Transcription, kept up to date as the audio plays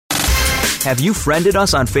Have you friended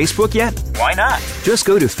us on Facebook yet? Why not? Just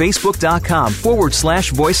go to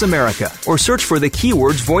facebook.com/Voice America or search for the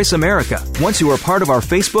keywords Voice America. Once you are part of our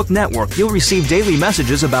Facebook network, you'll receive daily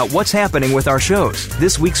messages about what's happening with our shows,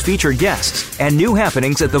 this week's featured guests, and new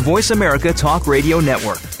happenings at the Voice America Talk Radio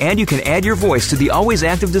Network. And you can add your voice to the always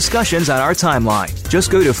active discussions on our timeline. Just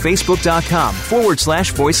go to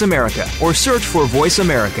facebook.com/Voice America or search for Voice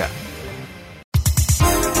America.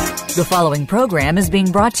 The following program is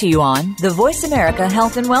being brought to you on the Voice America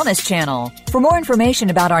Health and Wellness Channel. For more information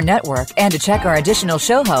about our network and to check our additional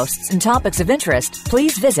show hosts and topics of interest,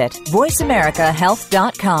 please visit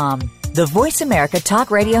voiceamericahealth.com. The Voice America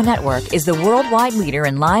Talk Radio Network is the worldwide leader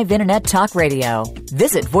in live Internet talk radio.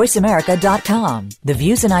 Visit voiceamerica.com. The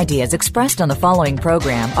views and ideas expressed on the following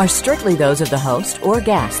program are strictly those of the host or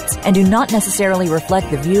guests and do not necessarily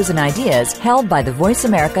reflect the views and ideas held by the Voice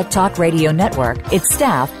America Talk Radio Network, its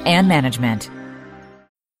staff, and management.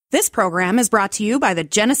 This program is brought to you by the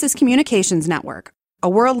Genesis Communications Network, a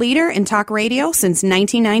world leader in talk radio since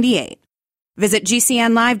 1998. Visit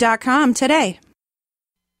GCNlive.com today.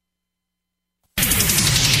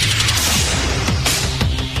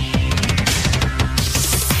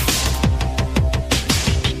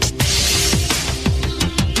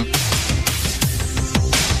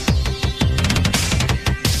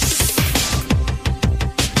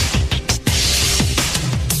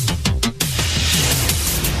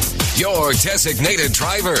 Your designated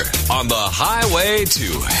driver on the highway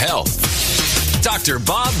to health. Dr.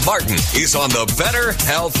 Bob Martin is on the Better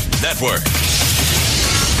Health Network.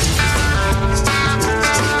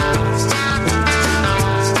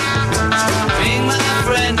 Being my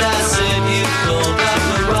friend, I said you called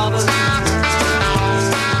Dr. Robert.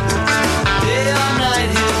 Day or night,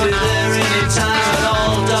 he'll be there anytime at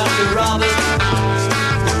all. Dr. Robert,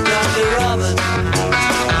 Dr. Robert.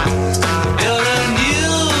 You're a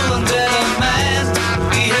new and better man.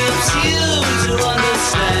 He helps you to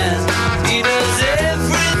understand. He does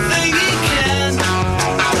everything he can.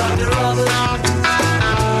 Dr. Robert.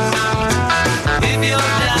 If you're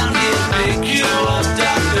down, he'll pick you up.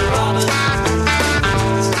 Dr. Robert.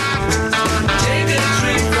 Take a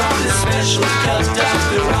drink from this special cup.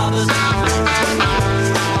 Dr. Robert.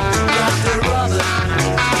 Dr. Robert.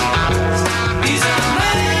 He's a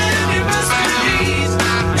man you must believe,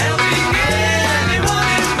 helping anyone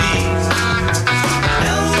in need.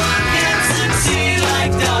 No one can succeed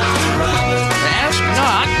like Dr. Robert. Ask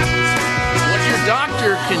not what your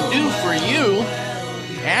doctor can do for you.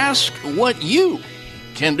 Ask what you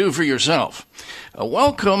can do for yourself.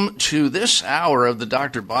 Welcome to this hour of the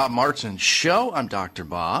Dr. Bob Martin Show. I'm Dr.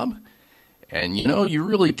 Bob. And you know, you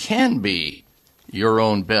really can be your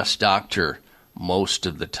own best doctor most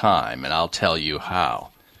of the time. And I'll tell you how.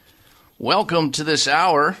 Welcome to this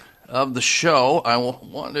hour of the show. I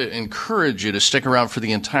want to encourage you to stick around for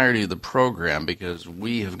the entirety of the program because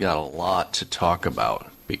we have got a lot to talk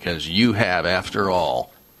about. Because you have, after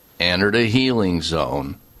all, entered a healing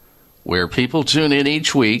zone where people tune in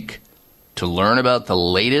each week to learn about the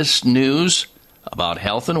latest news about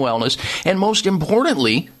health and wellness, and most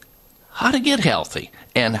importantly, how to get healthy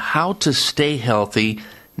and how to stay healthy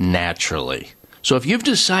naturally. So if you've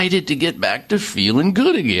decided to get back to feeling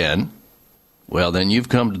good again, well, then you've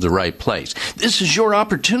come to the right place. This is your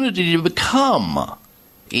opportunity to become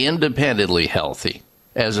independently healthy,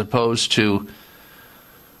 as opposed to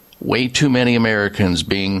way too many Americans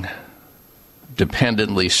being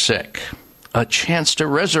dependently sick. A chance to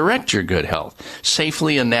resurrect your good health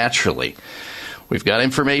safely and naturally. We've got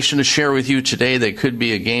information to share with you today that could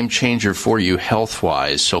be a game changer for you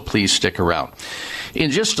health-wise, so please stick around.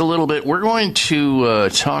 In just a little bit, we're going to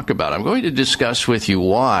I'm going to discuss with you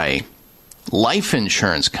why life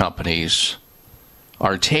insurance companies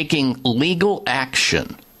are taking legal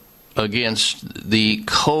action against the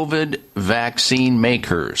COVID vaccine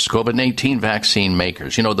makers, COVID-19 vaccine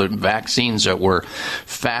makers. You know, the vaccines that were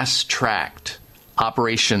fast-tracked,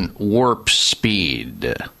 Operation Warp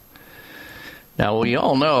Speed. Now, we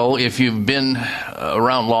all know, if you've been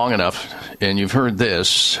around long enough and you've heard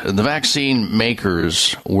this, the vaccine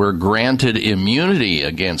makers were granted immunity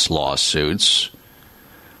against lawsuits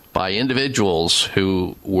by individuals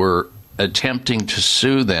who were attempting to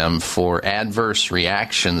sue them for adverse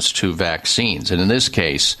reactions to vaccines. And in this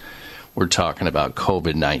case, we're talking about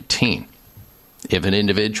COVID-19. If an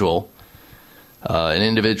individual's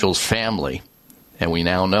family, and we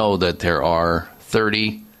now know that there are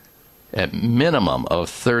at minimum of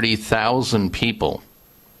 30,000 people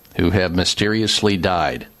who have mysteriously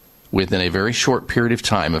died within a very short period of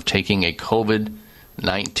time of taking a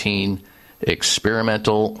COVID-19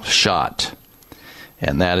 experimental shot.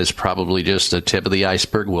 And that is probably just the tip of the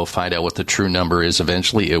iceberg. We'll find out what the true number is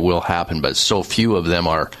eventually. It will happen, but so few of them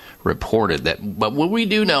are reported. But what we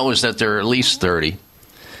do know is that there are at least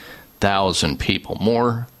 30,000 people,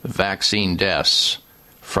 more vaccine deaths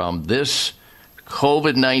from this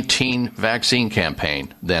COVID-19 vaccine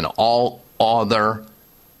campaign than all other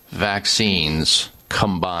vaccines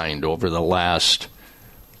combined over the last,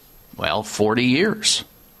 40 years.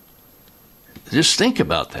 Just think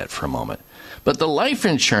about that for a moment. But the life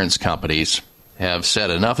insurance companies have said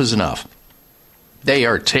enough is enough. They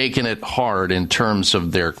are taking it hard in terms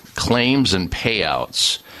of their claims and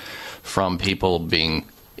payouts from people being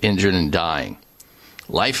injured and dying.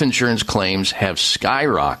 Life insurance claims have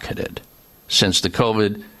skyrocketed since the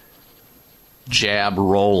COVID jab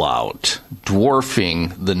rollout,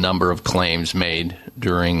 dwarfing the number of claims made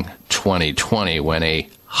during 2020 when a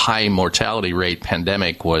high mortality rate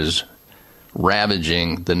pandemic was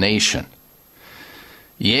ravaging the nation.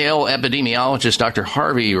 Yale epidemiologist Dr.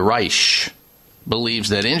 Harvey Reich believes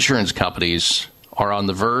that insurance companies are on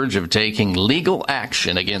the verge of taking legal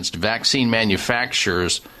action against vaccine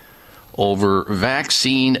manufacturers over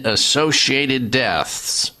vaccine-associated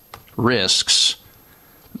deaths risks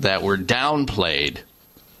that were downplayed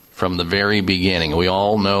from the very beginning. We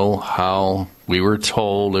all know how we were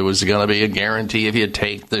told it was going to be a guarantee if you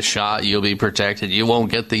take the shot, you'll be protected, you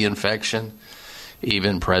won't get the infection.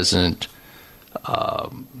 Even President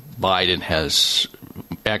Biden has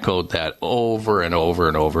echoed that over and over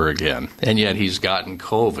and over again. And yet he's gotten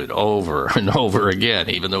COVID over and over again,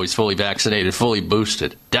 even though he's fully vaccinated, fully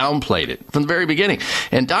boosted, downplayed it from the very beginning.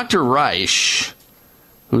 And Dr. Reich,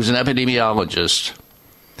 who's an epidemiologist,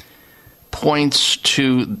 points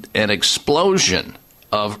to an explosion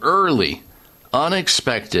of early,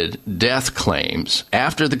 unexpected death claims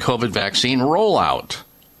after the COVID vaccine rollout.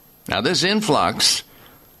 Now, this influx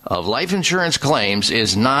of life insurance claims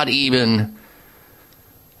is not even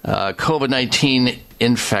COVID-19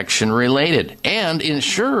 infection related, and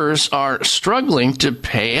insurers are struggling to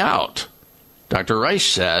pay out. Dr. Reich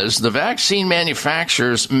says the vaccine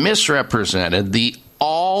manufacturers misrepresented the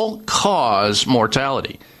all-cause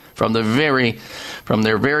mortality from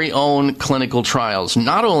their very own clinical trials,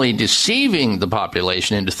 not only deceiving the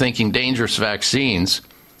population into thinking dangerous vaccines,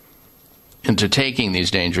 into taking these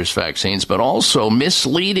dangerous vaccines, but also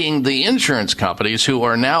misleading the insurance companies who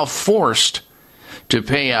are now forced to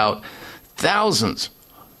pay out thousands,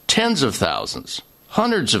 tens of thousands,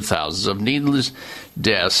 hundreds of thousands of needless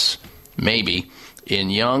deaths, maybe, in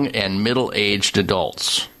young and middle-aged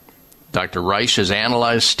adults. Dr. Reich has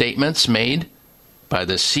analyzed statements made by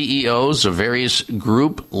the CEOs of various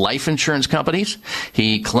group life insurance companies.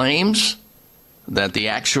 He claims that the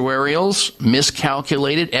actuarials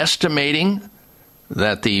miscalculated, estimating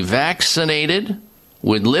that the vaccinated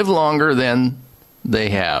would live longer than they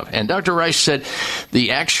have. And Dr. Reich said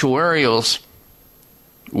the actuaries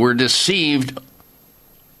were deceived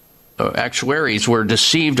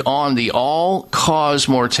on the all-cause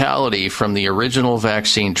mortality from the original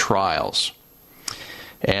vaccine trials.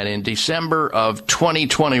 And in December of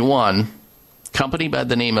 2021, a company by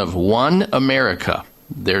the name of One America,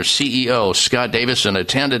 their CEO, Scott Davison,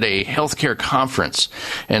 attended a healthcare conference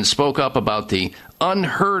and spoke up about the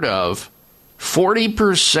unheard of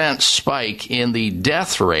 40% spike in the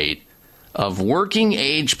death rate of working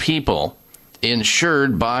age people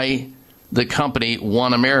insured by the company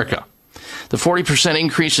One America. The 40%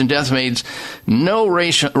 increase in death made no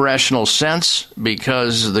rational sense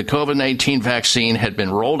because the COVID-19 vaccine had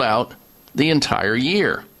been rolled out the entire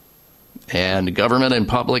year. And government and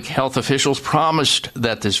public health officials promised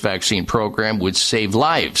that this vaccine program would save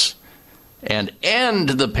lives and end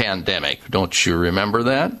the pandemic. Don't you remember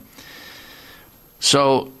that?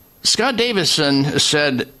 So Scott Davison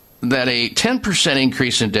said that a 10%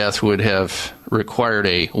 increase in death would have required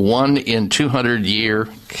a 1 in 200 year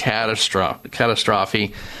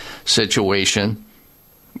catastrophe situation.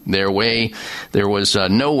 There was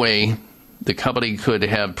no way the company could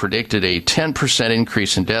have predicted a 10%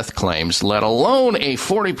 increase in death claims, let alone a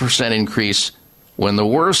 40% increase when the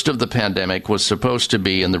worst of the pandemic was supposed to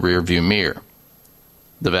be in the rearview mirror.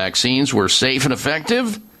 The vaccines were safe and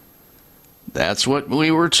effective. That's what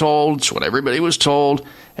we were told. It's what everybody was told.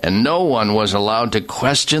 And no one was allowed to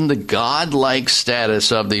question the godlike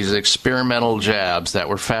status of these experimental jabs that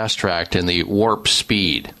were fast-tracked in the warp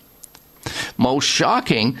speed. Most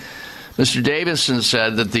shocking, Mr. Davison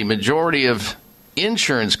said that the majority of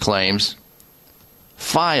insurance claims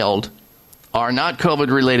filed are not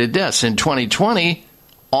COVID-related deaths. In 2020,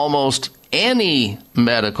 almost any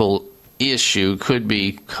medical issue could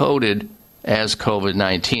be coded as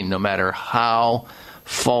COVID-19, no matter how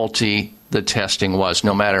faulty the testing was,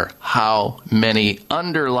 no matter how many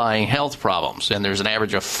underlying health problems. And there's an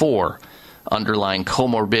average of 4 underlying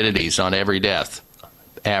comorbidities on every death,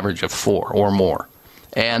 average of 4 or more.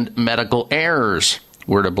 And medical errors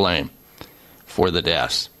were to blame for the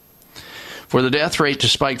deaths. For the death rate to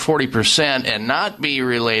spike 40% and not be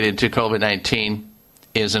related to COVID-19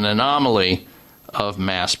 is an anomaly of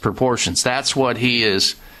mass proportions. That's what he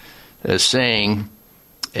is saying.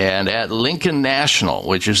 And at Lincoln National,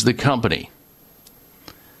 which is the company,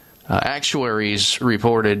 actuaries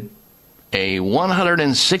reported a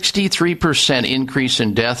 163% increase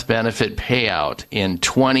in death benefit payout in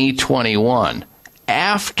 2021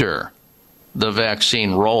 after the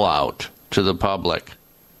vaccine rollout to the public.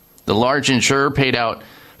 The large insurer paid out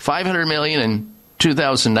 $500 million in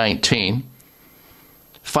 2019,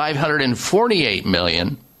 $548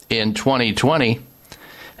 million in 2020,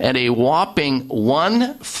 and a whopping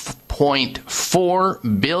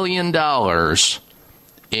 $1.4 billion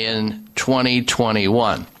in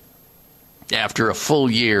 2021 after a full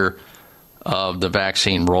year of the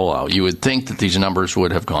vaccine rollout. You would think that these numbers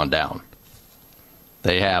would have gone down.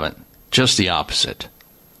 They haven't. Just the opposite.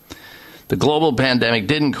 The global pandemic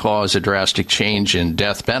didn't cause a drastic change in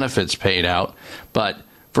death benefits paid out, but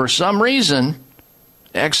for some reason,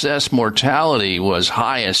 excess mortality was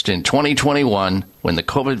highest in 2021 when the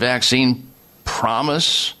COVID vaccine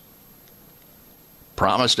promised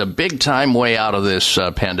a big-time way out of this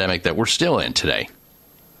pandemic that we're still in today.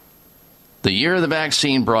 The year of the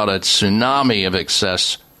vaccine brought a tsunami of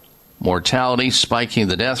excess mortality, spiking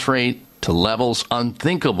the death rate to levels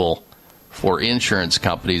unthinkable for insurance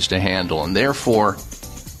companies to handle. And therefore,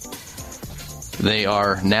 they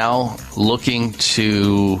are now looking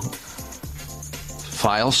to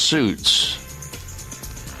file suits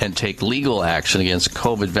and take legal action against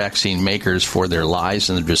COVID vaccine makers for their lies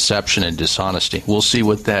and deception and dishonesty. We'll see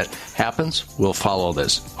what that happens. We'll follow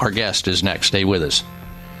this. Our guest is next. Stay with us.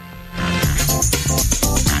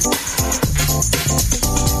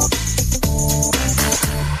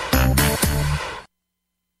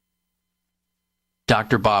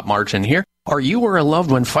 Dr. Bob Martin here. Are you or a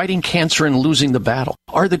loved one fighting cancer and losing the battle?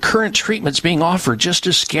 Are the current treatments being offered just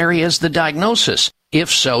as scary as the diagnosis? If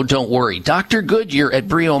so, don't worry. Dr. Goodyear at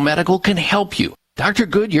Brio Medical can help you. Dr.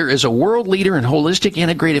 Goodyear is a world leader in holistic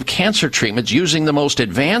integrative cancer treatments using the most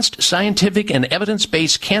advanced scientific and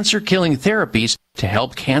evidence-based cancer-killing therapies to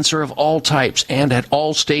help cancer of all types and at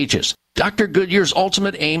all stages. Dr. Goodyear's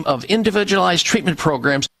ultimate aim of individualized treatment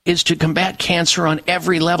programs is to combat cancer on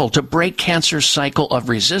every level, to break cancer's cycle of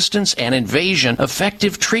resistance and invasion,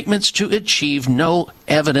 effective treatments to achieve no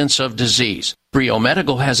evidence of disease. Brio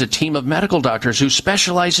Medical has a team of medical doctors who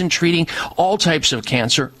specialize in treating all types of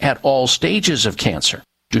cancer at all stages of cancer.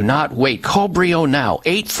 Do not wait. Call Brio now.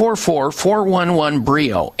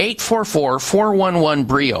 844-411-BRIO.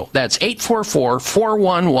 844-411-BRIO. That's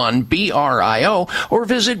 844-411-BRIO. Or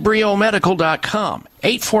visit briomedical.com.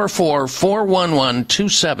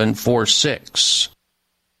 844-411-2746.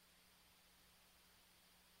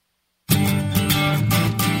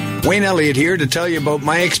 Wayne Elliott here to tell you about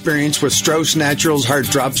my experience with Strauss Naturals Heart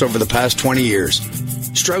Drops over the past 20 years.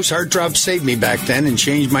 Strauss Heart Drops saved me back then and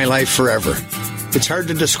changed my life forever. It's hard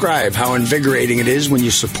to describe how invigorating it is when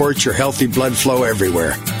you support your healthy blood flow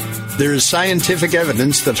everywhere. There is scientific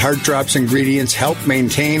evidence that Heart Drops ingredients help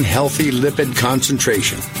maintain healthy lipid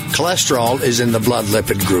concentration. Cholesterol is in the blood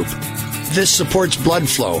lipid group. This supports blood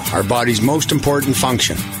flow, our body's most important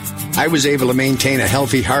function. I was able to maintain a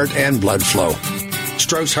healthy heart and blood flow.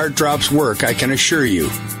 Strauss Heart Drops work, I can assure you.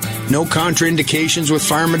 No contraindications with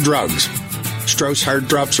pharma drugs. Strauss Heart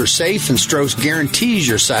Drops are safe, and Strauss guarantees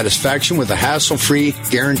your satisfaction with a hassle-free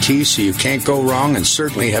guarantee so you can't go wrong and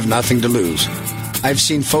certainly have nothing to lose. I've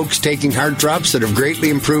seen folks taking Heart Drops that have greatly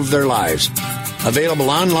improved their lives.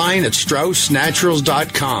 Available online at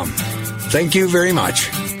StraussNaturals.com. Thank you very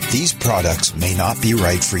much. These products may not be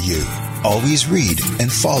right for you. Always read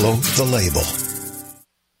and follow the label.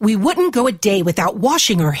 We wouldn't go a day without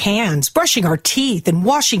washing our hands, brushing our teeth, and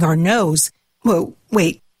washing our nose. Whoa,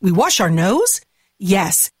 wait. We wash our nose?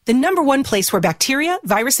 Yes, the number one place where bacteria,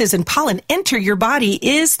 viruses, and pollen enter your body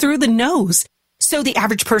is through the nose. So the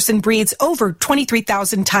average person breathes over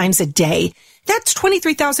 23,000 times a day. That's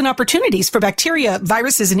 23,000 opportunities for bacteria,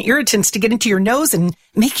 viruses, and irritants to get into your nose and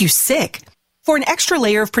make you sick. For an extra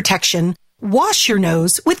layer of protection, wash your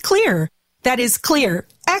nose with Xlear. That is Xlear,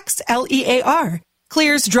 Xlear.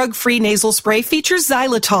 Xlear's drug-free nasal spray features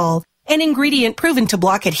xylitol, an ingredient proven to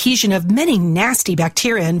block adhesion of many nasty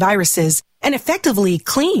bacteria and viruses, and effectively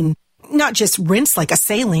clean, not just rinse like a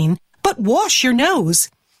saline, but wash your nose.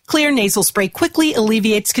 Clear nasal spray quickly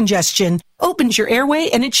alleviates congestion, opens your airway,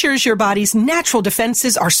 and ensures your body's natural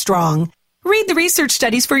defenses are strong. Read the research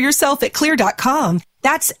studies for yourself at Xlear.com.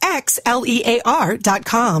 That's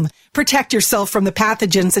Xlear.com. Protect yourself from the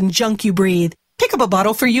pathogens and junk you breathe. Pick up a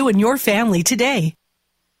bottle for you and your family today.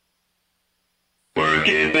 Work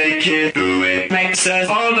it, make it, do it. Makes us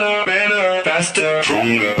harder, better, faster,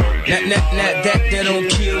 stronger. That don't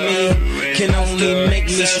kill me, can only make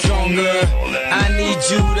me stronger. I need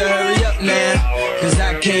you to hurry up now, cause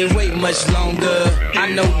I can't wait much longer.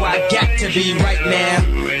 I know I got to be right now,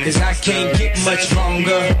 cause I can't get much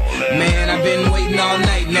longer. Man, I've been waiting all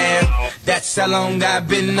night now, that's how long I've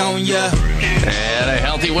been on ya. And a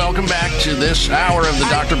healthy welcome back to this hour of the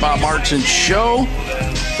Dr. Bob Martin Show.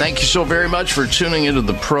 Thank you so very much for tuning into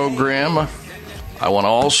the program. I want to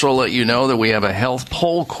also let you know that we have a health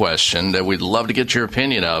poll question that we'd love to get your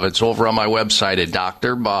opinion of. It's over on my website at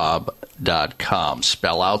drbob.com.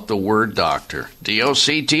 Spell out the word doctor,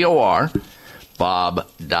 D-O-C-T-O-R,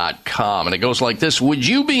 bob.com. And it goes like this. Would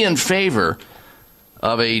you be in favor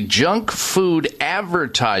of a junk food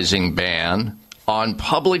advertising ban on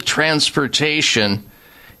public transportation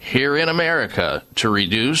here in America to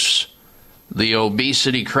reduce the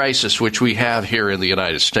obesity crisis which we have here in the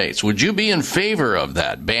United States? Would you be in favor of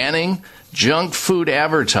that, banning junk food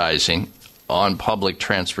advertising on public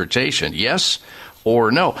transportation? Yes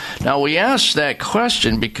or no? Now, we asked that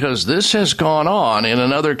question because this has gone on in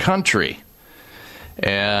another country.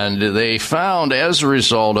 And they found, as a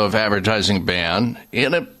result of advertising ban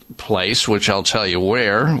in a place, which I'll tell you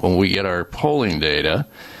where when we get our polling data,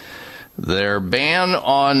 their ban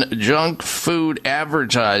on junk food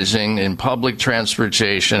advertising in public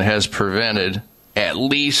transportation has prevented at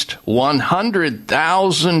least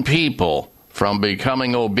 100,000 people from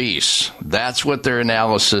becoming obese. That's what their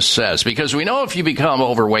analysis says. Because we know if you become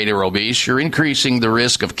overweight or obese, you're increasing the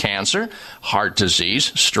risk of cancer, heart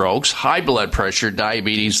disease, strokes, high blood pressure,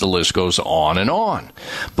 diabetes, the list goes on and on.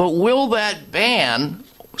 But will that ban,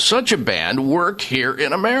 such a ban, work here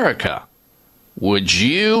in America? Would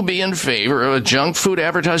you be in favor of a junk food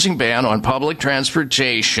advertising ban on public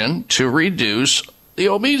transportation to reduce the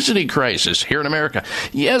obesity crisis here in America?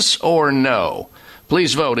 Yes or no?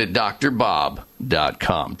 Please vote at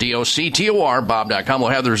drbob.com. D-O-C-T-O-R, bob.com.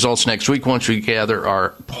 We'll have the results next week once we gather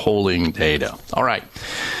our polling data. All right.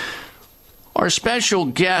 Our special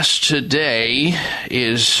guest today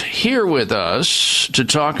is here with us to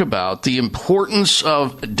talk about the importance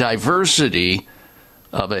of diversity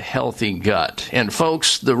of a healthy gut. And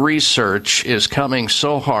folks, the research is coming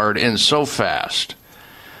so hard and so fast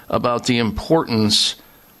about the importance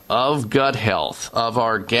of gut health, of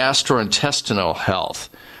our gastrointestinal health,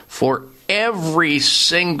 for every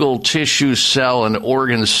single tissue, cell, and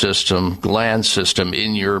organ system, gland system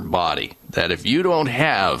in your body. That if you don't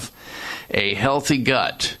have a healthy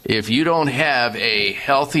gut, if you don't have a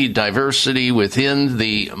healthy diversity within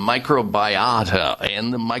the microbiota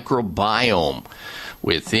and the microbiome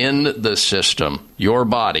within the system, your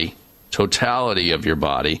body, totality of your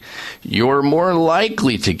body, you're more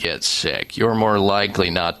likely to get sick. You're more likely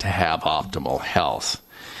not to have optimal health.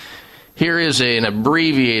 Here is an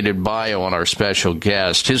abbreviated bio on our special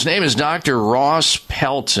guest. His name is Dr. Ross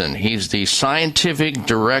Pelton. He's the scientific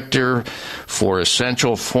director for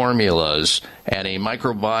Essential Formulas and a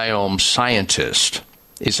microbiome scientist.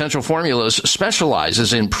 Essential Formulas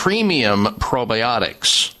specializes in premium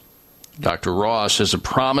probiotics. Dr. Ross is a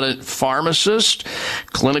prominent pharmacist,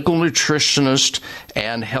 clinical nutritionist,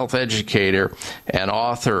 and health educator, and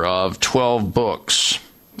author of 12 books.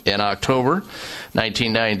 In October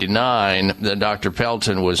 1999, Dr.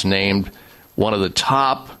 Pelton was named one of the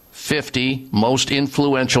top 50 most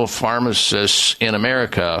influential pharmacists in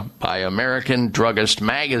America by American Druggist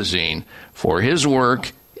Magazine for his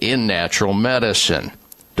work in natural medicine.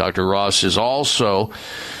 Dr. Ross is also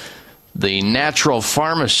the Natural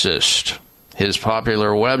Pharmacist. His popular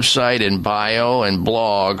website and bio and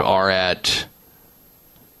blog are at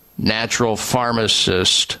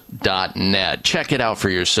naturalpharmacist.net. Check it out for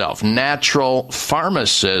yourself,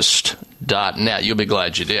 naturalpharmacist.net. You'll be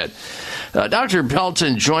glad you did. Dr.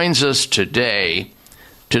 Pelton joins us today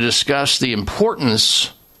to discuss the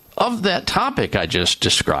importance of that topic I just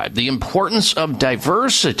described, the importance of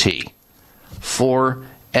diversity for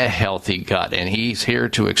a healthy gut. And he's here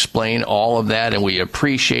to explain all of that, and we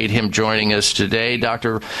appreciate him joining us today.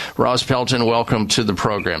 Dr. Ross Pelton, welcome to the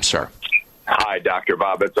program, sir. Hi, Dr.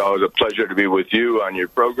 Bob. It's always a pleasure to be with you on your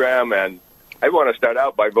program, and I want to start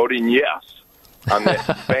out by voting yes on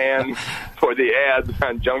the ban for the ads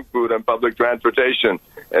on junk food on public transportation.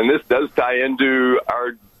 And this does tie into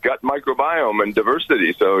our gut microbiome and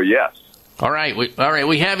diversity, so yes. All right,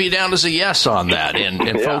 we have you down as a yes on that,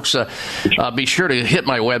 and folks, be sure to hit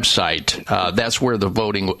my website. That's where the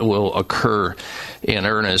voting will occur in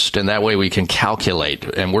earnest, and that way we can calculate,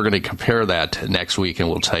 and we're going to compare that next week, and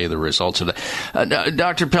we'll tell you the results of that.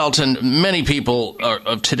 Dr. Pelton, many people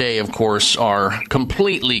of today, of course, are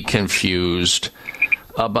completely confused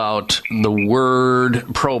about the word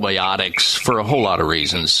probiotics for a whole lot of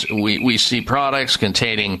reasons. We see products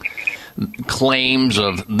containing claims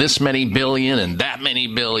of this many billion and that many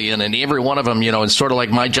billion, and every one of them, it's sort of like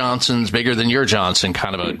my Johnson's bigger than your Johnson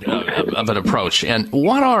kind of an approach. And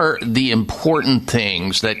what are the important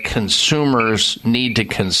things that consumers need to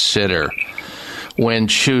consider when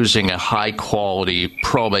choosing a high-quality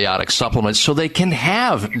probiotic supplement so they can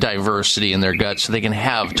have diversity in their gut, so they can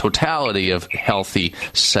have totality of healthy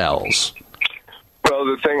cells? Well,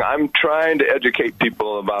 the thing I'm trying to educate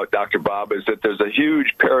people about, Dr. Bob, is that there's a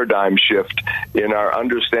huge paradigm shift in our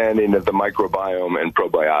understanding of the microbiome and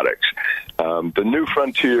probiotics. The new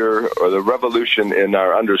frontier or the revolution in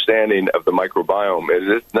our understanding of the microbiome is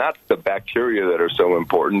it's not the bacteria that are so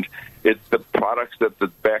important. It's the products that the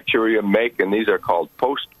bacteria make, and these are called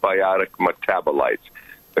postbiotic metabolites.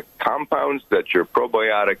 The compounds that your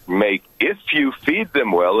probiotic make, if you feed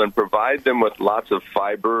them well and provide them with lots of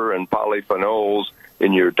fiber and polyphenols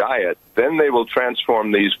in your diet, then they will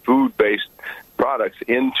transform these food-based products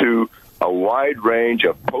into a wide range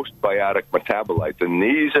of postbiotic metabolites. And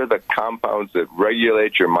these are the compounds that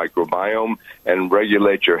regulate your microbiome and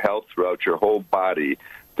regulate your health throughout your whole body.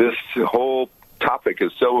 This whole topic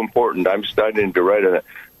is so important. I'm starting to write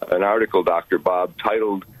an article, Dr. Bob,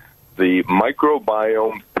 titled The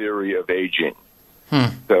Microbiome Theory of Aging.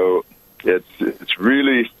 So it's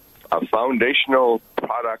really a foundational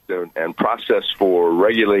product and process for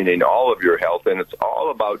regulating all of your health, and it's all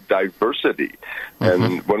about diversity.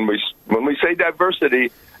 And when we say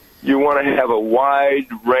diversity, you want to have a wide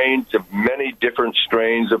range of many different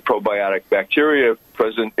strains of probiotic bacteria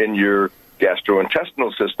present in your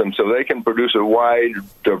gastrointestinal system so they can produce a wide,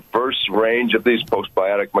 diverse range of these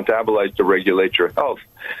postbiotic metabolites to regulate your health.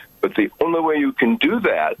 But the only way you can do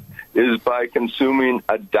that is by consuming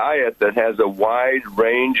a diet that has a wide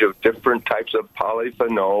range of different types of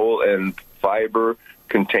polyphenol and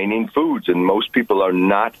fiber-containing foods, and most people are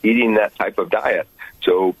not eating that type of diet.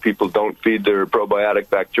 So people don't feed their probiotic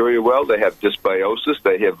bacteria well. They have dysbiosis,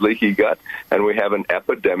 they have leaky gut, and we have an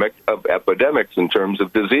epidemic of epidemics in terms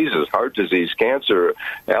of diseases, heart disease, cancer,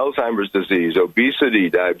 Alzheimer's disease, obesity,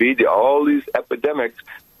 diabetes, all these epidemics,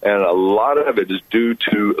 and a lot of it is due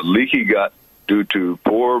to leaky gut, due to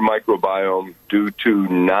poor microbiome, due to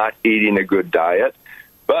not eating a good diet.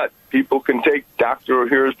 But people can take Dr.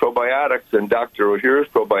 Ohhira's probiotics, and Dr. Ohhira's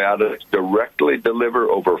probiotics directly deliver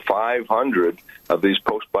over 500 of these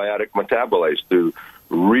postbiotic metabolites to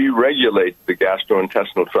re-regulate the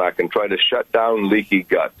gastrointestinal tract and try to shut down leaky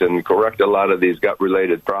gut and correct a lot of these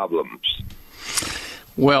gut-related problems.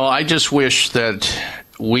 Well, I just wish that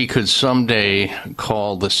we could someday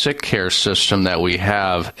call the sick care system that we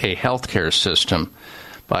have a healthcare system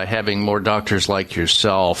by having more doctors like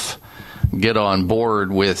yourself get on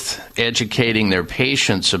board with educating their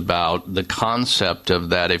patients about the concept of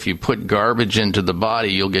that if you put garbage into the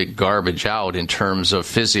body, you'll get garbage out in terms of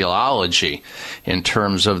physiology, in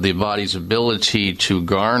terms of the body's ability to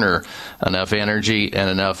garner enough energy and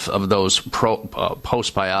enough of those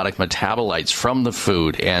postbiotic metabolites from the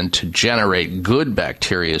food and to generate good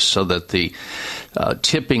bacteria so that the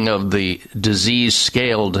tipping of the disease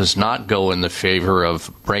scale does not go in the favor of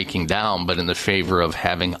breaking down, but in the favor of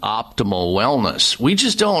having optimal wellness. We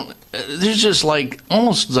just don't, there's just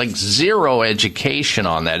almost zero education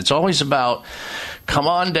on that. It's always about, come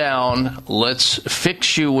on down, let's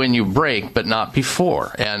fix you when you break, but not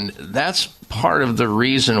before. And that's part of the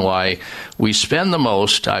reason why we spend the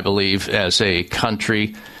most, I believe, as a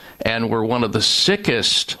country, and we're one of the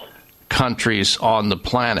sickest countries on the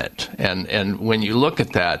planet. And when you look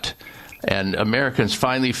at that, and Americans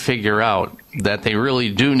finally figure out that they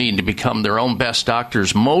really do need to become their own best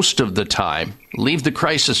doctors most of the time, leave the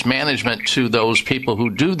crisis management to those people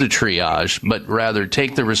who do the triage, but rather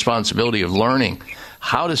take the responsibility of learning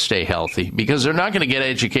how to stay healthy, because they're not going to get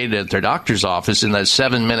educated at their doctor's office in that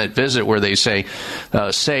 7-minute visit where they say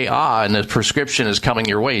and the prescription is coming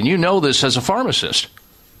your way. And you know this as a pharmacist.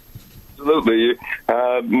 Absolutely.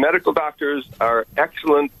 Medical doctors are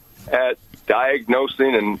excellent at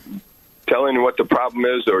diagnosing and telling you what the problem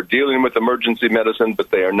is or dealing with emergency medicine,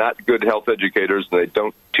 but they are not good health educators, and they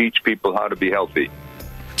don't teach people how to be healthy.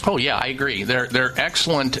 Oh, yeah, I agree. They're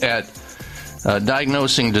excellent at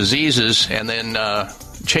diagnosing diseases and then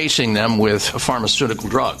chasing them with pharmaceutical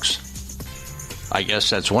drugs. I guess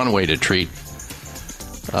that's one way to treat.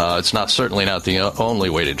 It's certainly not the only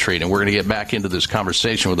way to treat. And we're going to get back into this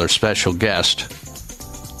conversation with our special guest,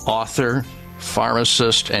 author,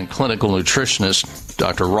 pharmacist, and clinical nutritionist,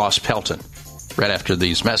 Dr. Ross Pelton. Right after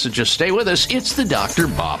these messages, stay with us. It's the Dr.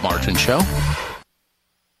 Bob Martin Show.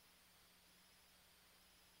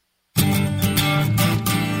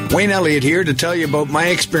 Wayne Elliott here to tell you about my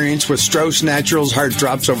experience with Strauss Naturals Heart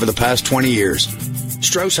Drops over the past 20 years.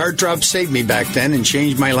 Strauss Heart Drops saved me back then and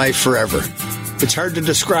changed my life forever. It's hard to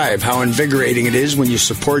describe how invigorating it is when you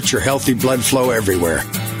support your healthy blood flow everywhere.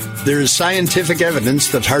 There is scientific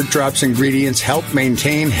evidence that Heart Drops ingredients help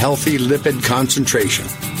maintain healthy lipid concentration.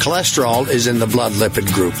 Cholesterol is in the blood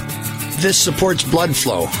lipid group. This supports blood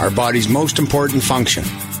flow, our body's most important function.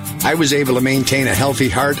 I was able to maintain a healthy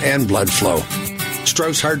heart and blood flow.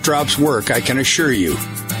 Strauss Heart Drops work, I can assure you.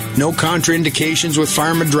 No contraindications with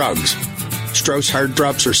pharma drugs. Strauss Heart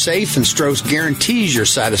Drops are safe, and Strauss guarantees your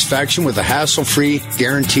satisfaction with a hassle-free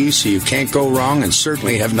guarantee, so you can't go wrong and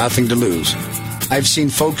certainly have nothing to lose. I've seen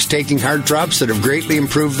folks taking Heart Drops that have greatly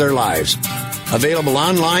improved their lives. Available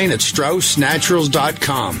online at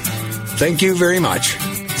StraussNaturals.com. Thank you very much.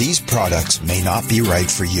 These products may not be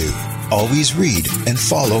right for you. Always read and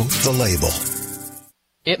follow the label.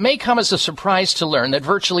 It may come as a surprise to learn that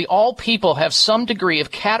virtually all people have some degree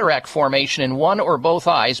of cataract formation in one or both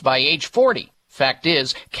eyes by age 40. Fact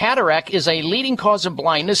is, cataract is a leading cause of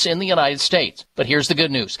blindness in the United States. But here's the good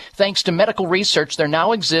news. Thanks to medical research, there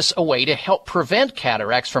now exists a way to help prevent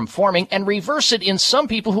cataracts from forming and reverse it in some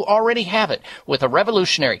people who already have it with a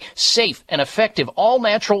revolutionary, safe, and effective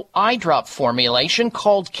all-natural eye drop formulation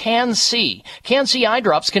called Can-C. Can-C eye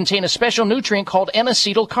drops contain a special nutrient called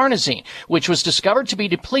N-acetylcarnosine, which was discovered to be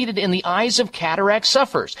depleted in the eyes of cataract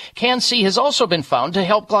sufferers. Can-C has also been found to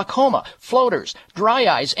help glaucoma, floaters, dry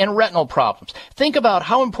eyes, and retinal problems. Think about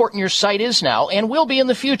how important your sight is now and will be in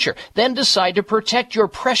the future. Then decide to protect your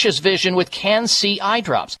precious vision with Can-C eye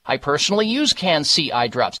drops. I personally use Can-C eye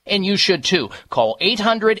drops, and you should too. Call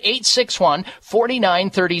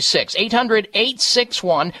 800-861-4936.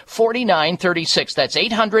 800-861-4936. That's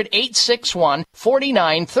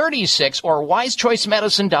 800-861-4936 or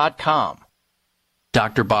wisechoicemedicine.com.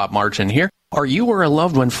 Dr. Bob Martin here. Are you or a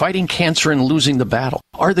loved one fighting cancer and losing the battle?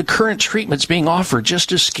 Are the current treatments being offered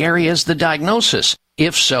just as scary as the diagnosis?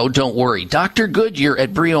 If so, don't worry. Dr. Goodyear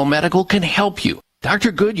at Brio Medical can help you.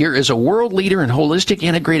 Dr. Goodyear is a world leader in holistic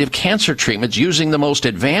integrative cancer treatments using the most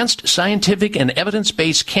advanced scientific and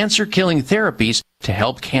evidence-based cancer-killing therapies to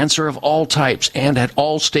help cancer of all types and at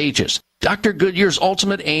all stages. Dr. Goodyear's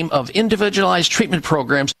ultimate aim of individualized treatment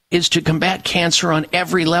programs is to combat cancer on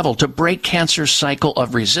every level, to break cancer's cycle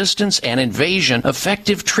of resistance and invasion,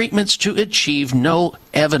 effective treatments to achieve no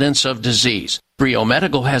evidence of disease. Brio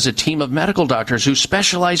Medical has a team of medical doctors who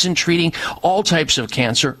specialize in treating all types of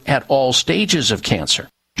cancer at all stages of cancer.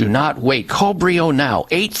 Do not wait. Call Brio now.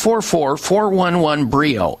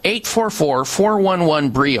 844-411-BRIO.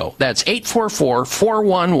 844-411-BRIO. That's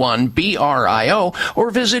 844-411-BRIO. Or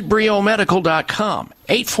visit briomedical.com.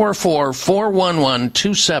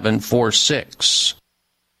 844-411-2746.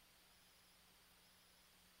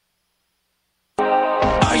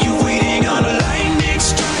 Are you waiting on a lightning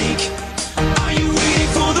strike? Are you waiting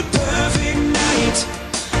for the perfect night?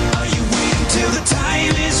 Are you waiting till the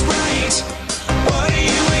time is right? What are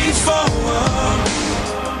you waiting for?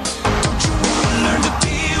 Don't you want to learn to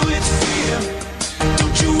deal with fear?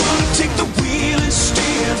 Don't you want to take the wheel and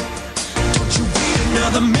steer? Don't you wait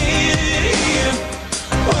another minute here?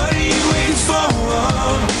 What are you waiting for?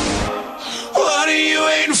 What are you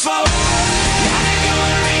waiting for?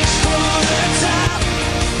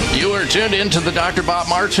 You are tuned into the Dr. Bob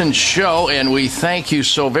Martin Show, and we thank you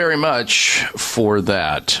so very much for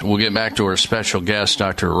that. We'll get back to our special guest,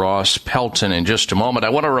 Dr. Ross Pelton, in just a moment. I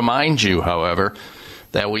want to remind you, however,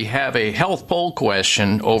 that we have a health poll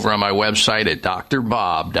question over on my website at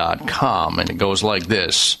drbob.com, and it goes like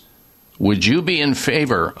this. Would you be in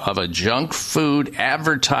favor of a junk food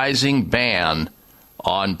advertising ban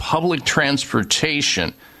on public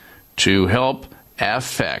transportation to help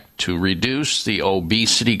to reduce the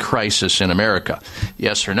obesity crisis in America?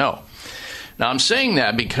 Yes or no? Now, I'm saying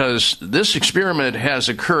that because this experiment has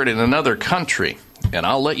occurred in another country, and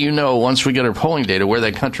I'll let you know once we get our polling data where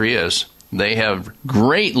that country is. They have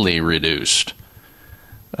greatly reduced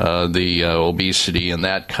the obesity in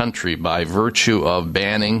that country by virtue of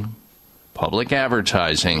banning public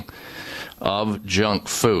advertising of junk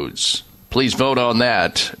foods. Please vote on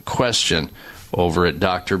that question over at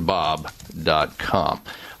drbob.com.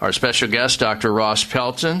 Our special guest, Dr. Ross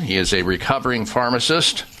Pelton. He is a recovering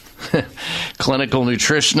pharmacist, clinical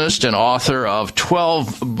nutritionist, and author of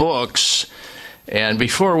 12 books. And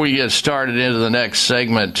before we get started into the next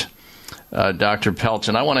segment, Dr.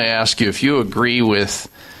 Pelton, I want to ask you if you agree with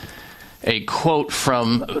a quote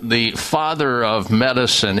from the father of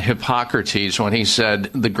medicine, Hippocrates, when he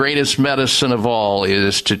said, "The greatest medicine of all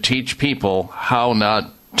is to teach people how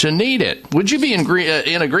not to need it." Would you be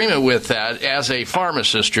in agreement with that as a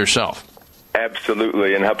pharmacist yourself?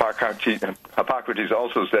 Absolutely. And Hippocrates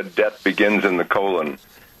also said death begins in the colon.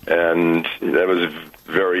 And that was a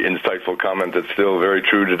very insightful comment that's still very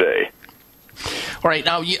true today. All right.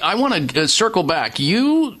 Now, I want to circle back.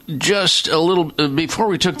 You just a little before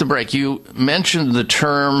we took the break, you mentioned the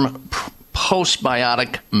term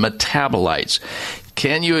postbiotic metabolites.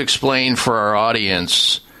 Can you explain for our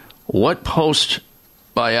audience what postbiotic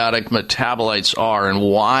metabolites are and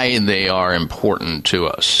why they are important to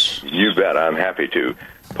us? You bet. I'm happy to.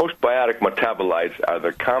 Postbiotic metabolites are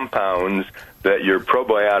the compounds that your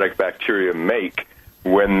probiotic bacteria make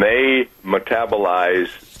when they metabolize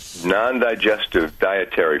non-digestive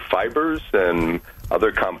dietary fibers and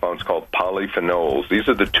other compounds called polyphenols. These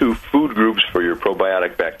are the two food groups for your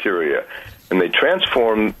probiotic bacteria. And they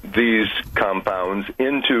transform these compounds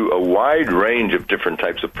into a wide range of different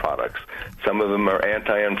types of products. Some of them are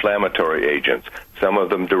anti-inflammatory agents. Some of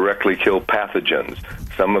them directly kill pathogens.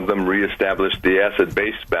 Some of them reestablish the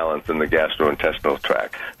acid-base balance in the gastrointestinal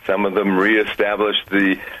tract. Some of them reestablish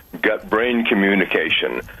the gut-brain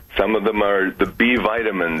communication. Some of them are the B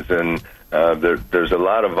vitamins, and there's a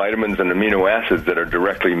lot of vitamins and amino acids that are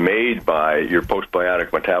directly made by your postbiotic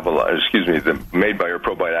metabolites, made by your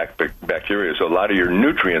probiotic bacteria. So a lot of your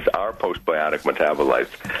nutrients are postbiotic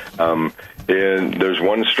metabolites. And there's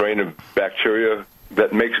one strain of bacteria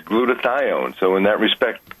that makes glutathione. So in that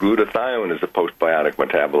respect, glutathione is a postbiotic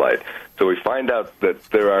metabolite. So we find out that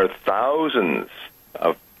there are thousands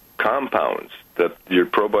of compounds that your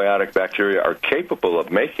probiotic bacteria are capable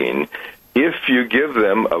of making if you give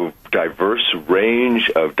them a diverse range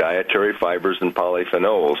of dietary fibers and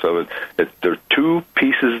polyphenols. So there are two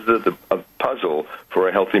pieces of the puzzle for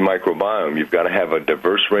a healthy microbiome. You've got to have a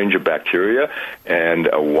diverse range of bacteria and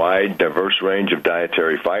a wide, diverse range of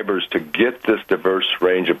dietary fibers to get this diverse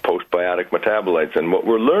range of postbiotic metabolites. And what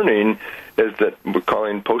we're learning is that we're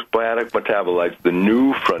calling postbiotic metabolites the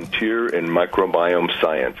new frontier in microbiome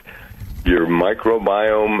science. Your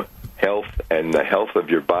microbiome health and the health of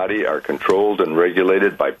your body are controlled and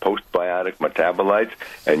regulated by postbiotic metabolites,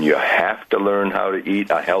 and you have to learn how to eat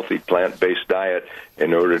a healthy plant-based diet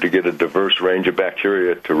in order to get a diverse range of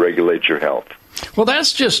bacteria to regulate your health. Well,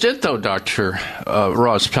 that's just it, though, Dr.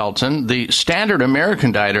 Ross Pelton. The standard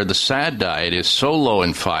American diet, or the SAD diet, is so low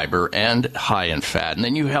in fiber and high in fat. And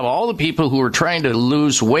then you have all the people who are trying to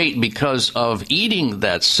lose weight because of eating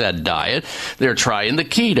that SAD diet. They're trying the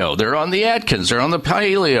keto. They're on the Atkins. They're on the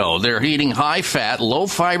paleo. They're eating high-fat,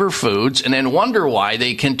 low-fiber foods, and then wonder why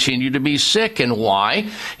they continue to be sick and why,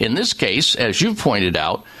 in this case, as you've pointed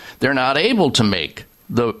out, they're not able to make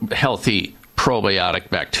the healthy probiotic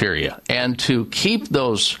bacteria and to keep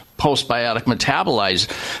those postbiotic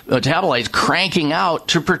metabolites cranking out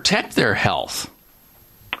to protect their health.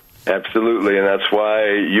 Absolutely, and that's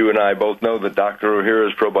why you and I both know that Dr.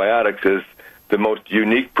 Ohhira's Probiotics is the most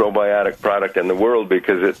unique probiotic product in the world,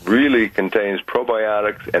 because it really contains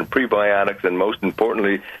probiotics and prebiotics, and most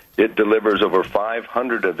importantly, it delivers over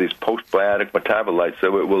 500 of these postbiotic metabolites,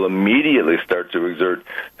 so it will immediately start to exert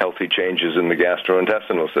healthy changes in the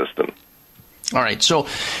gastrointestinal system. All right, so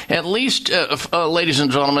at least, ladies and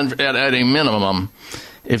gentlemen, at a minimum,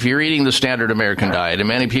 if you're eating the standard American diet, and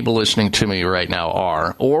many people listening to me right now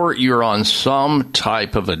are, or you're on some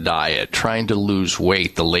type of a diet trying to lose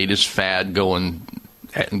weight, the latest fad going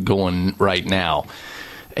right now,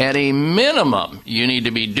 at a minimum, you need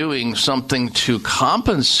to be doing something to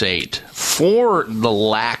compensate for the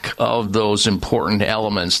lack of those important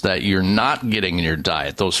elements that you're not getting in your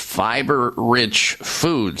diet, those fiber-rich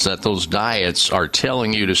foods that those diets are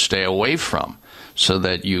telling you to stay away from, so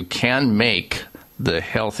that you can make the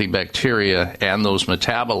healthy bacteria and those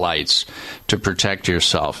metabolites to protect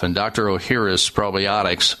yourself. And Dr. Ohhira's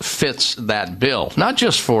Probiotics fits that bill, not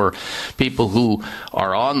just for people who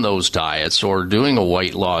are on those diets or doing a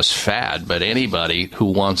weight loss fad, but anybody who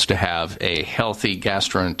wants to have a healthy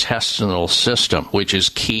gastrointestinal system, which is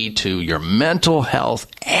key to your mental health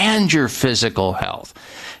and your physical health.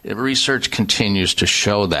 Research continues to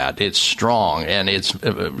show that. It's strong, and it's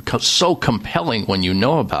so compelling when you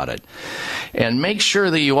know about it. And make sure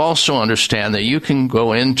that you also understand that you can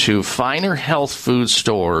go into finer health food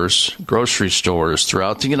stores, grocery stores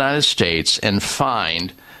throughout the United States, and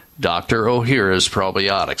find Dr. Ohhira's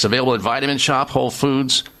Probiotics. Available at Vitamin Shop, Whole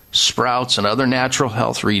Foods, Sprouts, and other natural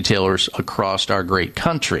health retailers across our great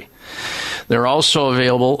country. They're also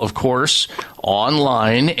available, of course,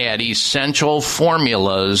 online at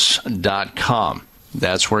essentialformulas.com.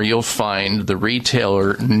 That's where you'll find the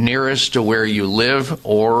retailer nearest to where you live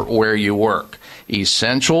or where you work.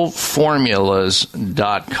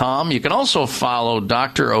 Essentialformulas.com. You can also follow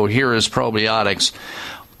Dr. Ohhira's Probiotics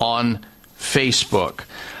on Facebook.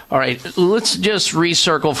 All right, let's just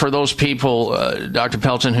recircle for those people, Dr.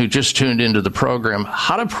 Pelton, who just tuned into the program.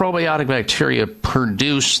 How do probiotic bacteria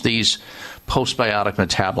produce these postbiotic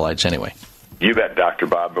metabolites anyway? You bet, Dr.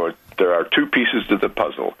 Bob. There are two pieces to the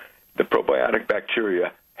puzzle. The probiotic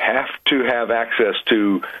bacteria have to have access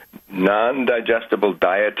to non-digestible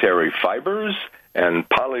dietary fibers, and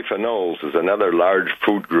polyphenols is another large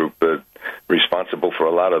food group that's responsible for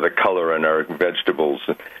a lot of the color in our vegetables.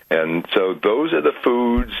 And so those are the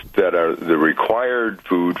foods that are the required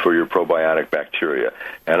food for your probiotic bacteria.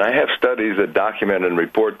 And I have studies that document and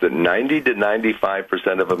report that 90 to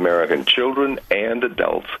 95% of American children and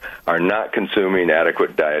adults are not consuming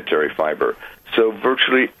adequate dietary fiber. So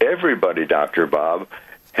virtually everybody, Dr. Bob,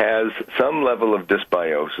 has some level of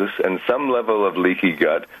dysbiosis and some level of leaky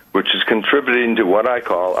gut, which is contributing to what I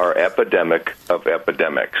call our epidemic of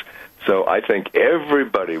epidemics. So I think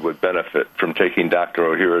everybody would benefit from taking Dr.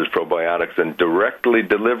 Ohhira's probiotics and directly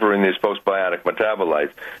delivering these postbiotic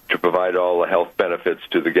metabolites to provide all the health benefits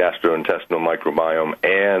to the gastrointestinal microbiome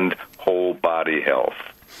and whole body health.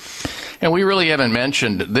 And we really haven't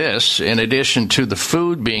mentioned this, in addition to the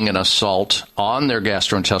food being an assault on their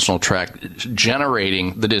gastrointestinal tract,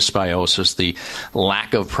 generating the dysbiosis, the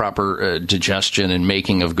lack of proper digestion and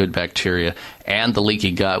making of good bacteria, and the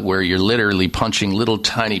leaky gut, where you're literally punching little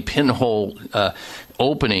tiny pinhole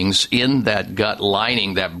openings in that gut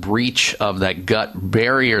lining, that breach of that gut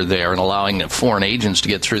barrier there, and allowing the foreign agents to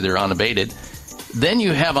get through there unabated. Then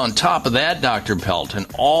you have on top of that, Dr. Pelton,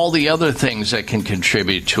 all the other things that can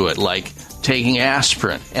contribute to it, like taking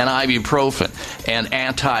aspirin and ibuprofen and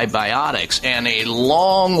antibiotics and a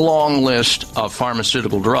long, long list of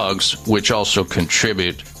pharmaceutical drugs, which also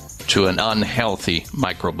contribute to an unhealthy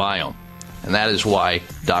microbiome. And that is why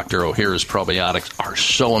Dr. Ohhira's probiotics are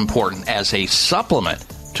so important as a supplement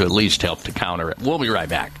to at least help to counter it. We'll be right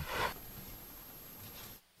back.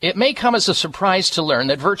 It may come as a surprise to learn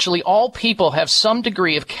that virtually all people have some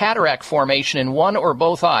degree of cataract formation in one or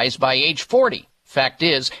both eyes by age 40. Fact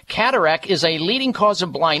is, cataract is a leading cause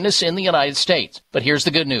of blindness in the United States. But here's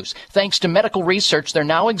the good news. Thanks to medical research, there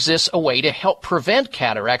now exists a way to help prevent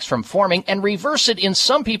cataracts from forming and reverse it in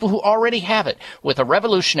some people who already have it with a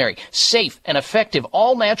revolutionary, safe, and effective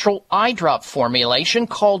all-natural eye drop formulation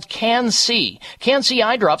called Can-C. Can-C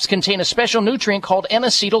eye drops contain a special nutrient called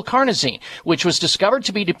N-acetylcarnosine, which was discovered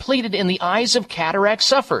to be depleted in the eyes of cataract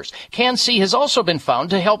sufferers. Can-C has also been found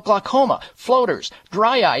to help glaucoma, floaters,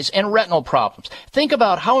 dry eyes, and retinal problems. Think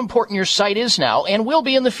about how important your sight is now and will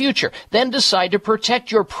be in the future. Then decide to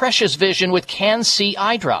protect your precious vision with Can-C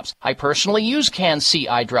eye drops. I personally use Can-C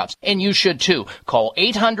eye drops, and you should too. Call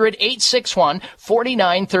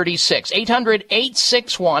 800-861-4936.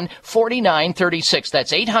 800-861-4936.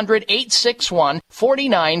 That's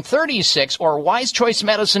 800-861-4936 or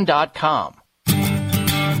wisechoicemedicine.com.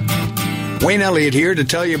 Wayne Elliott here to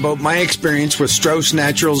tell you about my experience with Strauss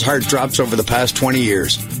Naturals Heart Drops over the past 20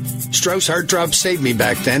 years. Strauss Heart Drops saved me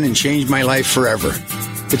back then and changed my life forever.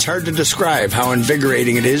 It's hard to describe how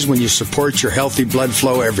invigorating it is when you support your healthy blood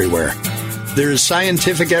flow everywhere. There is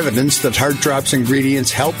scientific evidence that Heart Drops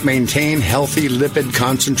ingredients help maintain healthy lipid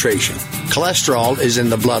concentration. Cholesterol is in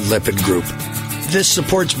the blood lipid group. This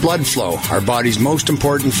supports blood flow, our body's most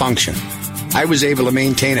important function. I was able to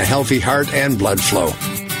maintain a healthy heart and blood flow.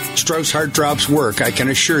 Strauss Heart Drops work, I can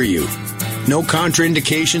assure you. No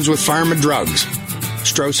contraindications with pharma drugs.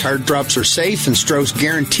 Strauss Heart Drops are safe, and Strauss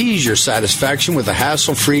guarantees your satisfaction with a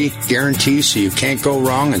hassle-free guarantee so you can't go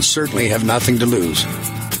wrong and certainly have nothing to lose.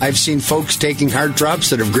 I've seen folks taking Heart Drops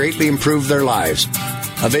that have greatly improved their lives.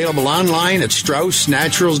 Available online at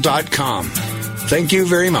StraussNaturals.com. Thank you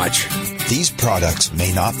very much. These products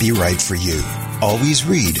may not be right for you. Always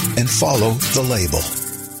read and follow the label.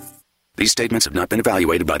 These statements have not been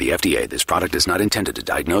evaluated by the FDA. This product is not intended to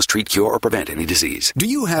diagnose, treat, cure, or prevent any disease. Do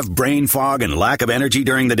you have brain fog and lack of energy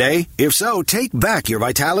during the day? If so, take back your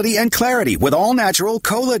vitality and clarity with all-natural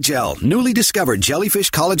Cola Gel, newly discovered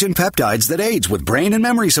jellyfish collagen peptides that aids with brain and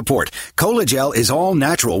memory support. Cola Gel is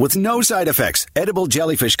all-natural with no side effects. Edible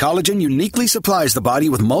jellyfish collagen uniquely supplies the body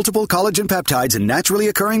with multiple collagen peptides and naturally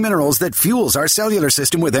occurring minerals that fuels our cellular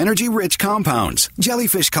system with energy-rich compounds.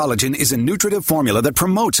 Jellyfish collagen is a nutritive formula that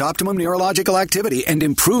promotes optimum neural neurological activity and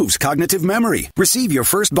improves cognitive memory. Receive your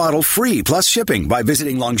first bottle free plus shipping by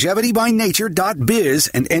visiting longevitybynature.biz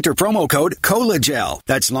and enter promo code COLAGEL.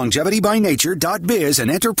 That's longevitybynature.biz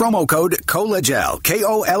and enter promo code COLAGEL.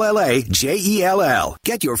 KOLLAGEL.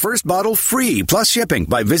 Get your first bottle free plus shipping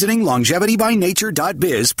by visiting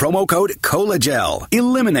longevitybynature.biz, promo code COLAGEL.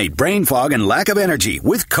 Eliminate brain fog and lack of energy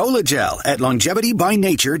with COLAGEL at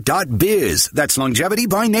longevitybynature.biz. That's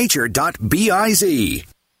longevitybynature.biz.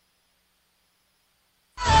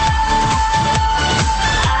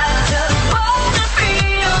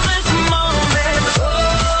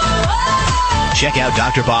 Check out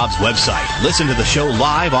Dr. Bob's website. Listen to the show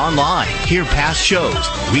live online. Hear past shows.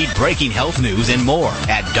 Read breaking health news and more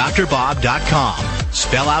at drbob.com.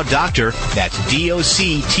 Spell out doctor. That's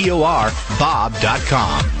DOCTOR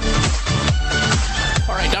Bob.com.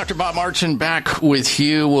 All right, Dr. Bob Martin back with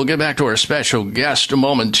you. We'll get back to our special guest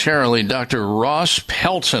momentarily. Dr. Ross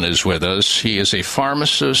Pelton is with us. He is a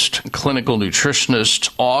pharmacist, clinical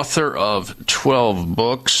nutritionist, author of 12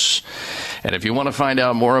 books. And if you want to find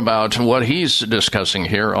out more about what he's discussing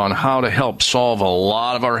here on how to help solve a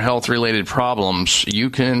lot of our health-related problems, you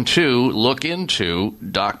can, too, look into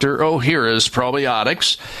Dr. Ohhira's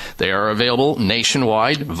probiotics. They are available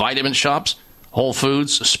nationwide, vitamin shops, Whole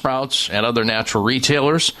Foods, Sprouts, and other natural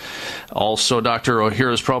retailers. Also, Dr.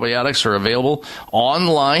 Ohhira's probiotics are available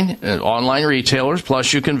online retailers,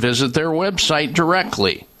 plus you can visit their website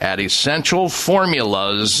directly at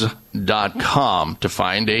essentialformulas.com to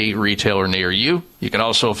find a retailer near you. You can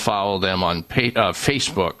also follow them on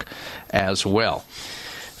Facebook as well.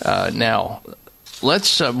 Now,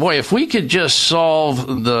 let's, if we could just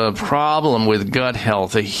solve the problem with gut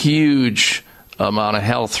health, a huge amount of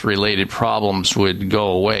health-related problems would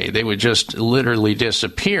go away. They would just literally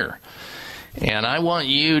disappear. And I want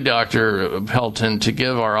you, Dr. Pelton, to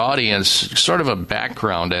give our audience sort of a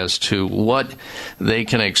background as to what they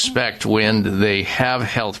can expect when they have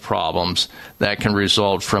health problems that can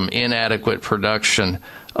result from inadequate production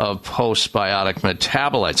of postbiotic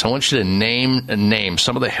metabolites. I want you to name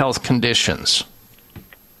some of the health conditions.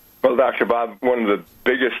 Well, Dr. Bob, one of the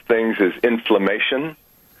biggest things is inflammation.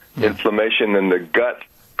 Inflammation in the gut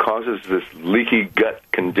causes this leaky gut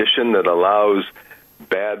condition that allows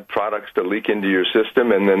bad products to leak into your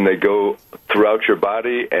system, and then they go throughout your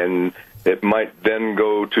body, and it might then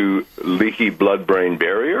go to leaky blood-brain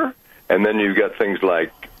barrier, and then you've got things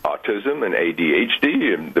like autism and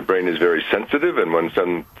ADHD, and the brain is very sensitive, and when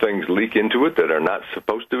some things leak into it that are not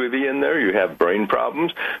supposed to be in there, you have brain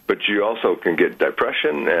problems, but you also can get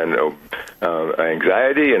depression and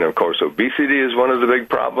anxiety, and of course obesity is one of the big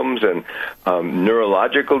problems, and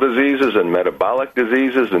neurological diseases and metabolic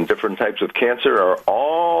diseases and different types of cancer are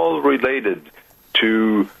all related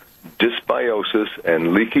to dysbiosis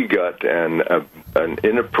and leaky gut and an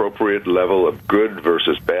inappropriate level of good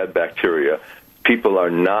versus bad bacteria. People are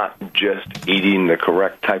not just eating the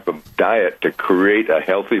correct type of diet to create a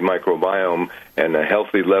healthy microbiome and a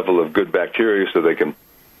healthy level of good bacteria so they can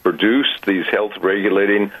produce these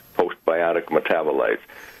health-regulating postbiotic metabolites.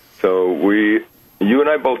 So you and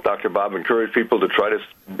I both, Dr. Bob, encourage people to try to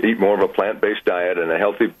eat more of a plant-based diet and a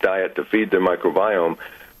healthy diet to feed their microbiome.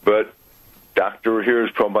 But Dr.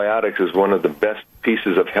 Ohhira's probiotics is one of the best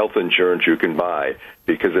pieces of health insurance you can buy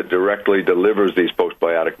because it directly delivers these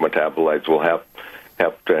postbiotic metabolites. Will have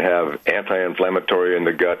to have anti-inflammatory in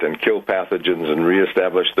the gut and kill pathogens and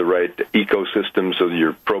reestablish the right ecosystem so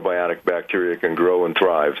your probiotic bacteria can grow and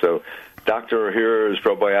thrive. So Dr. Ohhira's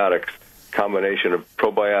probiotics, combination of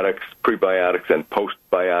probiotics, prebiotics, and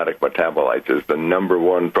postbiotic metabolites is the number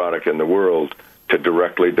one product in the world to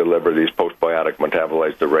directly deliver these postbiotic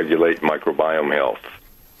metabolites to regulate microbiome health.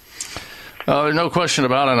 No question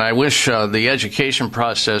about it. And I wish the education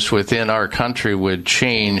process within our country would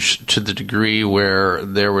change to the degree where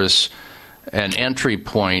there was an entry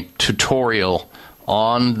point tutorial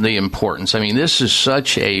on the importance. I mean, this is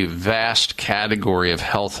such a vast category of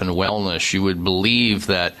health and wellness. You would believe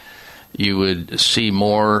that you would see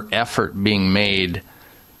more effort being made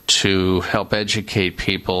to help educate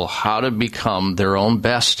people how to become their own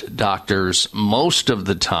best doctors most of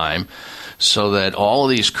the time, so that all of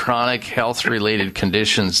these chronic health-related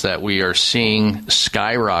conditions that we are seeing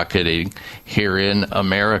skyrocketing here in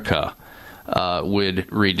America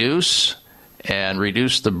would reduce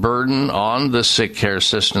the burden on the sick care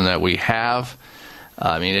system that we have.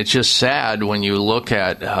 I mean, it's just sad when you look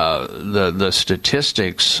at the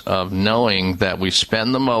statistics of knowing that we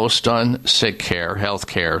spend the most on sick care, health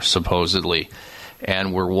care, supposedly,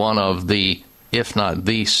 and we're one of the, if not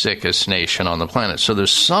the sickest nation on the planet. So there's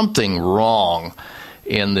something wrong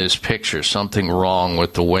in this picture, something wrong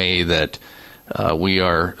with the way that we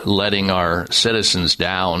are letting our citizens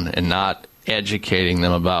down and not educating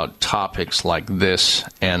them about topics like this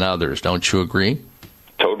and others. Don't you agree?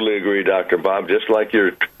 Totally agree, Dr. Bob. Just like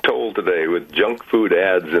you're told today with junk food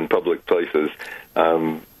ads in public places,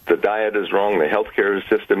 the diet is wrong, the healthcare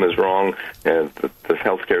system is wrong, and the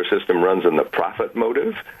healthcare system runs on the profit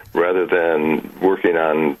motive rather than working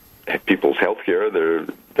on people's healthcare.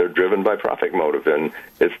 They're driven by profit motive, and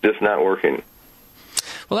it's just not working.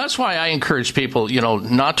 Well, that's why I encourage people,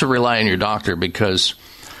 not to rely on your doctor, because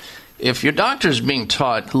if your doctor is being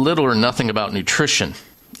taught little or nothing about nutrition,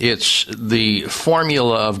 it's the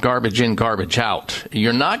formula of garbage in, garbage out.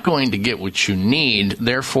 You're not going to get what you need.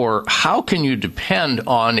 Therefore, how can you depend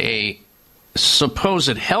on a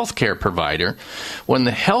supposed healthcare provider when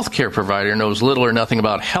the healthcare provider knows little or nothing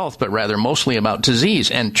about health, but rather mostly about disease,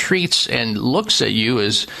 and treats and looks at you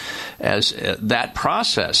as that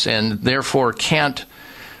process, and therefore can't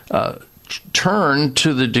turn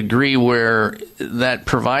to the degree where that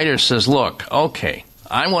provider says, look, okay,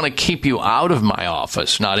 I want to keep you out of my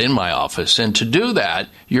office, not in my office. And to do that,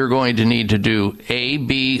 you're going to need to do A,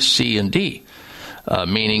 B, C, and D,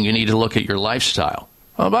 meaning you need to look at your lifestyle.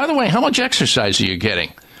 By the way, how much exercise are you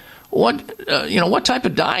getting? What type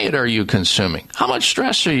of diet are you consuming? How much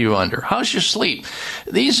stress are you under? How's your sleep?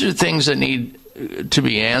 These are things that need to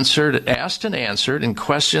be asked and answered, and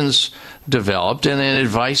questions developed, and then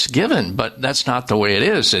advice given. But that's not the way it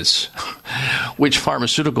is. It's which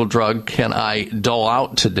pharmaceutical drug can I dole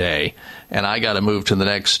out today? And I got to move to the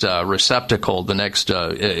next receptacle, the next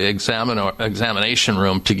examination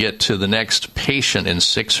room to get to the next patient in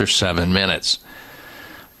 6 or 7 minutes.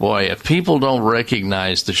 Boy, if people don't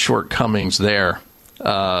recognize the shortcomings there,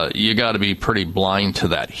 you got to be pretty blind to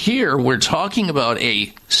that. Here, we're talking about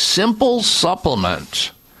a simple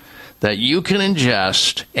supplement that you can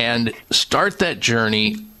ingest and start that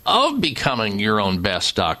journey of becoming your own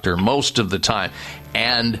best doctor most of the time,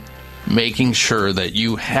 and making sure that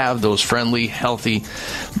you have those friendly, healthy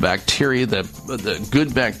bacteria, the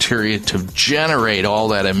good bacteria, to generate all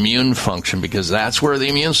that immune function, because that's where the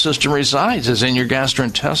immune system resides, is in your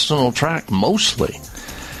gastrointestinal tract mostly.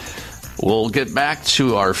 We'll get back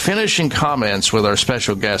to our finishing comments with our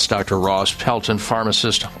special guest, Dr. Ross Pelton,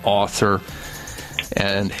 pharmacist, author,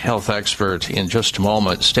 and health expert, in just a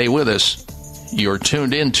moment. Stay with us. You're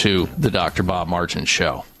tuned into the Dr. Bob Martin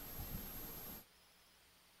Show.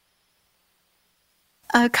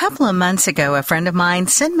 A couple of months ago, a friend of mine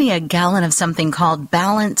sent me a gallon of something called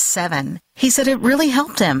Balance 7. He said it really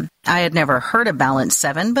helped him. I had never heard of Balance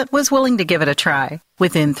 7, but was willing to give it a try.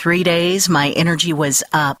 Within 3 days, my energy was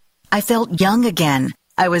up. I felt young again.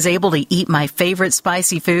 I was able to eat my favorite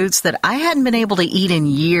spicy foods that I hadn't been able to eat in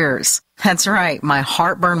years. That's right, my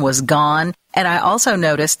heartburn was gone, and I also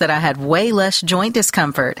noticed that I had way less joint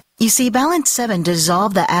discomfort. You see, Balance 7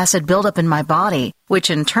 dissolved the acid buildup in my body,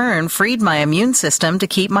 which in turn freed my immune system to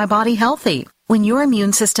keep my body healthy. When your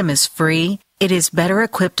immune system is free, it is better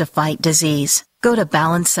equipped to fight disease. Go to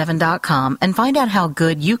balance7.com and find out how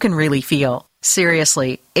good you can really feel.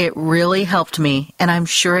 Seriously, it really helped me, and I'm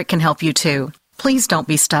sure it can help you too. Please don't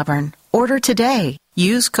be stubborn. Order today.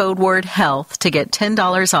 Use code word HEALTH to get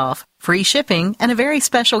 $10 off, free shipping, and a very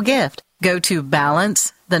special gift. Go to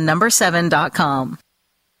balance7.com.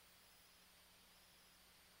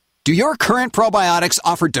 Do your current probiotics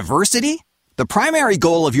offer diversity? The primary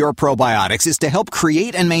goal of your probiotics is to help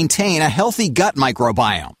create and maintain a healthy gut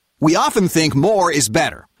microbiome. We often think more is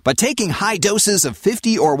better, but taking high doses of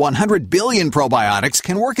 50 or 100 billion probiotics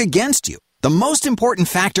can work against you. The most important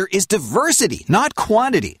factor is diversity, not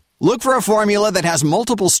quantity. Look for a formula that has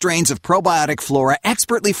multiple strains of probiotic flora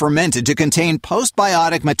expertly fermented to contain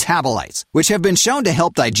postbiotic metabolites, which have been shown to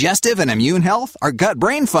help digestive and immune health, our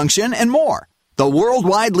gut-brain function, and more. The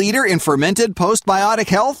worldwide leader in fermented postbiotic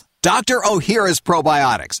health? Dr. Ohhira's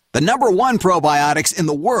Probiotics, the #1 probiotics in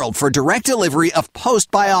the world for direct delivery of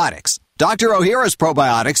postbiotics. Dr. Ohhira's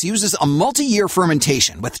Probiotics uses a multi-year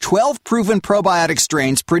fermentation with 12 proven probiotic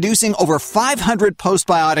strains producing over 500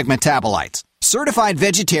 postbiotic metabolites. Certified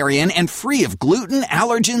vegetarian and free of gluten,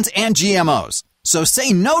 allergens, and GMOs. So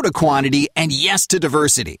say no to quantity and yes to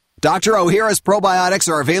diversity. Dr. Ohhira's Probiotics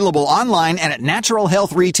are available online and at natural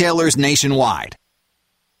health retailers nationwide.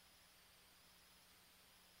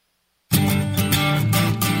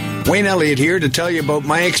 Wayne Elliott here to tell you about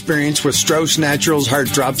my experience with Strauss Naturals Heart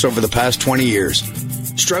Drops over the past 20 years.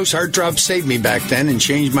 Strauss Heart Drops saved me back then and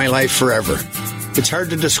changed my life forever. It's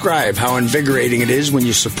hard to describe how invigorating it is when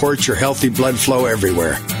you support your healthy blood flow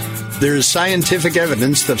everywhere. There is scientific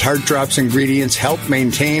evidence that Heart Drops ingredients help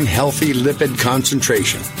maintain healthy lipid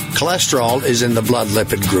concentration. Cholesterol is in the blood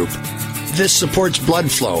lipid group. This supports blood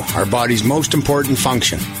flow, our body's most important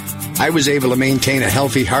function. I was able to maintain a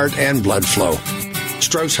healthy heart and blood flow.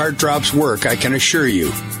 Strauss Heart Drops work, I can assure you.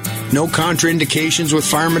 No contraindications with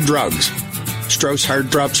pharma drugs. Strauss Heart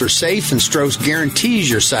Drops are safe, and Strauss guarantees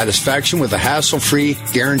your satisfaction with a hassle-free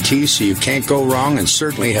guarantee, so you can't go wrong and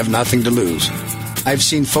certainly have nothing to lose. I've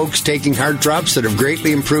seen folks taking heart drops that have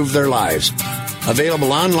greatly improved their lives.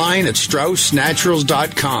 Available online at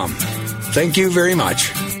StraussNaturals.com. Thank you very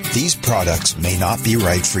much. These products may not be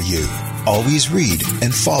right for you. Always read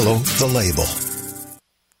and follow the label.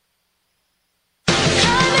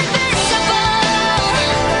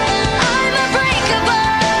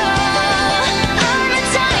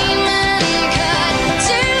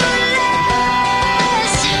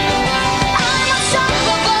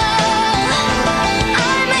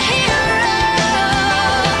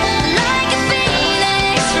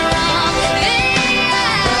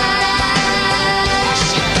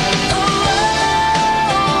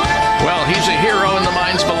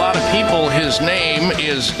 His name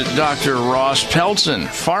is Dr. Ross Pelton,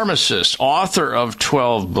 pharmacist, author of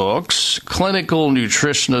 12 books, clinical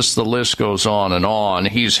nutritionist, the list goes on and on.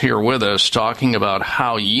 He's here with us talking about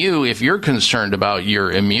how you, if you're concerned about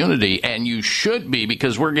your immunity, and you should be,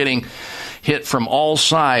 because we're getting hit from all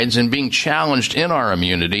sides and being challenged in our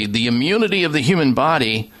immunity, the immunity of the human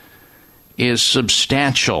body is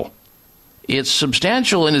substantial. It's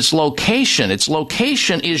substantial in its location. Its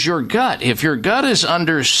location is your gut. If your gut is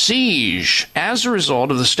under siege as a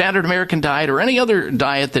result of the standard American diet or any other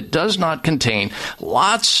diet that does not contain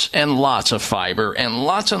lots and lots of fiber and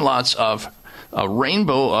lots of a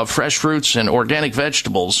rainbow of fresh fruits and organic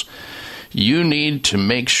vegetables, you need to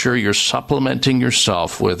make sure you're supplementing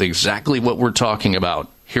yourself with exactly what we're talking about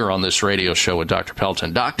here on this radio show with Dr.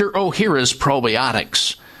 Pelton. Dr. Ohhira's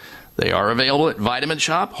Probiotics. They are available at Vitamin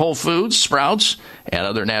Shop, Whole Foods, Sprouts, and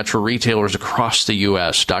other natural retailers across the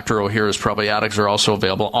U.S. Dr. Ohhira's Probiotics are also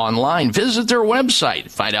available online. Visit their website.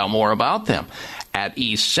 Find out more about them at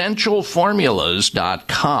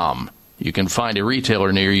essentialformulas.com. You can find a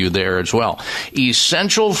retailer near you there as well.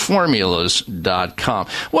 Essentialformulas.com.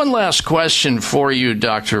 One last question for you,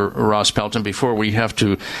 Dr. Ross Pelton, before we have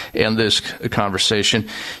to end this conversation.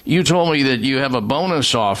 You told me that you have a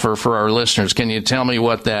bonus offer for our listeners. Can you tell me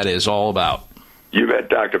what that is all about? You bet,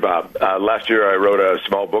 Dr. Bob. Last year I wrote a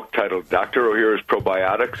small book titled Dr. Ohhira's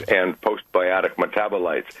Probiotics and Postbiotic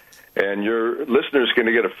Metabolites. And your listeners can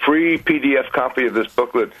get a free PDF copy of this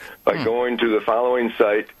booklet by going to the following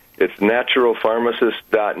site. It's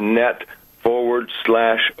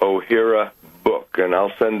naturalpharmacist.net/Ohhira book. And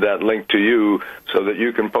I'll send that link to you so that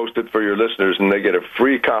you can post it for your listeners, and they get a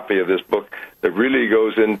free copy of this book that really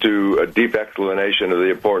goes into a deep explanation of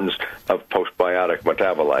the importance of postbiotic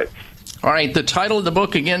metabolites. All right, the title of the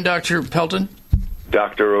book again, Dr. Pelton?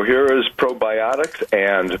 Dr. Ohhira's Probiotics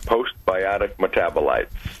and Postbiotic Metabolites.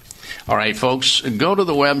 All right, folks, go to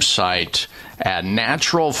the website at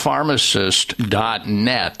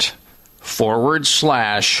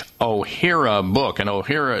naturalpharmacist.net/Ohhira book. And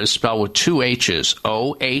Ohhira is spelled with two H's,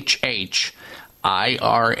 OHHIRA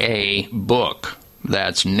book.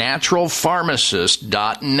 That's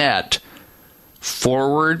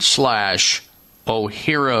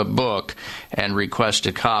naturalpharmacist.net/Ohhira book, and request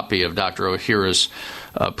a copy of Dr. Ohhira's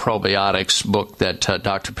probiotics book that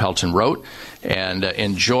Dr. Pelton wrote, and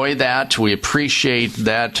enjoy that. We appreciate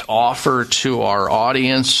that offer to our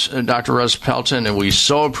audience, Dr. Ross Pelton, and we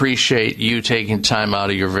so appreciate you taking time out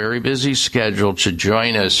of your very busy schedule to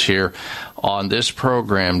join us here on this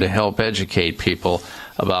program to help educate people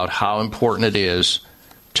about how important it is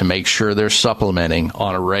to make sure they're supplementing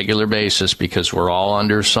on a regular basis, because we're all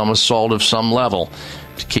under some assault of some level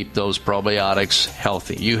to keep those probiotics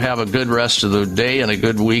healthy. You have a good rest of the day and a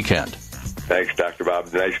good weekend. Thanks, Dr.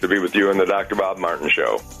 Bob. Nice to be with you on the Dr. Bob Martin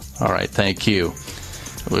Show. All right, thank you.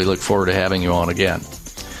 We look forward to having you on again.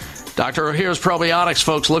 Dr. Ohhira's Probiotics,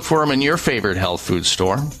 folks, look for them in your favorite health food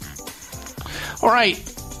store. All right,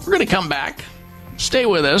 we're going to come back. Stay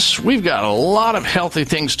with us. We've got a lot of healthy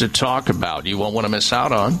things to talk about you won't want to miss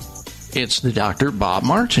out on. It's the Dr. Bob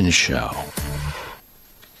Martin Show.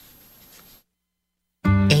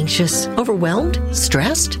 Anxious, overwhelmed,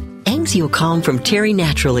 stressed? Anxiocalm from Terry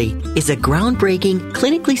Naturally is a groundbreaking,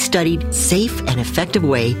 clinically studied, safe, and effective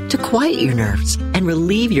way to quiet your nerves and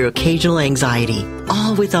relieve your occasional anxiety,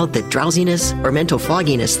 all without the drowsiness or mental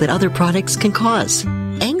fogginess that other products can cause.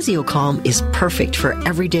 Anxiocalm is perfect for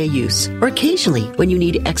everyday use or occasionally when you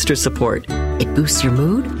need extra support. It boosts your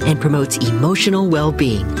mood and promotes emotional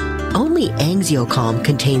well-being. Only Anxiocalm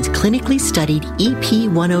contains clinically studied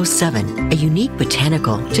EP107, a unique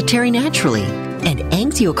botanical to Terry Naturally. And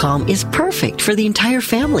Anxiocalm is perfect for the entire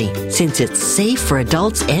family since it's safe for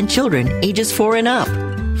adults and children ages 4 and up.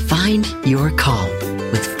 Find your calm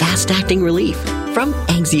with fast-acting relief from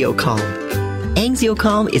Anxiocalm.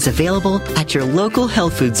 Anxiocalm is available at your local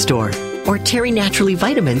health food store or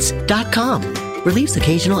TerryNaturallyVitamins.com. Relieves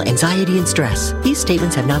occasional anxiety and stress. These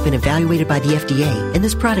statements have not been evaluated by the FDA, and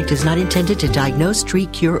this product is not intended to diagnose,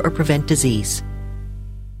 treat, cure, or prevent disease.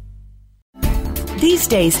 These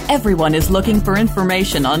days, everyone is looking for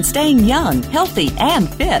information on staying young, healthy, and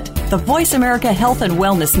fit. The Voice America Health and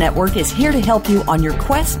Wellness Network is here to help you on your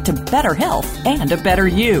quest to better health and a better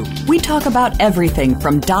you. We talk about everything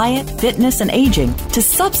from diet, fitness, and aging to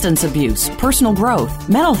substance abuse, personal growth,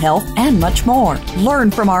 mental health, and much more.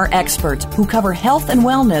 Learn from our experts who cover health and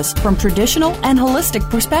wellness from traditional and holistic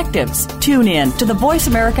perspectives. Tune in to the Voice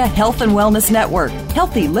America Health and Wellness Network.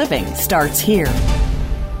 Healthy living starts here.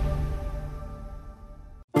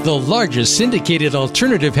 The largest syndicated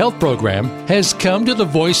alternative health program has come to the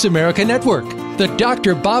Voice America Network. The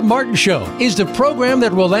Dr. Bob Martin Show is the program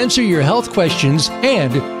that will answer your health questions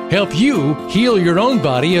and help you heal your own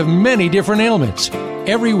body of many different ailments.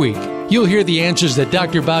 Every week, you'll hear the answers that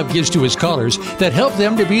Dr. Bob gives to his callers that help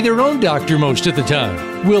them to be their own doctor most of the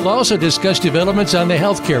time. We'll also discuss developments on the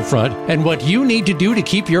healthcare front and what you need to do to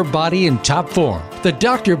keep your body in top form. The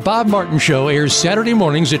Dr. Bob Martin Show airs Saturday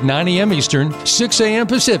mornings at 9 a.m. Eastern, 6 a.m.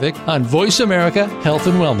 Pacific on Voice America Health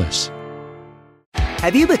and Wellness.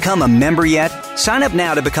 Have you become a member yet? Sign up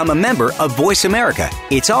now to become a member of Voice America.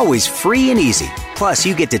 It's always free and easy. Plus,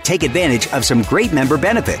 you get to take advantage of some great member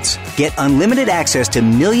benefits. Get unlimited access to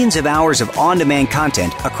millions of hours of on-demand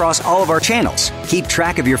content across all of our channels. Keep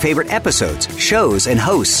track of your favorite episodes, shows, and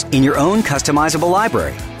hosts in your own customizable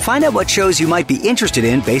library. Find out what shows you might be interested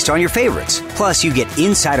in based on your favorites. Plus, you get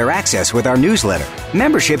insider access with our newsletter.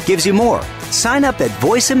 Membership gives you more. Sign up at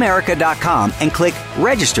voiceamerica.com and click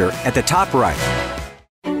register at the top right.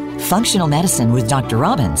 Functional Medicine with Dr.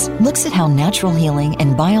 Robbins looks at how natural healing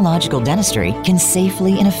and biological dentistry can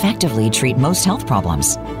safely and effectively treat most health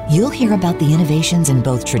problems. You'll hear about the innovations in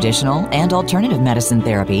both traditional and alternative medicine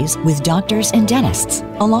therapies with doctors and dentists,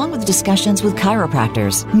 along with discussions with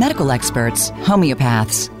chiropractors, medical experts,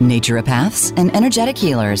 homeopaths, naturopaths, and energetic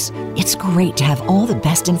healers. It's great to have all the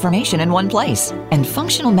best information in one place. And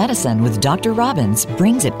Functional Medicine with Dr. Robbins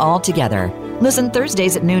brings it all together. Listen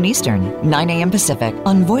Thursdays at noon Eastern, 9 a.m. Pacific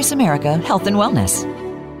on Voice America Health and Wellness.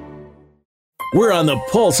 We're on the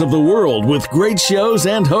pulse of the world with great shows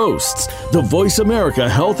and hosts. The Voice America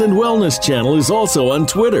Health and Wellness channel is also on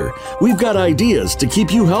Twitter. We've got ideas to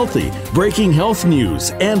keep you healthy, breaking health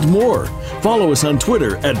news, and more. Follow us on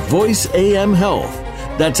Twitter at VoiceAM Health.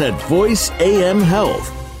 That's at VoiceAM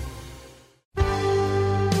Health.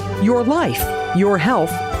 Your life, your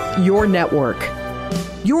health, your network.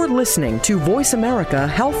 You're listening to Voice America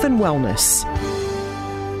Health and Wellness.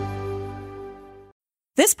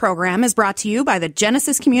 This program is brought to you by the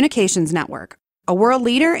Genesis Communications Network, a world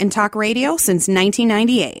leader in talk radio since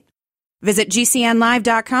 1998. Visit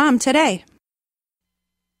GCNlive.com today.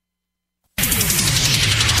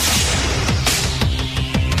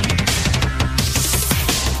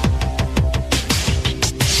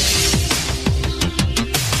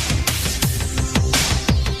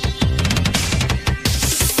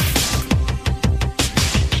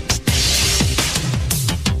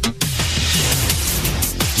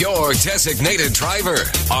 Your designated driver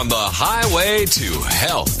on the highway to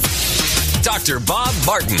health. Dr. Bob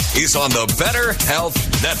Martin is on the Better Health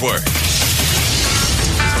Network.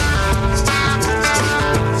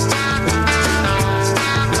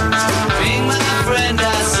 Being my friend,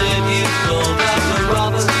 I said you'd call Dr.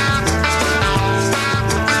 Robert.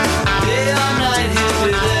 Day or night, he'll be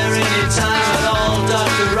there anytime at all.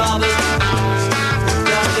 Dr. Robert,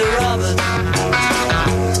 Dr. Robert.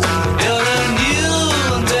 You're a new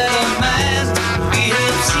and better man. He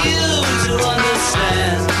helps you to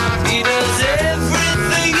understand. He does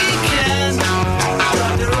everything he can.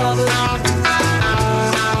 Dr. Robert.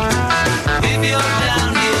 If you're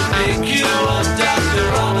down, he'll pick you up. Dr.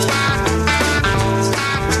 Robert.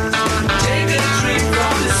 Take a drink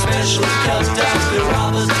from the special cup. Dr.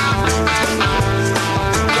 Robert.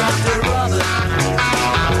 Dr. Robert.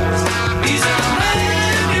 He's a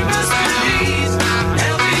man you must believe.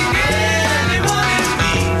 Helping anyone in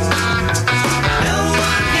need. No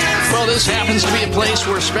one can. Well, this happens to be a place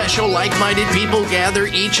where special, like-minded people gather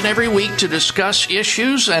each and every week to discuss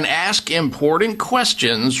issues and ask important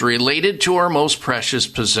questions related to our most precious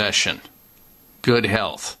possession, good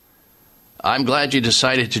health. I'm glad you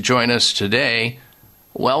decided to join us today.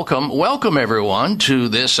 Welcome everyone to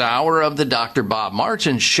this hour of the Dr. Bob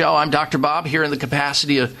Martin Show. I'm Dr. Bob here in the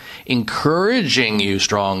capacity of encouraging you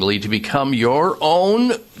strongly to become your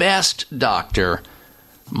own best doctor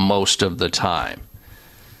most of the time.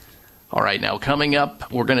 All right, now coming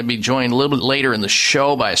up, we're going to be joined a little bit later in the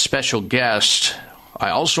show by a special guest. I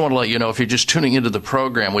also want to let you know, if you're just tuning into the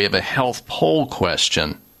program, we have a health poll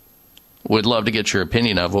question. Would love to get your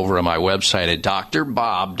opinion of over on my website at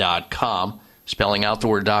drbob.com. Spelling out the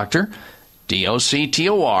word doctor,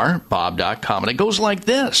 D-O-C-T-O-R, bob.com. And it goes like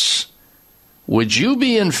this. Would you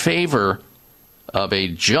be in favor of a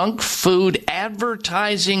junk food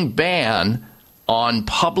advertising ban on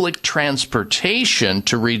public transportation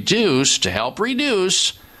to help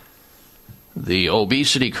reduce the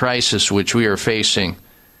obesity crisis which we are facing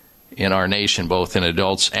in our nation, both in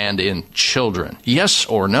adults and in children? Yes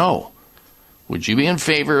or no? Would you be in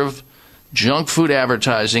favor of junk food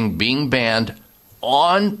advertising being banned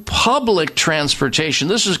on public transportation?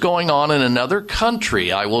 This is going on in another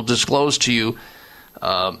country. I will disclose to you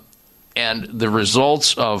and the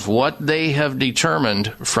results of what they have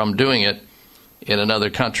determined from doing it in another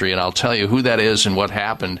country, and I'll tell you who that is and what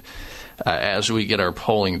happened as we get our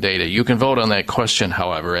polling data. You can vote on that question,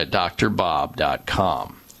 however, at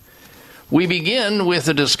drbob.com. We begin with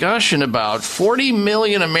a discussion about 40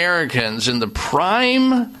 million Americans in the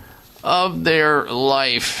prime of their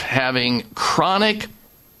life having chronic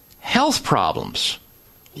health problems.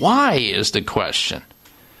 Why is the question?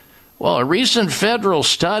 Well, a recent federal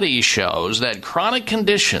study shows that chronic health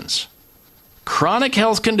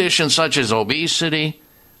conditions such as obesity,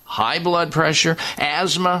 high blood pressure,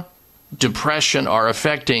 asthma, depression are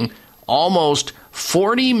affecting almost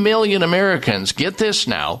 40 million Americans, get this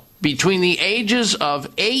now, between the ages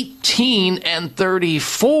of 18 and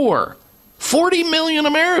 34. 40 million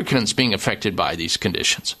Americans being affected by these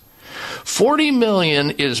conditions. 40 million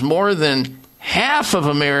is more than half of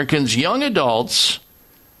Americans, young adults.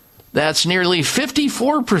 That's nearly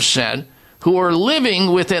 54% who are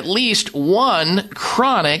living with at least one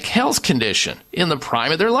chronic health condition in the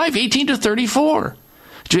prime of their life, 18 to 34.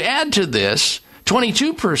 To add to this,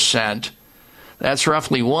 22%, that's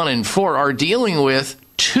roughly 1 in 4, are dealing with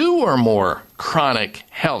 2 or more chronic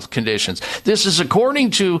health conditions. This is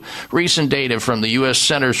according to recent data from the U.S.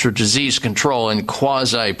 Centers for Disease Control and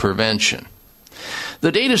Quasi-Prevention.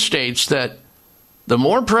 The data states that the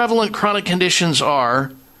more prevalent chronic conditions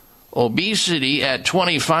are obesity at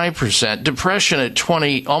 25%, depression at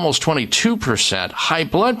almost 22%, high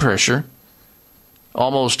blood pressure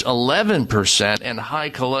almost 11%, and high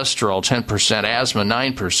cholesterol 10%, asthma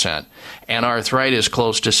 9%, and arthritis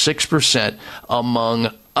close to 6%, among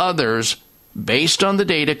others, based on the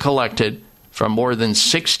data collected from more than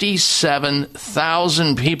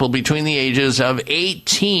 67,000 people between the ages of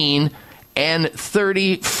 18 and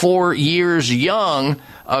 34 years young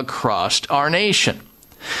across our nation.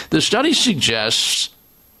 The study suggests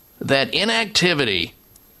that inactivity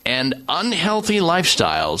and unhealthy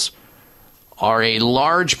lifestyles are a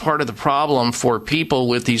large part of the problem for people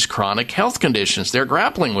with these chronic health conditions. They're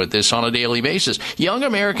grappling with this on a daily basis. Young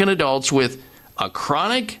American adults with a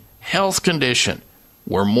chronic health condition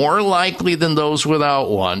were more likely than those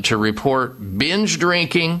without one to report binge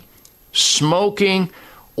drinking, smoking,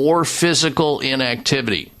 or physical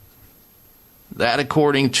inactivity. That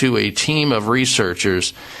according to a team of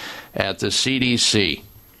researchers at the CDC.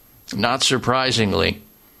 Not surprisingly,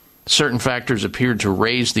 certain factors appeared to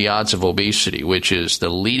raise the odds of obesity, which is the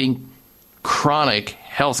leading chronic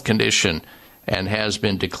health condition and has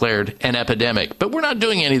been declared an epidemic. But we're not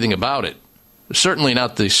doing anything about it. Certainly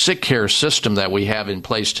not the sick care system that we have in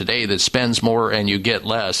place today that spends more and you get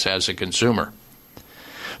less as a consumer.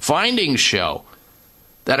 Findings show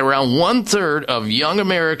that around 1/3 of young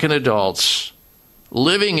American adults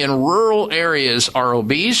living in rural areas are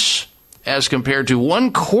obese, as compared to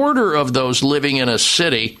 1/4 of those living in a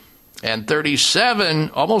city, and 37,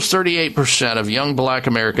 almost 38% of young black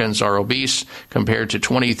Americans are obese, compared to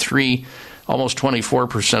 23, almost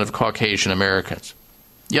 24% of Caucasian Americans.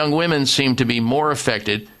 Young women seem to be more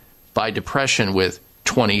affected by depression, with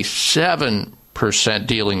 27%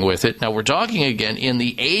 dealing with it. Now, we're talking again in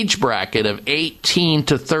the age bracket of 18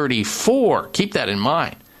 to 34. Keep that in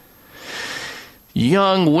mind.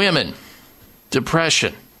 Young women,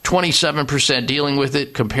 depression, 27% dealing with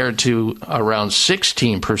it, compared to around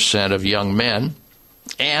 16% of young men.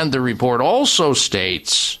 And the report also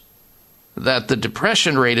states that the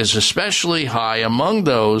depression rate is especially high among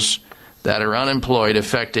those that are unemployed,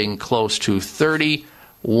 affecting close to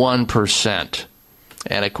 31%.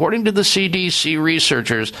 And according to the CDC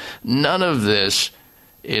researchers, none of this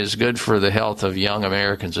is good for the health of young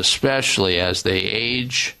Americans, especially as they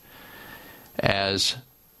age, as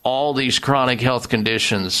all these chronic health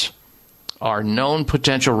conditions are known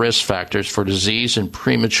potential risk factors for disease and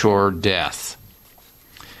premature death.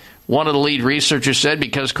 One of the lead researchers said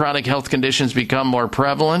because chronic health conditions become more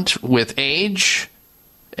prevalent with age,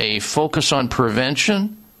 a focus on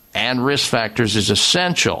prevention and risk factors is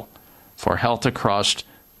essential for health across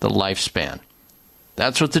the lifespan.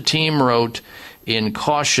 That's what the team wrote in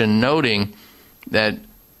caution, noting that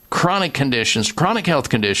chronic health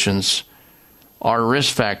conditions are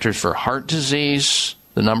risk factors for heart disease,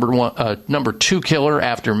 the number 2 killer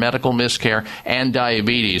after medical miscare, and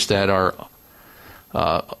diabetes that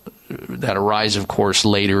arise, of course,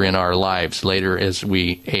 later in our lives, later as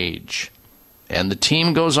we age. And the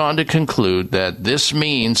team goes on to conclude that this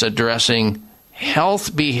means addressing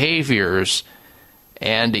health behaviors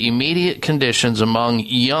and immediate conditions among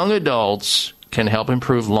young adults can help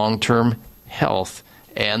improve long-term health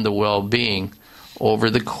and the well-being over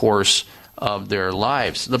the course of their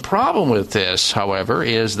lives. The problem with this, however,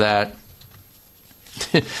 is that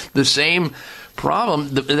the same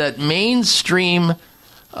problem that mainstream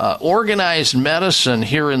organized medicine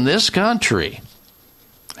here in this country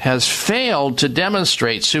has failed to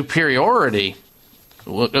demonstrate superiority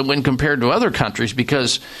when compared to other countries,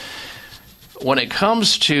 because when it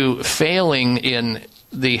comes to failing in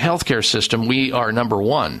the healthcare system, we are number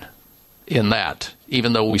 1 in that.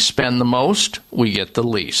 Even though we spend the most, we get the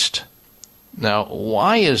least. Now,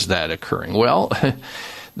 why is that occurring? Well,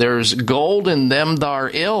 there's gold in them thar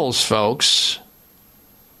ills, folks.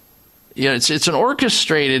 Yeah, it's an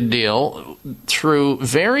orchestrated deal through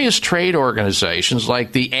various trade organizations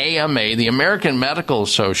like the AMA, the American Medical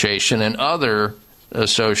Association, and other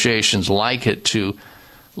associations like it to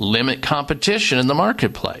limit competition in the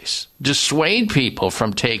marketplace, dissuade people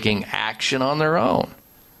from taking action on their own,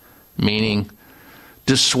 meaning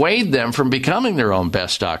dissuade them from becoming their own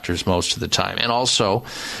best doctors most of the time. And also,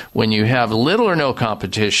 when you have little or no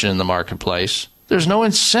competition in the marketplace, there's no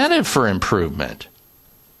incentive for improvement.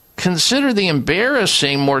 Consider the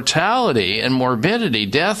embarrassing mortality and morbidity,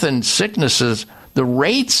 death and sicknesses, the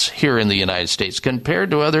rates here in the United States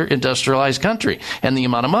compared to other industrialized countries, and the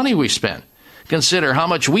amount of money we spend. Consider how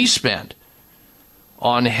much we spend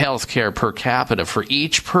on health care per capita for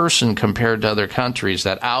each person compared to other countries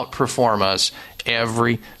that outperform us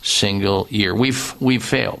every single year. We've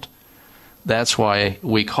failed. That's why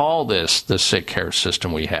we call this the sick care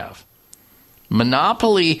system we have.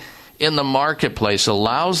 Monopoly in the marketplace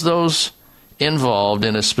allows those involved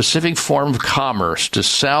in a specific form of commerce to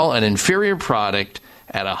sell an inferior product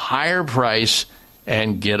at a higher price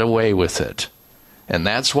and get away with it. And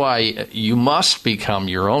that's why you must become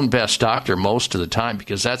your own best doctor most of the time,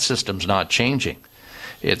 because that system's not changing.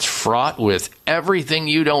 It's fraught with everything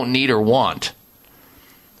you don't need or want.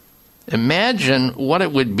 Imagine what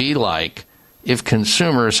it would be like if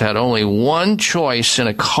consumers had only one choice in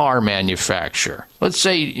a car manufacturer. Let's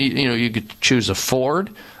say you could choose a Ford,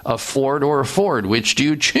 or a Ford. Which do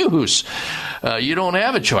you choose? You don't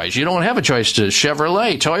have a choice. You don't have a choice to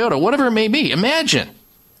Chevrolet, Toyota, whatever it may be. Imagine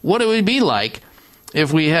what it would be like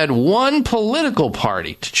if we had one political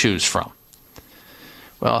party to choose from.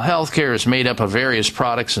 Well, healthcare is made up of various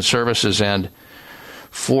products and services, and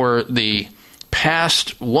for the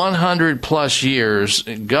past 100 plus years,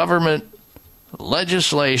 government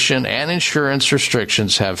legislation and insurance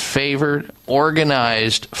restrictions have favored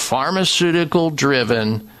organized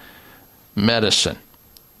pharmaceutical-driven medicine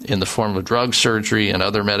in the form of drug surgery and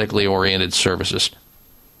other medically oriented services.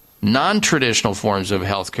 Non-traditional forms of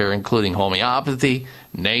healthcare, including homeopathy,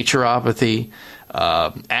 naturopathy,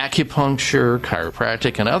 acupuncture,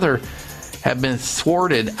 chiropractic, and other, have been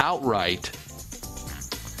thwarted outright,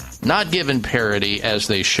 not given parity as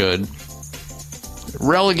they should,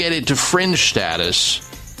 relegated to fringe status,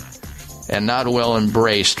 and not well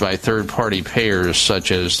embraced by third-party payers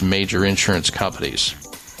such as major insurance companies.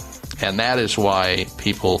 And that is why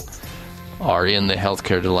people are in the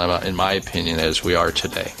healthcare dilemma, in my opinion, as we are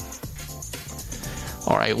today.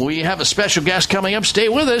 All right, we have a special guest coming up. Stay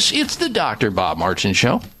with us. It's the Dr. Bob Martin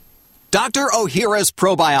Show. Dr. Ohhira's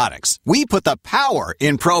Probiotics. We put the power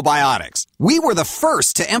in probiotics. We were the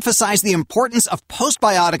first to emphasize the importance of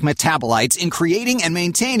postbiotic metabolites in creating and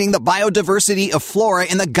maintaining the biodiversity of flora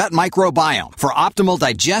in the gut microbiome for optimal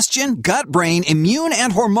digestion, gut-brain, immune,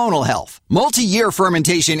 and hormonal health. Multi-year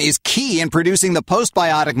fermentation is key in producing the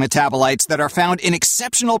postbiotic metabolites that are found in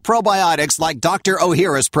exceptional probiotics like Dr.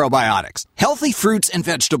 Ohhira's Probiotics. Healthy fruits and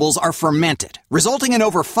vegetables are fermented, resulting in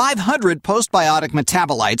over 500 postbiotic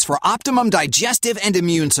metabolites for optimum digestive and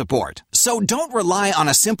immune support. So don't rely on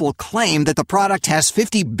a simple claim that the product has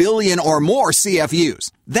 50 billion or more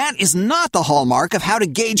CFUs. That is not the hallmark of how to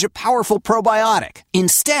gauge a powerful probiotic.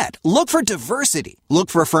 Instead, look for diversity.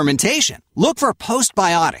 Look for fermentation. Look for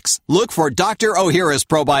postbiotics. Look for Dr. Ohhira's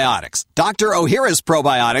probiotics. Dr. Ohhira's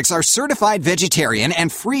probiotics are certified vegetarian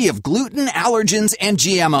and free of gluten, allergens, and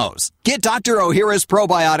GMOs. Get Dr. Ohhira's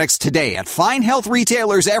probiotics today at fine health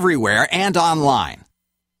retailers everywhere and online.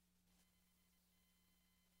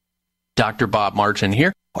 Dr. Bob Martin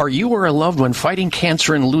here. Are you or a loved one fighting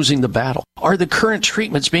cancer and losing the battle? Are the current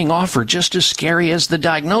treatments being offered just as scary as the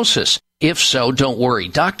diagnosis? If so, don't worry.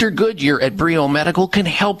 Dr. Goodyear at Brio Medical can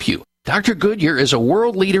help you. Dr. Goodyear is a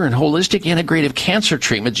world leader in holistic integrative cancer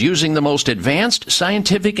treatments using the most advanced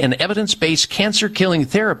scientific and evidence-based cancer-killing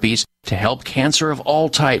therapies to help cancer of all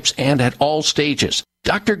types and at all stages.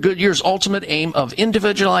 Dr. Goodyear's ultimate aim of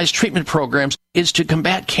individualized treatment programs is to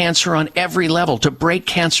combat cancer on every level, to break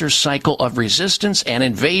cancer's cycle of resistance and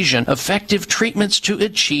invasion, effective treatments to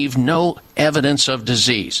achieve no evidence of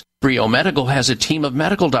disease. Brio Medical has a team of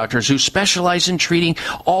medical doctors who specialize in treating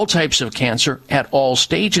all types of cancer at all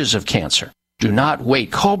stages of cancer. Do not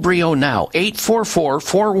wait. Call Brio now.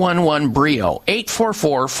 844-411-BRIO.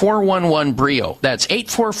 844-411-BRIO. That's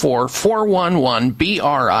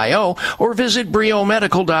 844-411-BRIO. Or visit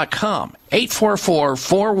briomedical.com.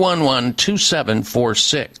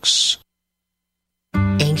 844-411-2746.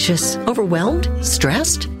 Anxious? Overwhelmed?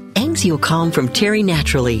 Stressed? Anxiocalm from Terry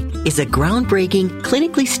Naturally is a groundbreaking,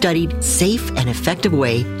 clinically studied, safe, and effective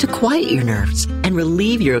way to quiet your nerves and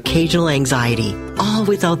relieve your occasional anxiety, all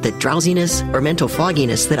without the drowsiness or mental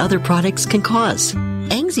fogginess that other products can cause.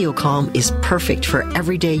 Anxiocalm is perfect for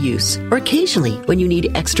everyday use or occasionally when you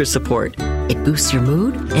need extra support. It boosts your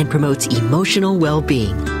mood and promotes emotional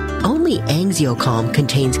well-being. Only Anxiocalm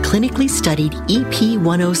contains clinically studied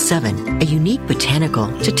EP107, a unique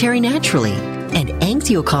botanical to Terry Naturally. And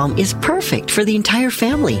Anxiocalm is perfect for the entire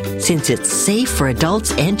family since it's safe for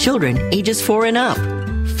adults and children ages 4 and up.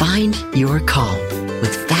 Find your calm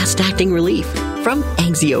with fast-acting relief from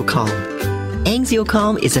Anxiocalm.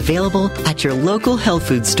 Anxiocalm is available at your local health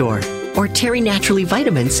food store or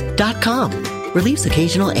terrynaturallyvitamins.com. Relieves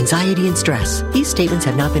occasional anxiety and stress. These statements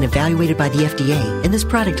have not been evaluated by the FDA, and this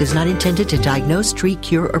product is not intended to diagnose, treat,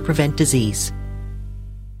 cure, or prevent disease.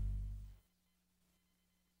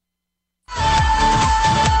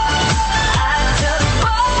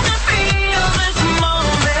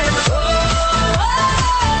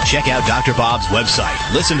 Check out Dr. Bob's website.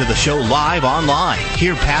 Listen to the show live online.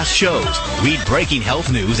 Hear past shows. Read breaking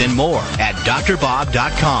health news and more at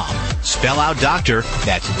drbob.com. Spell out doctor,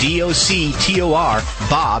 that's D-O-C-T-O-R,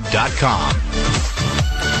 Bob.com.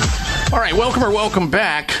 All right, welcome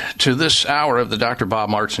back to this hour of the Dr. Bob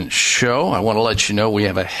Martin Show. I want to let you know we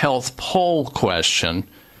have a health poll question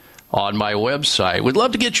on my website. We'd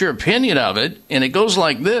love to get your opinion of it, and it goes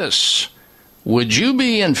like this. Would you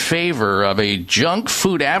be in favor of a junk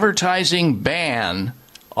food advertising ban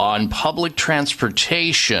on public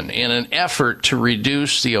transportation in an effort to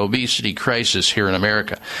reduce the obesity crisis here in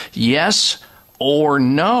America? Yes or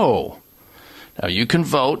no? Now, you can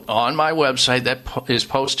vote on my website that is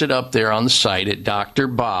posted up there on the site at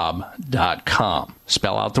drbob.com.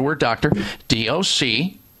 Spell out the word doctor,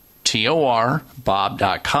 D-O-C-T-O-R,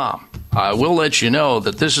 bob.com. I will let you know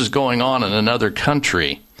that this is going on in another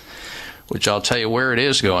country, which I'll tell you where it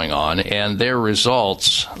is going on, and their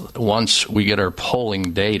results once we get our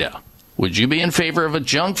polling data. Would you be in favor of a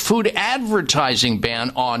junk food advertising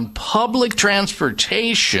ban on public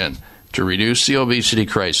transportation to reduce the obesity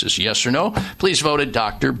crisis? Yes or no? Please vote at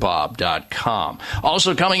drbob.com.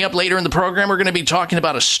 Also coming up later in the program, we're going to be talking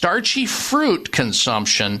about a starchy fruit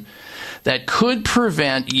consumption that could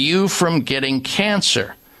prevent you from getting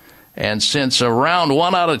cancer. And since around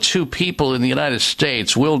 1 out of 2 people in the United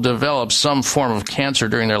States will develop some form of cancer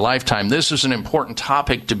during their lifetime, this is an important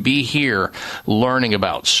topic to be here learning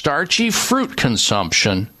about. Starchy fruit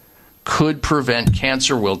consumption could prevent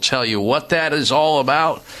cancer. We'll tell you what that is all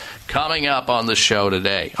about coming up on the show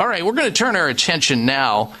today. All right, we're going to turn our attention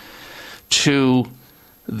now to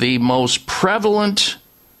the most prevalent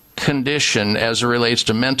condition as it relates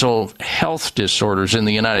to mental health disorders in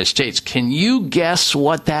the United States. Can you guess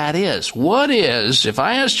what that is? What is, if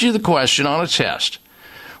I asked you the question on a test,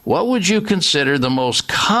 what would you consider the most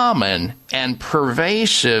common and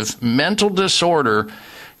pervasive mental disorder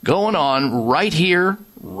going on right here,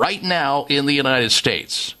 right now in the United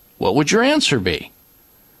States? What would your answer be?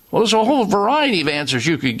 Well, there's a whole variety of answers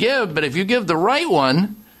you could give, but if you give the right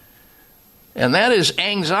one, and that is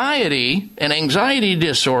anxiety, an anxiety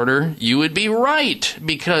disorder, you would be right,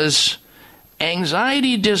 because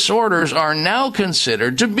anxiety disorders are now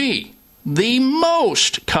considered to be the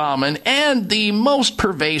most common and the most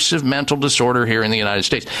pervasive mental disorder here in the United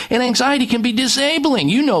States. And anxiety can be disabling.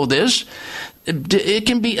 You know this. It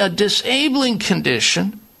can be a disabling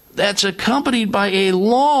condition that's accompanied by a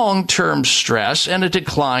long-term stress and a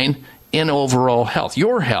decline in overall health,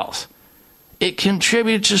 your health. It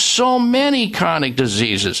contributes to so many chronic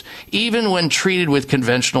diseases, even when treated with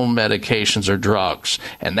conventional medications or drugs.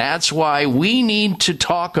 And that's why we need to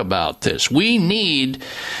talk about this. We need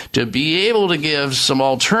to be able to give some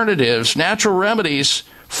alternatives, natural remedies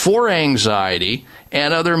for anxiety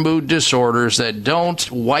and other mood disorders that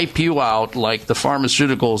don't wipe you out like the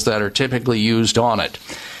pharmaceuticals that are typically used on it.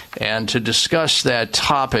 And to discuss that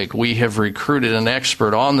topic, we have recruited an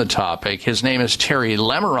expert on the topic. His name is Terry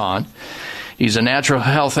Lemeron. He's a natural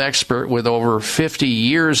health expert with over 50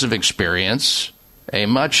 years of experience, a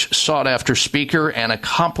much sought-after speaker and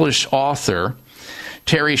accomplished author.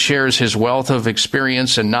 Terry shares his wealth of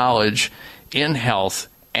experience and knowledge in health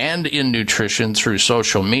and in nutrition through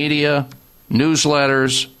social media,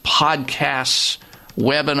 newsletters, podcasts,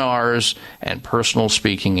 webinars, and personal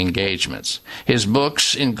speaking engagements. His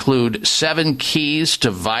books include 7 Keys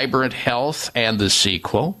to Vibrant Health and the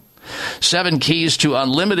sequel, 7 Keys to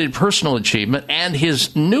Unlimited Personal Achievement, and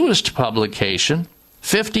his newest publication,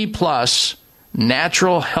 50+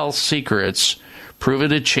 Natural Health Secrets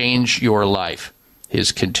Proven to Change Your Life.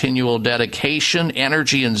 His continual dedication,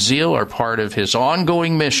 energy, and zeal are part of his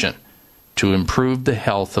ongoing mission to improve the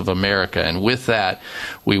health of America. And with that,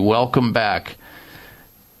 we welcome back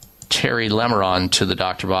Terry Lemeron to the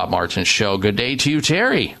Dr. Bob Martin Show. Good day to you,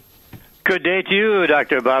 Terry. Good day to you,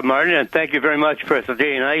 Dr. Bob Martin, and thank you very much for such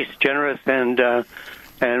a nice, generous, and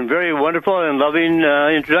very wonderful and loving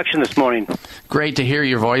introduction this morning. Great to hear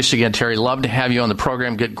your voice again, Terry. Love to have you on the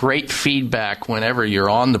program. Get great feedback whenever you're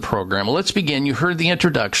on the program. Well, let's begin. You heard the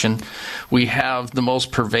introduction. We have the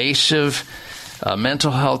most pervasive mental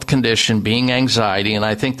health condition being anxiety, and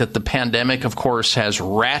I think that the pandemic, of course, has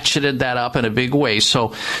ratcheted that up in a big way.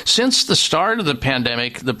 So since the start of the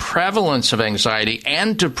pandemic, the prevalence of anxiety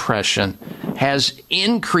and depression has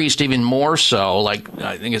increased even more so, I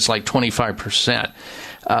think it's like 25%.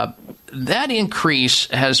 That increase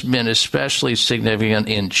has been especially significant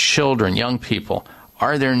in children, young people.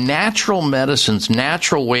 Are there natural medicines,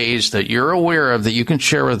 natural ways that you're aware of that you can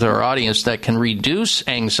share with our audience that can reduce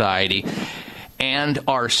anxiety and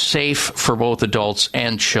are safe for both adults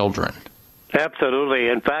and children? Absolutely.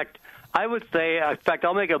 In fact, I would say,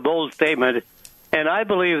 I'll make a bold statement, and I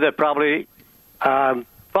believe that probably 5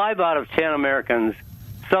 out of 10 Americans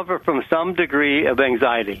suffer from some degree of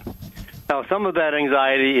anxiety. Now, some of that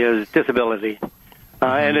anxiety is disability,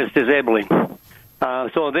 and it's disabling.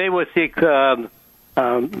 So they would seek a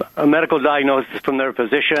medical diagnosis from their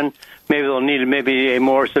physician. Maybe they'll need a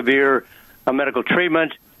more severe medical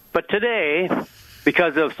treatment. But today,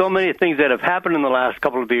 because of so many things that have happened in the last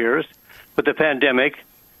couple of years, with the pandemic,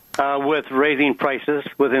 with raising prices,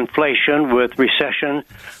 with inflation, with recession,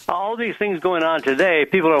 all these things going on today,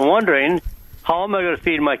 people are wondering, how am I going to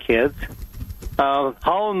feed my kids? I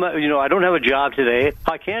don't have a job today.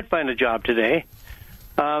 I can't find a job today.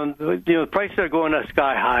 Prices are going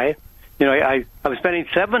sky high. I'm spending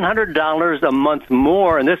 $700 a month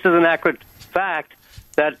more, and this is an accurate fact,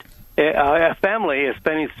 that a family is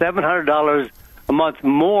spending $700 a month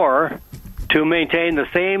more to maintain the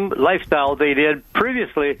same lifestyle they did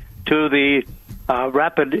previously to the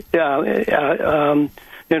rapid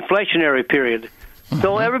inflationary period.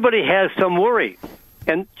 So everybody has some worry.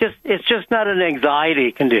 And it's just not an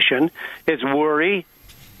anxiety condition. It's worry,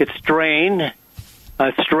 it's strain,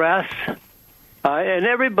 stress, and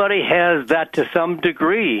everybody has that to some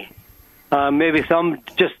degree. Maybe some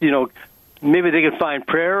just, maybe they can find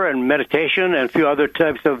prayer and meditation and a few other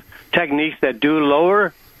types of techniques that do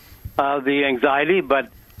lower the anxiety. But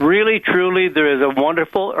really, truly, there is a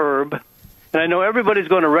wonderful herb. And I know everybody's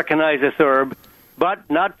going to recognize this herb, but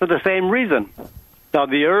not for the same reason. Now,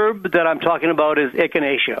 the herb that I'm talking about is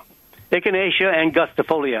echinacea. Echinacea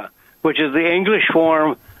angustifolia, which is the English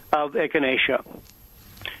form of echinacea.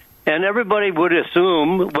 And everybody would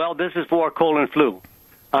assume, well, this is for cold and flu.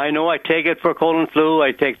 I know I take it for cold and flu.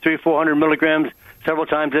 I take 300-400 milligrams several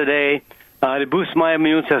times a day. It boosts my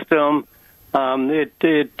immune system.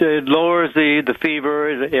 It lowers the fever.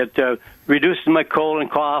 It reduces my cold and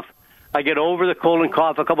cough. I get over the cold and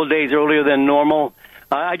cough a couple of days earlier than normal.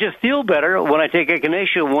 I just feel better when I take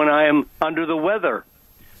echinacea when I am under the weather.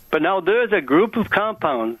 But now there's a group of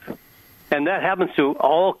compounds, and that happens to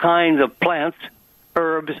all kinds of plants,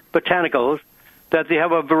 herbs, botanicals, that they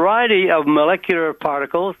have a variety of molecular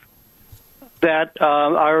particles that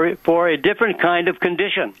are for a different kind of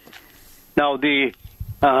condition. Now, the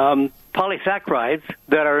polysaccharides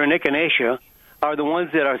that are in echinacea are the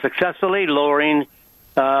ones that are successfully lowering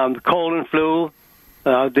the cold and flu,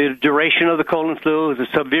 the duration of the cold and flu, the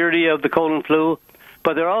severity of the cold and flu.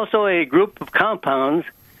 But there are also a group of compounds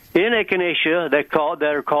in echinacea that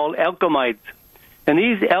are called alkaloids. And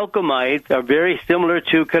these alkaloids are very similar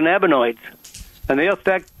to cannabinoids. And they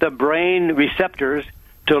affect the brain receptors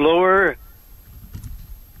to lower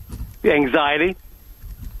anxiety,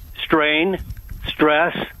 strain,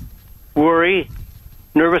 stress, worry,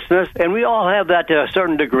 nervousness, and we all have that to a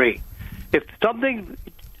certain degree. If something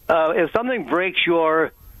breaks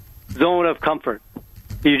your zone of comfort,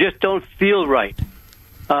 you just don't feel right.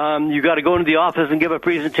 You got to go into the office and give a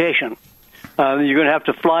presentation. You're going to have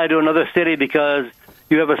to fly to another city because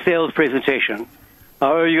you have a sales presentation.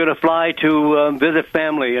 Or you're going to fly to visit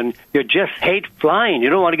family, and you just hate flying. You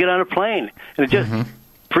don't want to get on a plane, and it just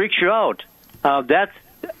freaks you out. That's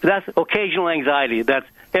occasional anxiety. That's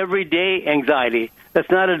everyday anxiety. That's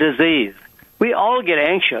not a disease. We all get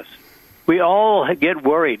anxious. We all get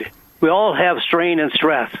worried. We all have strain and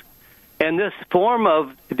stress. And this form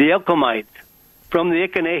of the alkaloids from the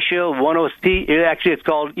echinacea 107, actually it's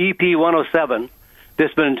called EP107,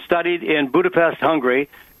 that's been studied in Budapest, Hungary,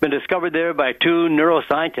 been discovered there by two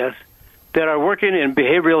neuroscientists that are working in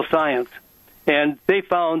behavioral science. And they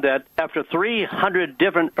found that after 300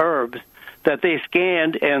 different herbs that they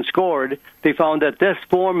scanned and scored, they found that this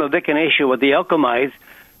form of echinacea with the alkaloids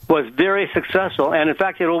was very successful. And in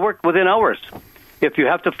fact, it'll work within hours. If you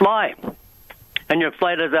have to fly and your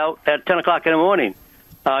flight is out at 10 o'clock in the morning,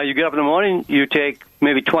 you get up in the morning, you take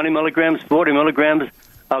maybe 20 milligrams, 40 milligrams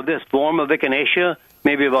of this form of echinacea,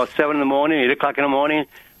 maybe about 7 in the morning, 8 o'clock in the morning.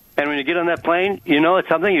 And when you get on that plane, you know it's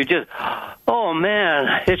something you just, oh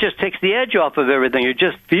man, it just takes the edge off of everything. You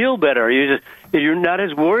just feel better. You're not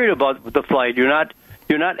as worried about the flight. You're not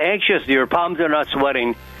anxious. Your palms are not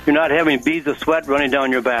sweating. You're not having beads of sweat running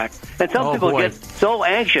down your back. And some people get so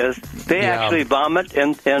anxious they actually vomit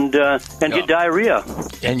and get diarrhea.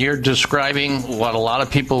 And you're describing what a lot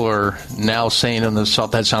of people are now saying in the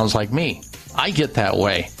South. That sounds like me. I get that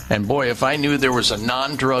way. And boy, if I knew there was a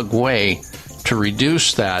non-drug way to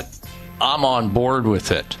reduce that, I'm on board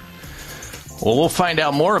with it. Well, we'll find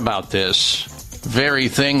out more about this very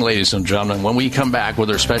thing, ladies and gentlemen, when we come back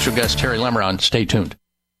with our special guest, Terry Lemeron. Stay tuned.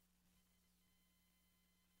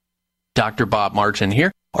 Dr. Bob Martin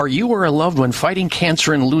here. Are you or a loved one fighting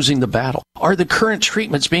cancer and losing the battle? Are the current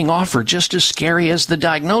treatments being offered just as scary as the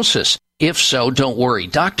diagnosis? If so, don't worry.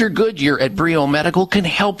 Dr. Goodyear at Brio Medical can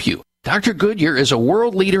help you. Dr. Goodyear is a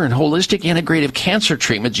world leader in holistic integrative cancer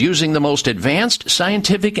treatments using the most advanced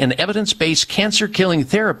scientific and evidence-based cancer-killing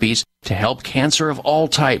therapies to help cancer of all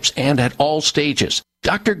types and at all stages.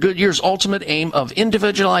 Dr. Goodyear's ultimate aim of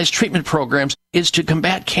individualized treatment programs is to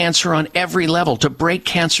combat cancer on every level, to break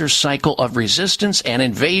cancer's cycle of resistance and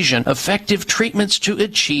invasion, effective treatments to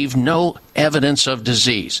achieve no evidence of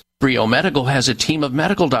disease. Brio Medical has a team of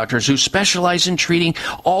medical doctors who specialize in treating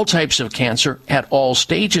all types of cancer at all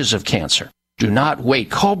stages of cancer. Do not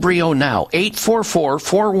wait. Call Brio now.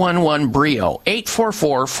 844-411-BRIO.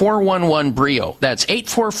 844-411-BRIO. That's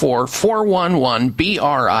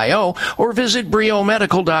 844-411-BRIO. Or visit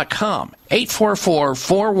briomedical.com.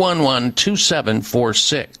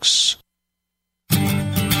 844-411-2746.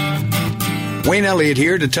 Wayne Elliott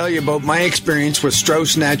here to tell you about my experience with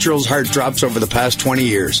Strauss Naturals Heart Drops over the past 20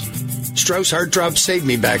 years. Strauss Heart Drops saved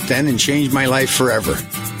me back then and changed my life forever.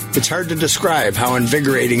 It's hard to describe how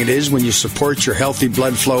invigorating it is when you support your healthy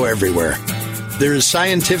blood flow everywhere. There is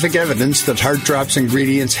scientific evidence that Heart Drops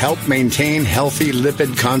ingredients help maintain healthy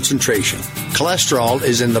lipid concentration. Cholesterol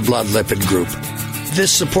is in the blood lipid group.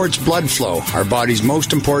 This supports blood flow, our body's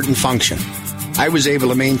most important function. I was able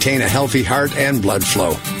to maintain a healthy heart and blood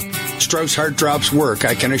flow. Strauss Heart Drops work,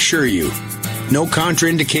 I can assure you. No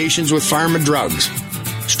contraindications with pharma drugs.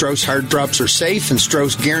 Strauss Heart Drops are safe, and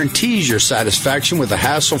Strauss guarantees your satisfaction with a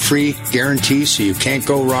hassle-free guarantee so you can't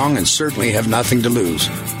go wrong and certainly have nothing to lose.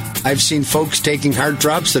 I've seen folks taking Heart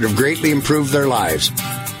Drops that have greatly improved their lives.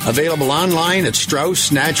 Available online at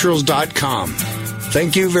StraussNaturals.com.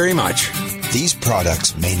 Thank you very much. These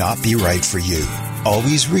products may not be right for you.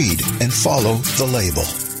 Always read and follow the label.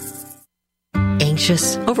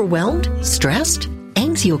 Anxious, overwhelmed, stressed?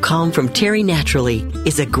 Anxiocalm from Terry Naturally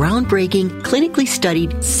is a groundbreaking, clinically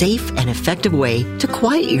studied, safe, and effective way to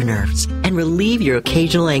quiet your nerves and relieve your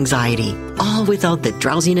occasional anxiety, all without the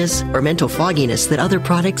drowsiness or mental fogginess that other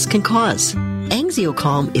products can cause.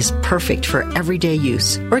 Anxiocalm is perfect for everyday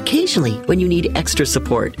use or occasionally when you need extra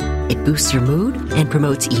support. It boosts your mood and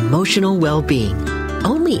promotes emotional well-being.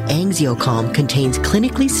 Only Anxiocalm contains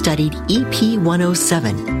clinically studied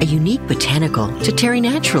EP107, a unique botanical to Terry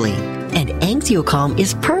Naturally. And AngioCalm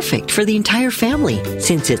is perfect for the entire family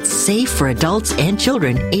since it's safe for adults and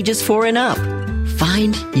children ages 4 and up.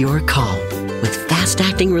 Find your calm with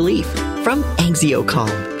fast-acting relief from AngioCalm.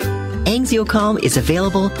 AngioCalm is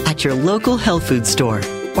available at your local health food store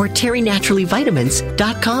or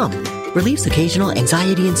TerryNaturallyVitamins.com. Relieves occasional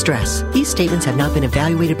anxiety and stress. These statements have not been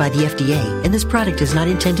evaluated by the FDA, and this product is not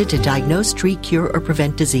intended to diagnose, treat, cure, or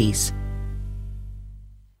prevent disease.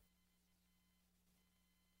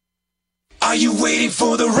 Are you waiting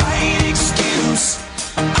for the right excuse?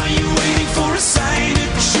 Are you waiting for a sign to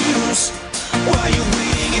choose? While you're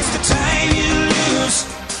waiting, it's the time you lose.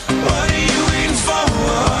 What are you waiting for? Don't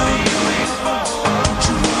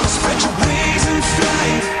you want to spread your wings and fly?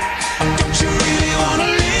 Don't you really want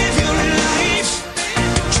to live your life?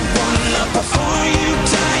 Don't you want to love before you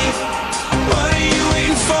die? What are you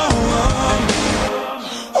waiting for?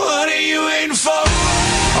 What are you waiting for?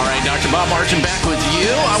 All right, Dr. Bob Martin back with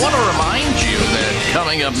you. I want to remind you that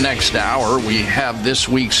coming up next hour, we have this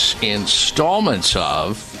week's installments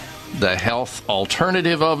of the Health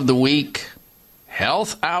Alternative of the Week,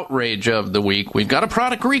 Health Outrage of the Week. We've got a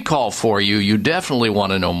product recall for you definitely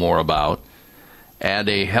want to know more about, and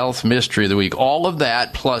a Health Mystery of the Week. All of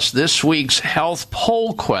that, plus this week's Health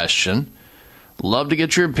Poll question. Love to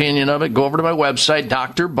get your opinion of it. Go over to my website,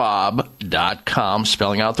 drbob.com,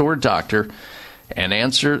 spelling out the word doctor, and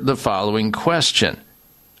answer the following question.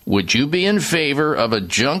 Would you be in favor of a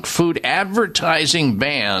junk food advertising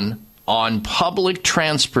ban on public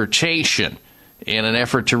transportation in an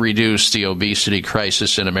effort to reduce the obesity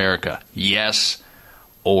crisis in America? Yes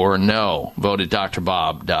or no? Vote at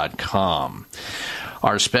drbob.com.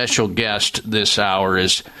 Our special guest this hour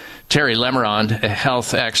is Terry Lemerond, a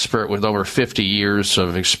health expert with over 50 years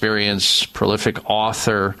of experience, prolific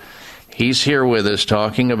author. He's here with us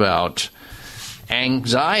talking about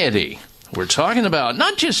anxiety. We're talking about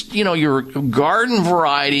not just, your garden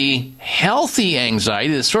variety, healthy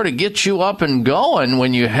anxiety that sort of gets you up and going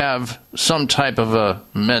when you have some type of a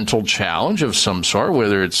mental challenge of some sort,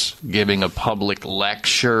 whether it's giving a public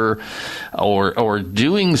lecture or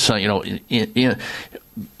doing some,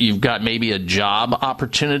 you've got maybe a job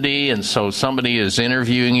opportunity, and so somebody is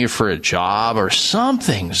interviewing you for a job or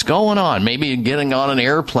something's going on. Maybe you're getting on an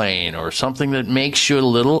airplane or something that makes you a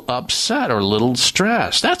little upset or a little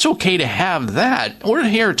stressed. That's okay to have that. We're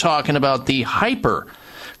here talking about the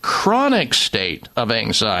chronic state of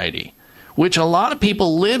anxiety, which a lot of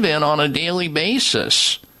people live in on a daily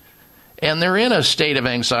basis. And they're in a state of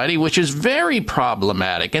anxiety which is very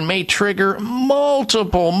problematic and may trigger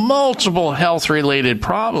multiple health-related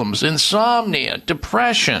problems, insomnia,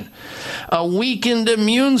 depression, a weakened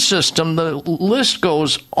immune system. The list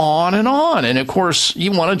goes on. And, of course,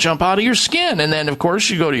 you want to jump out of your skin. And then, of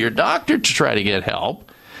course, you go to your doctor to try to get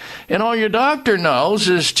help. And all your doctor knows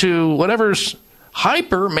is to whatever's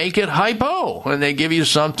hyper, make it hypo. And they give you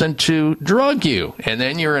something to drug you. And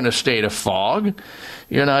then you're in a state of fog.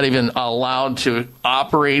 You're not even allowed to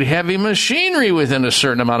operate heavy machinery within a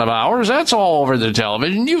certain amount of hours. That's all over the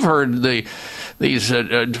television. You've heard these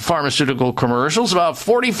pharmaceutical commercials. About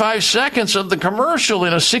 45 seconds of the commercial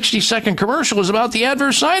in a 60-second commercial is about the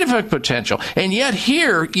adverse side effect potential. And yet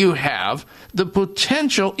here you have the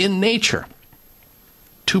potential in nature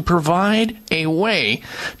to provide a way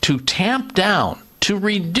to tamp down, to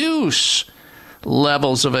reduce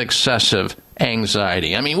levels of excessive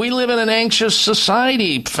anxiety. I mean, we live in an anxious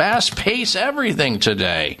society, fast-paced everything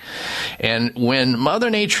today. And when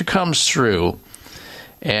Mother Nature comes through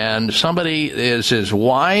and somebody is as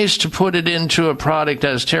wise to put it into a product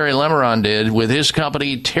as Terry Lemerond did with his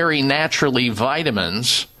company, Terry Naturally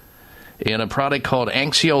Vitamins, in a product called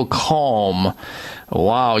AngioCalm,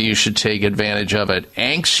 wow, you should take advantage of it.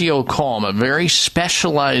 AngioCalm, a very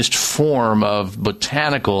specialized form of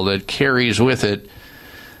botanical that carries with it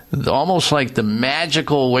almost like the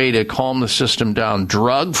magical way to calm the system down.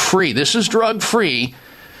 Drug-free. This is drug-free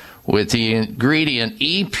with the ingredient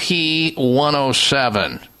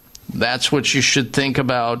EP107. That's what you should think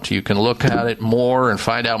about. You can look at it more and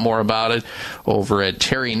find out more about it over at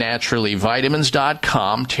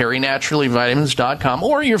TerryNaturallyVitamins.com, TerryNaturallyVitamins.com,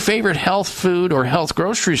 or your favorite health food or health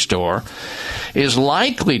grocery store is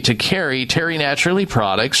likely to carry Terry Naturally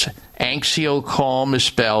products. AngioCalm is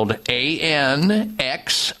spelled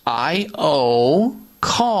ANXIO,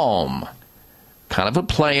 calm. Kind of a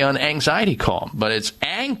play on anxiety calm, but it's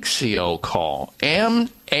AngioCalm,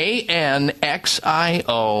 ANXIO,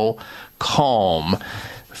 calm,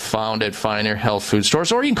 found at finer health food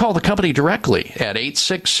stores, or you can call the company directly at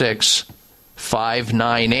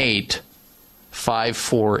 866-598-5600.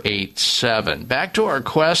 5487. Back to our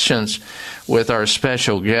questions with our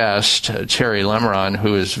special guest, Terry Lemeron,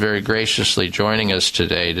 who is very graciously joining us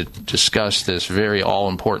today to discuss this very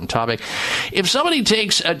all-important topic. If somebody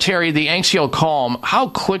takes, Terry, the Anxio Calm, how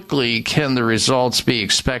quickly can the results be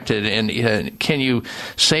expected, and can you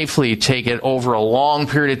safely take it over a long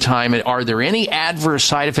period of time? And are there any adverse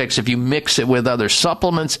side effects if you mix it with other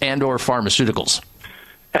supplements and or pharmaceuticals?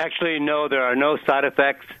 Actually, no, there are no side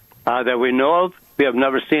effects that we know of. We have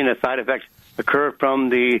never seen a side effect occur from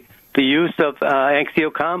the use of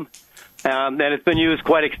Anxio Calm. And it's been used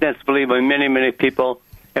quite extensively by many, many people,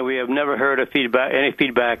 and we have never heard any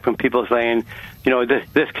feedback from people saying,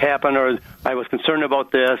 this happened, or I was concerned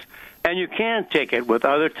about this. And you can take it with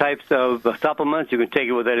other types of supplements. You can take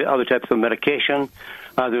it with other types of medication.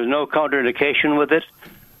 There's no contraindication with it.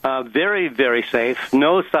 Very, very safe.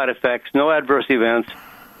 No side effects, no adverse events.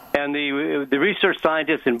 And the research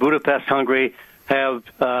scientists in Budapest, Hungary, have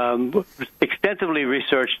extensively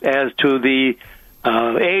researched as to the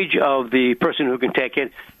age of the person who can take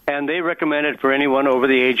it, and they recommend it for anyone over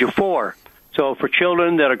the age of 4. So for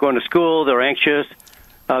children that are going to school, they're anxious.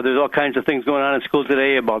 There's all kinds of things going on in school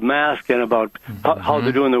today about masks and about how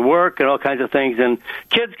they're doing their work and all kinds of things. And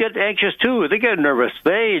kids get anxious, too. They get nervous.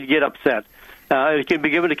 They get upset. It can be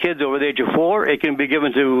given to kids over the age of 4. It can be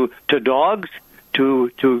given to dogs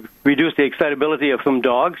to reduce the excitability of some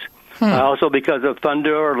dogs. Also because of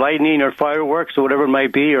thunder or lightning or fireworks or whatever it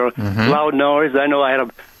might be, or loud noise. I know I had a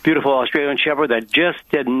beautiful Australian Shepherd that just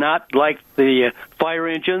did not like the fire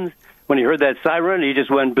engines. When he heard that siren, he just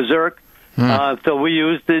went berserk. So we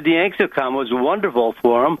used the Anxio Calm. It was wonderful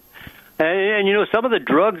for him. And some of the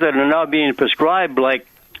drugs that are now being prescribed, like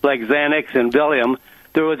Xanax and Valium,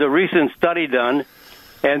 there was a recent study done,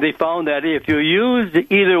 and they found that if you used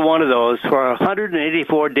either one of those for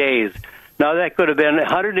 184 days, now that could have been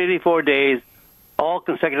 184 days, all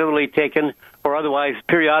consecutively taken, or otherwise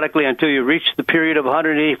periodically until you reach the period of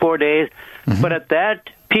 184 days. But at that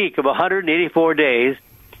peak of 184 days,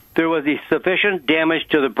 there was sufficient damage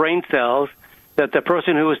to the brain cells that the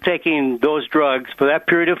person who was taking those drugs for that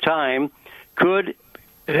period of time could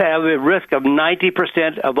have a risk of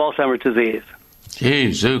 90% of Alzheimer's disease. Gee,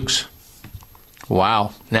 zooks.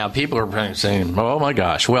 Wow. Now, people are saying, oh, my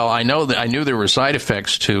gosh. Well, I knew there were side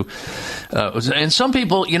effects to, and some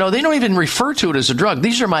people, they don't even refer to it as a drug.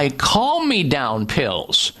 These are my calm-me-down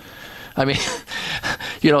pills. I mean,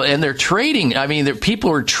 and they're trading. I mean,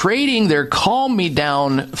 people are trading their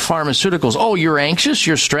calm-me-down pharmaceuticals. Oh, you're anxious,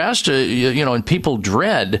 you're stressed, and people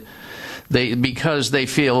dread because they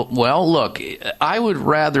feel, well, look, I would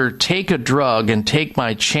rather take a drug and take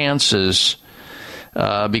my chances.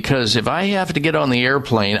 Because if I have to get on the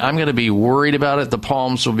airplane, I'm going to be worried about it. The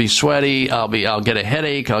palms will be sweaty. I'll get a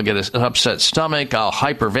headache. I'll get an upset stomach. I'll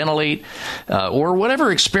hyperventilate, or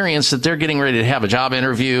whatever experience that they're getting ready to have, a job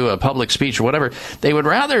interview, a public speech, or whatever. They would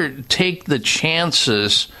rather take the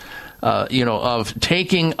chances, of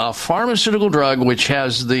taking a pharmaceutical drug which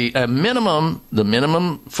has the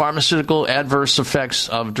minimum pharmaceutical adverse effects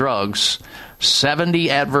of drugs, 70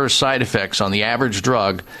 adverse side effects on the average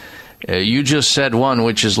drug. You just said one,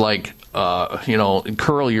 which is like,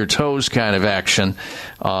 curl your toes kind of action,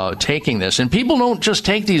 taking this. And people don't just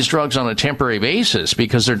take these drugs on a temporary basis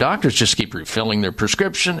because their doctors just keep refilling their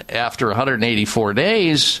prescription after 184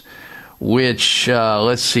 days, which,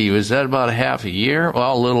 let's see, was that about half a year?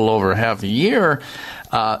 Well, a little over half a year.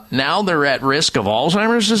 Now they're at risk of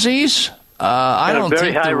Alzheimer's disease. I don't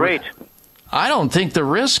think high rate. I don't think the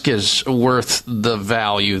risk is worth the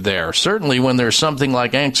value there. Certainly when there's something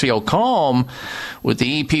like Anxio Calm with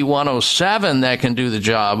the EP107 that can do the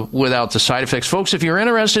job without the side effects. Folks, if you're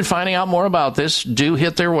interested in finding out more about this, do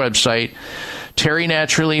hit their website,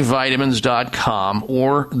 terrynaturallyvitamins.com,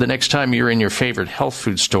 or the next time you're in your favorite health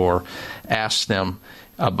food store, ask them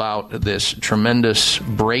about this tremendous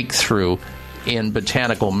breakthrough in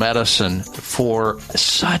botanical medicine for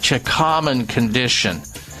such a common condition.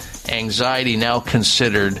 Anxiety now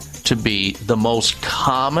considered to be the most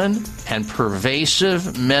common and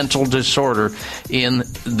pervasive mental disorder in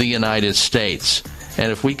the United States.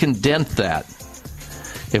 And if we can dent that,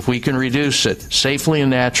 if we can reduce it safely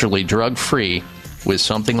and naturally, drug-free, with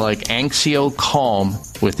something like Anxio Calm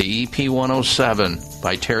with the EP107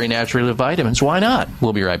 by Terry Naturally Vitamins, why not?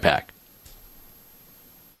 We'll be right back.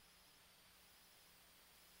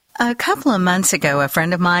 A couple of months ago, a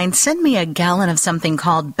friend of mine sent me a gallon of something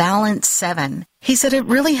called Balance 7. He said it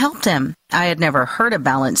really helped him. I had never heard of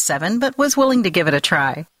Balance 7, but was willing to give it a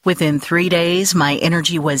try. Within 3 days, my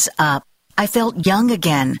energy was up. I felt young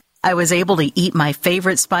again. I was able to eat my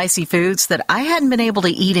favorite spicy foods that I hadn't been able to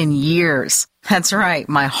eat in years. That's right,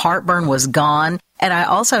 my heartburn was gone, and I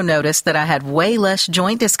also noticed that I had way less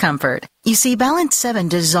joint discomfort. You see, Balance 7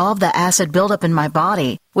 dissolved the acid buildup in my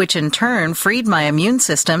body, which in turn freed my immune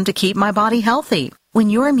system to keep my body healthy.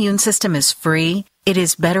 When your immune system is free, it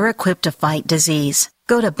is better equipped to fight disease.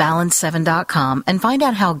 Go to balance7.com and find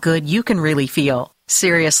out how good you can really feel.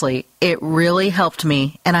 Seriously, it really helped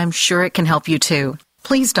me, and I'm sure it can help you too.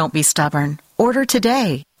 Please don't be stubborn. Order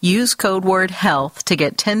today. Use code word HEALTH to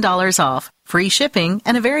get $10 off, free shipping,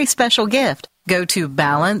 and a very special gift. Go to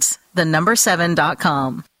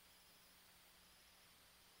balance7.com.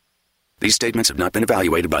 These statements have not been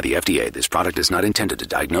evaluated by the FDA. This product is not intended to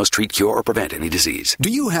diagnose, treat, cure, or prevent any disease.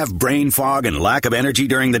 Do you have brain fog and lack of energy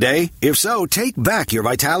during the day? If so, take back your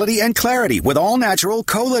vitality and clarity with all-natural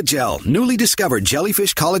Cola Gel, newly discovered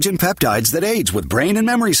jellyfish collagen peptides that aids with brain and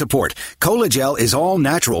memory support. Cola Gel is all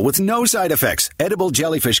natural with no side effects. Edible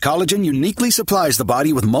jellyfish collagen uniquely supplies the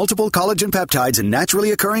body with multiple collagen peptides and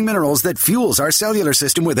naturally occurring minerals that fuels our cellular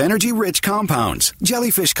system with energy-rich compounds.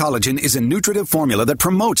 Jellyfish collagen is a nutritive formula that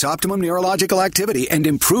promotes optimum neurological activity and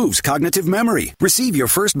improves cognitive memory. Receive your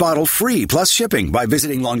first bottle free plus shipping by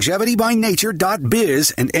visiting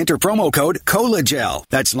longevitybynature.biz and enter promo code COLAGEL.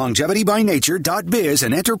 That's longevitybynature.biz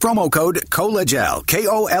and enter promo code COLAGEL.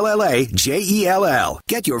 KOLLAGEL.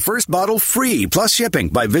 Get your first bottle free plus shipping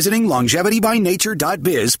by visiting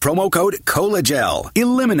longevitybynature.biz, promo code COLAGEL.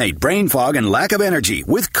 Eliminate brain fog and lack of energy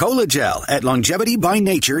with COLAGEL at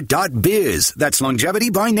longevitybynature.biz. That's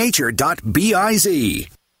longevitybynature.biz.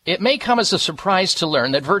 It may come as a surprise to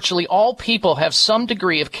learn that virtually all people have some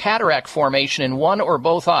degree of cataract formation in one or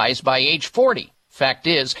both eyes by age 40. Fact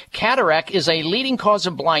is, cataract is a leading cause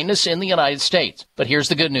of blindness in the United States. But here's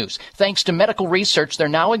the good news. Thanks to medical research, there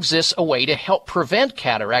now exists a way to help prevent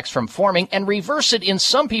cataracts from forming and reverse it in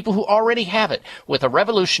some people who already have it with a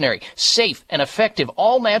revolutionary, safe, and effective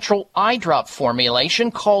all-natural eye drop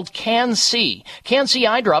formulation called Can-C. Can-C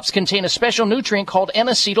eye drops contain a special nutrient called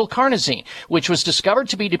N-acetylcarnosine, which was discovered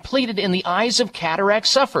to be depleted in the eyes of cataract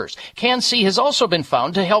sufferers. Can-C has also been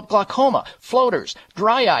found to help glaucoma, floaters,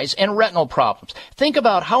 dry eyes, and retinal problems. Think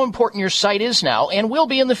about how important your sight is now and will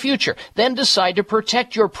be in the future. Then decide to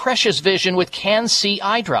protect your precious vision with Can-C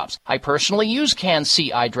eye drops. I personally use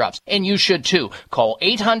Can-C eye drops, and you should too. Call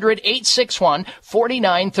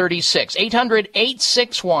 800-861-4936.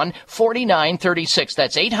 800-861-4936.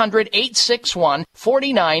 That's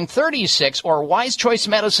 800-861-4936 or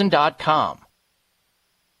wisechoicemedicine.com.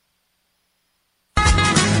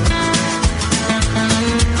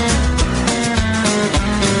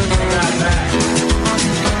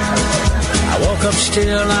 Woke up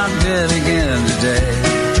still not dead again today.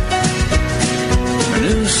 The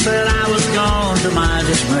news said I was gone to my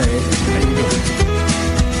dismay.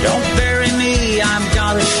 Don't bury me, I've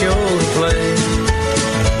got a show to play.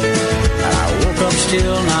 I woke up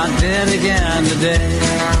still not dead again today.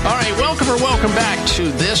 All right, welcome back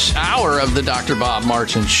to this hour of the Dr. Bob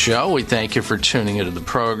Martin Show. We thank you for tuning into the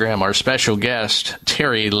program. Our special guest,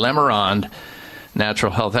 Terry Lemerond,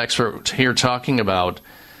 natural health expert, here talking about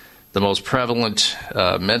the most prevalent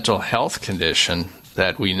mental health condition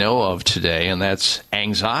that we know of today, and that's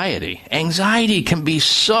anxiety. Anxiety can be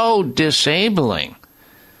so disabling.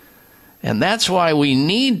 And that's why we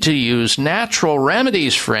need to use natural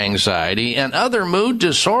remedies for anxiety and other mood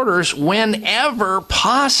disorders whenever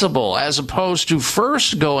possible, as opposed to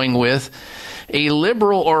first going with a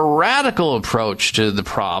liberal or radical approach to the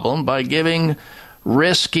problem by giving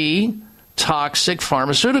risky, toxic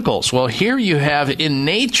pharmaceuticals. Well, here you have in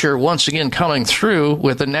nature, once again, coming through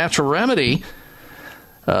with a natural remedy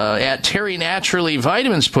at Terry Naturally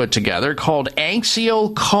Vitamins put together called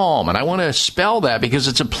Anxio Calm. And I want to spell that because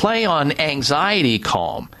it's a play on anxiety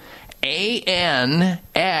calm.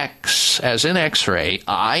 A-N-X, as in X-ray,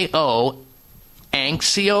 I-O,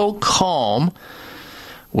 Anxio Calm,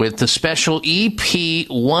 with the special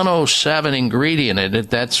EP107 ingredient in it.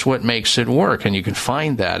 That's what makes it work. And you can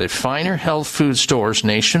find that at finer health food stores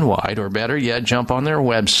nationwide, or better yet, jump on their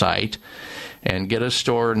website and get a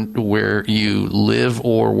store where you live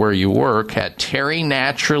or where you work at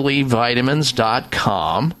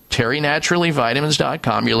terrynaturallyvitamins.com.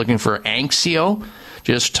 terrynaturallyvitamins.com. You're looking for Anxio.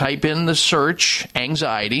 Just type in the search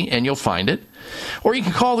anxiety and you'll find it. Or you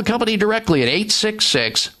can call the company directly at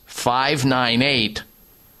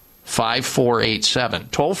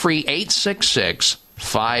 866-598-5487. Toll free 866-598-5487.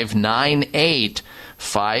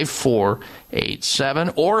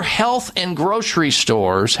 866-598-5487, or health and grocery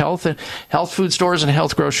stores, health food stores and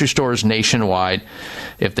health grocery stores nationwide.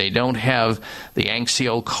 If they don't have the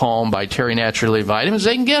Anxio Calm by Terry Naturally Vitamins,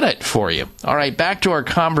 they can get it for you. All right, back to our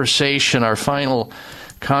conversation, our final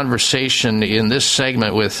conversation in this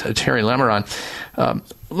segment with Terry Lemeron.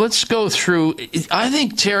 Let's go through. I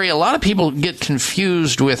think, Terry, a lot of people get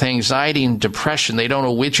confused with anxiety and depression. They don't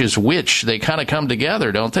know which is which. They kind of come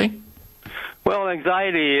together, don't they? Well,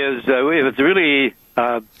 anxiety is it's really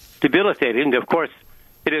debilitating. Of course,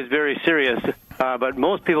 it is very serious. But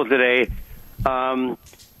most people today,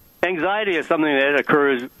 anxiety is something that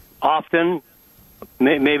occurs often,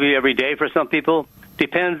 maybe every day for some people.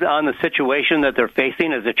 Depends on the situation that they're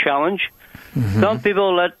facing as a challenge. Mm-hmm. Some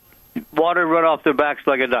people let water run off their backs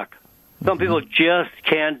like a duck. Some people just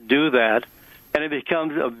can't do that, and it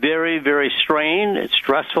becomes a very, very strained. It's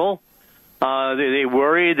stressful. They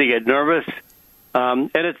worry. They get nervous, and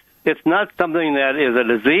it's not something that is a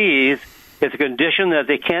disease. It's a condition that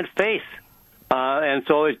they can't face, and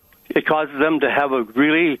so it causes them to have a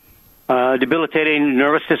really debilitating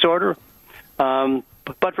nervous disorder.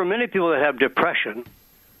 But for many people that have depression,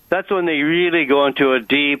 that's when they really go into a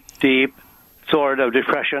deep, deep sort of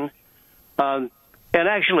depression. And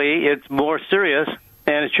actually, it's more serious,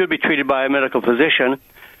 and it should be treated by a medical physician,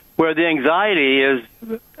 where the anxiety is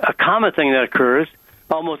a common thing that occurs.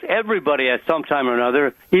 Almost everybody at some time or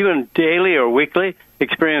another, even daily or weekly,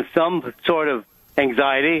 experience some sort of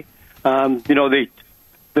anxiety.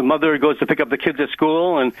 The mother goes to pick up the kids at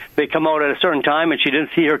school, and they come out at a certain time, and she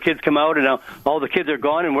didn't see her kids come out, and now all the kids are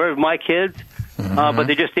gone, and where's my kids? But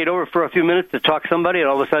they just stayed over for a few minutes to talk to somebody, and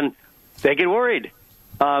all of a sudden they get worried.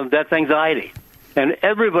 That's anxiety. And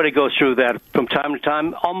everybody goes through that from time to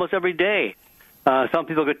time, almost every day. Some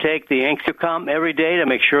people could take the Anxiocalm every day to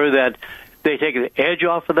make sure that they take the edge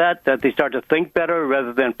off of that they start to think better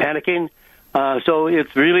rather than panicking. So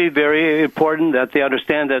it's really very important that they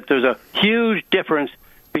understand that there's a huge difference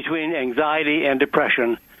between anxiety and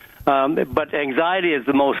depression. But anxiety is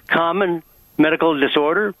the most common medical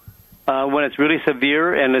disorder when it's really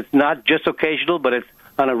severe, and it's not just occasional, but it's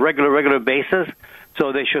on a regular basis.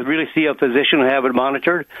 So they should really see a physician and have it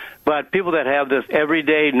monitored. But people that have this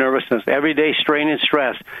everyday nervousness, everyday strain and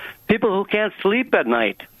stress, people who can't sleep at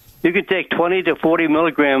night, you can take 20 to 40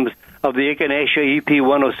 milligrams of the Echinacea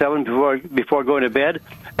EP107 before going to bed,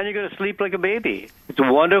 and you're going to sleep like a baby. It's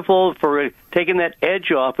wonderful for taking that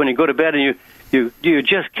edge off when you go to bed, and you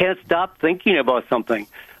just can't stop thinking about something.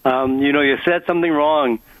 You said something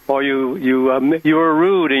wrong, or you were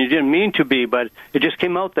rude and you didn't mean to be, but it just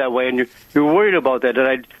came out that way, and you're worried about that.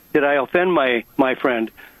 Did I offend my friend?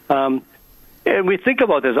 And we think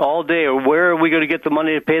about this all day. Or where are we going to get the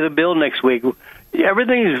money to pay the bill next week?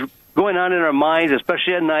 Everything is going on in our minds,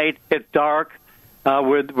 especially at night. It's dark.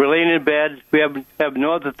 We're laying in bed. We have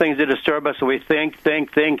no other things to disturb us, so we think, and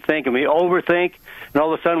we overthink, and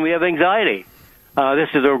all of a sudden we have anxiety. This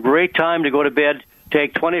is a great time to go to bed.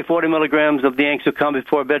 Take 20, 40 milligrams of the Anxocalm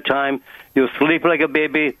before bedtime. You'll sleep like a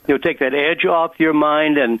baby. You'll take that edge off your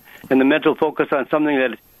mind and the mental focus on something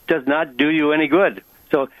that does not do you any good.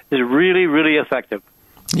 So it's really, really effective.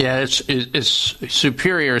 Yeah, it's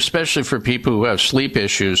superior, especially for people who have sleep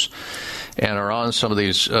issues and are on some of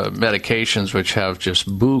these medications which have just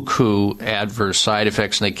buku adverse side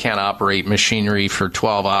effects, and they can't operate machinery for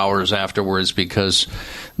 12 hours afterwards because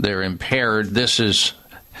they're impaired. This is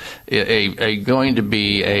going to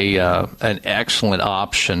be an excellent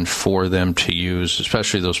option for them to use,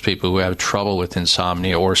 especially those people who have trouble with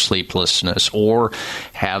insomnia or sleeplessness or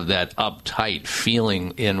have that uptight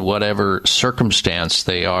feeling in whatever circumstance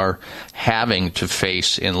they are having to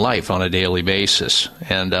face in life on a daily basis.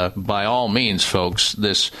 And by all means, folks,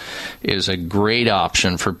 this is a great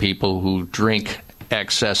option for people who drink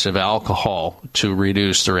excessive alcohol to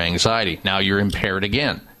reduce their anxiety. Now you're impaired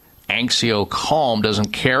again. Anxio Calm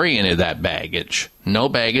doesn't carry any of that baggage. No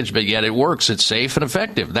baggage, but yet it works. It's safe and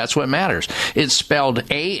effective. That's what matters. It's spelled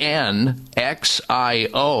ANXIO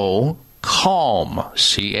Calm,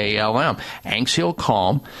 C-A-L-M. Anxio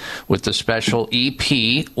Calm with the special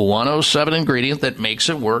EP107 ingredient that makes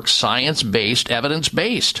it work, science-based,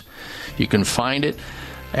 evidence-based. You can find it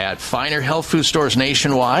at finer health food stores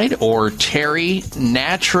nationwide or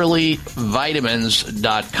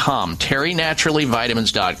TerryNaturallyVitamins.com.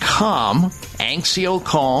 TerryNaturallyVitamins.com. Anxio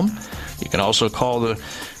Calm. You can also call the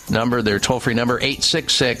number, their toll-free number,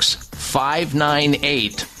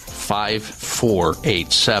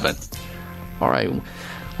 866-598-5487. All right.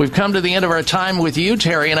 We've come to the end of our time with you,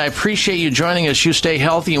 Terry, and I appreciate you joining us. You stay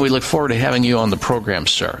healthy, and we look forward to having you on the program,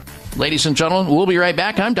 sir. Ladies and gentlemen, we'll be right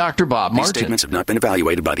back. I'm Dr. Bob These Martin. statements have not been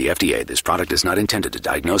evaluated by the FDA. This product is not intended to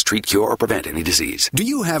diagnose, treat, cure, or prevent any disease. Do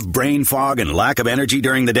you have brain fog and lack of energy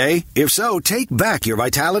during the day? If so, take back your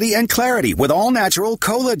vitality and clarity with all-natural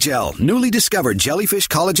Cola Gel, newly discovered jellyfish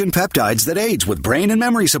collagen peptides that aids with brain and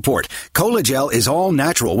memory support. Cola Gel is all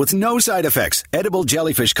natural with no side effects. Edible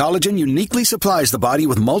jellyfish collagen uniquely supplies the body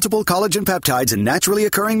with multiple collagen peptides and naturally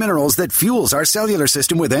occurring minerals that fuels our cellular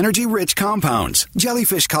system with energy-rich compounds.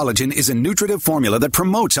 Jellyfish collagen is a nutritive formula that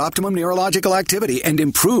promotes optimum neurological activity and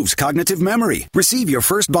improves cognitive memory. Receive your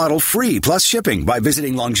first bottle free plus shipping by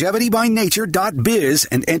visiting longevitybynature.biz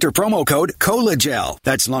and enter promo code COLAGEL.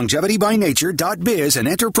 That's longevitybynature.biz and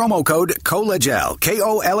enter promo code COLAGEL.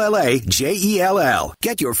 KOLLAGEL.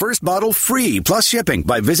 Get your first bottle free plus shipping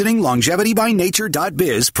by visiting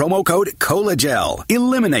longevitybynature.biz, promo code COLAGEL.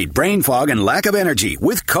 Eliminate brain fog and lack of energy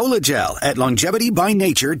with COLAGEL at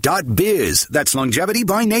longevitybynature.biz. That's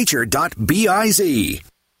longevitybynature.biz.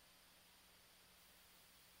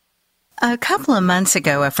 A couple of months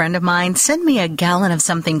ago, a friend of mine sent me a gallon of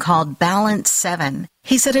something called Balance 7.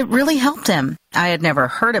 He said it really helped him. I had never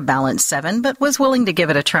heard of Balance 7, but was willing to give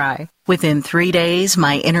it a try. Within 3 days,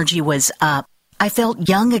 my energy was up. I felt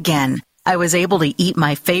young again. I was able to eat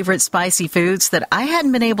my favorite spicy foods that I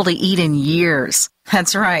hadn't been able to eat in years.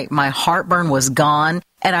 That's right, my heartburn was gone,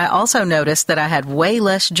 and I also noticed that I had way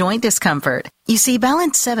less joint discomfort. You see,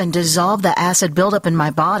 Balance 7 dissolved the acid buildup in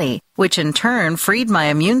my body, which in turn freed my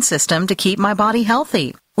immune system to keep my body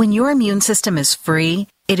healthy. When your immune system is free,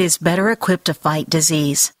 it is better equipped to fight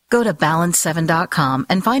disease. Go to balance7.com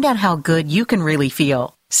and find out how good you can really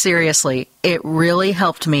feel. Seriously, it really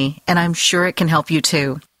helped me, and I'm sure it can help you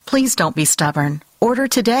too. Please don't be stubborn. Order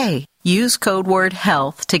today. Use code word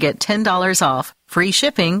HEALTH to get $10 off, free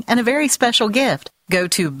shipping, and a very special gift. Go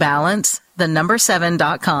to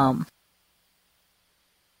balance7.com.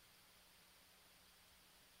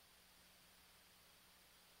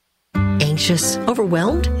 Anxious?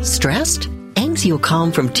 Overwhelmed? Stressed?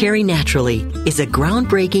 Anxiocalm from Terry Naturally is a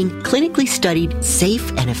groundbreaking, clinically studied,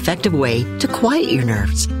 safe, and effective way to quiet your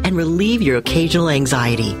nerves and relieve your occasional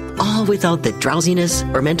anxiety, all without the drowsiness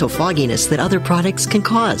or mental fogginess that other products can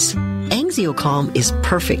cause. Anxiocalm is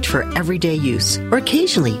perfect for everyday use or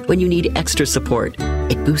occasionally when you need extra support.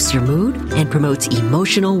 It boosts your mood and promotes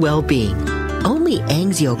emotional well-being. Only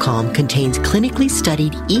Anxiocalm contains clinically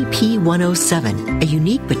studied EP107, a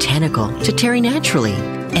unique botanical to Terry Naturally.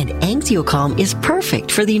 And Anxiocalm is perfect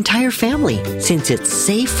for the entire family since it's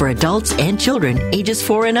safe for adults and children ages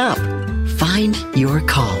 4 and up. Find your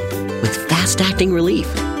calm with fast-acting relief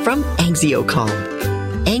from Anxiocalm.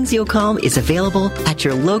 Anxiocalm is available at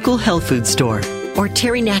your local health food store or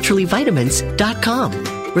terrynaturallyvitamins.com.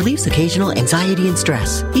 Relieves occasional anxiety and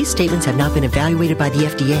stress. These statements have not been evaluated by the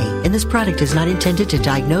FDA, and this product is not intended to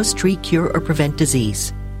diagnose, treat, cure, or prevent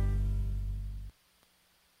disease.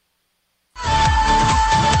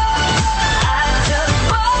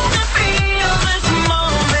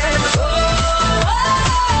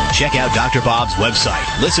 Check out Dr. Bob's website.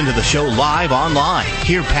 Listen to the show live online.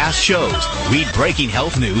 Hear past shows. Read breaking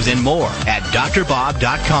health news and more at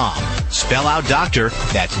drbob.com. Spell out doctor,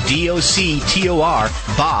 that's DOCTOR,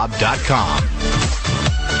 Bob.com.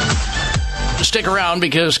 Stick around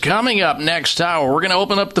because coming up next hour, we're going to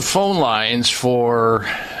open up the phone lines for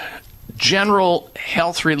general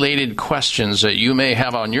health-related questions that you may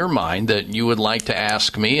have on your mind that you would like to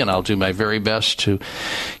ask me, and I'll do my very best to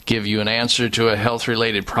give you an answer to a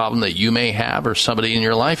health-related problem that you may have or somebody in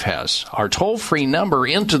your life has. Our toll-free number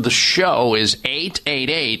into the show is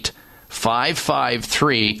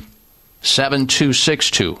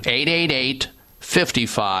 888-553-7262,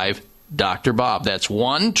 888-55 Dr. Bob. That's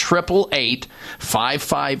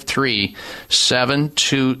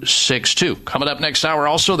 1-888-553-7262. Coming up next hour,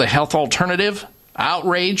 also the health alternative,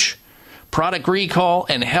 outrage, product recall,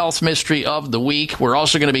 and health mystery of the week. We're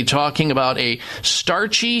also going to be talking about a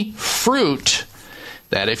starchy fruit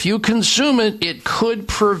that if you consume it, it could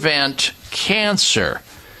prevent cancer.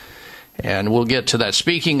 And we'll get to that.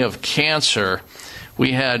 Speaking of cancer,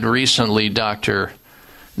 we had recently Dr.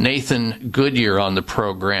 Nathan Goodyear on the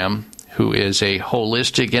program, who is a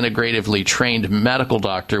holistic, integratively trained medical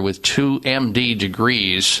doctor with 2 MD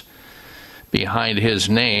degrees behind his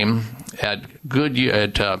name. At Goodyear,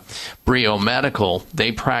 at Brio Medical,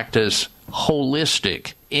 they practice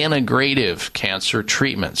holistic, integrative cancer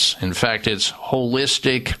treatments. In fact, it's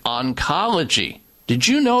holistic oncology. Did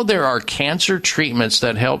you know there are cancer treatments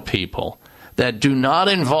that help people that do not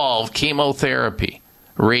involve chemotherapy,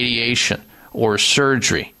 radiation, or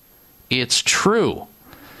surgery? It's true.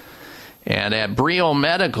 And at Brio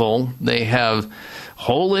Medical, they have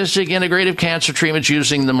Holistic integrative cancer treatments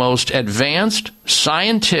using the most advanced,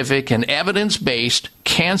 scientific, and evidence-based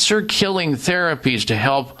cancer-killing therapies to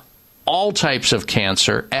help all types of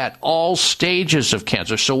cancer at all stages of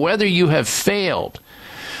cancer. So whether you have failed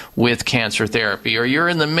with cancer therapy or you're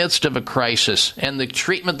in the midst of a crisis and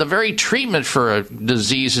the very treatment for a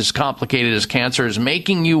disease as complicated as cancer is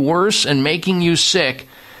making you worse and making you sick,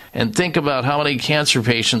 and think about how many cancer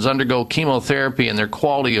patients undergo chemotherapy and their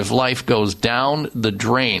quality of life goes down the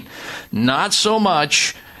drain. Not so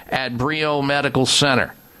much at Brio Medical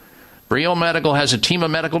Center. Brio Medical has a team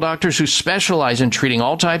of medical doctors who specialize in treating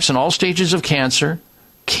all types and all stages of cancer,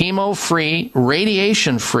 chemo-free,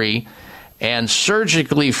 radiation-free, and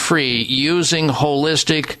surgically free using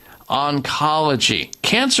holistic oncology.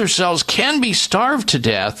 Cancer cells can be starved to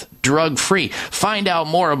death drug-free. Find out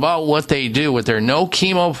more about what they do with their no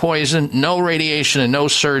chemo poison, no radiation, and no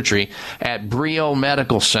surgery at Brio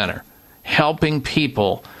Medical Center, helping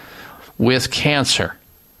people with cancer.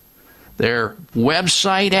 Their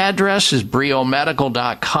website address is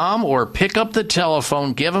briomedical.com, or pick up the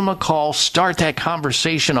telephone, give them a call, start that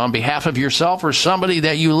conversation on behalf of yourself or somebody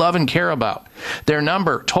that you love and care about. Their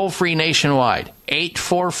number, toll-free nationwide,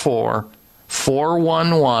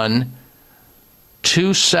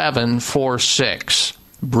 844-411-2746,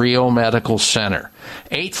 Brio Medical Center,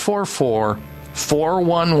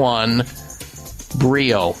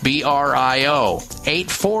 844-411-BRIO, B-R-I-O,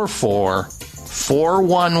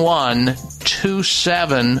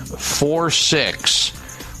 844-411-2746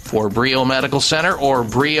 for Brio Medical Center or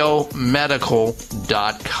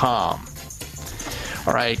briomedical.com.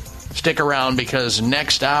 All right, stick around because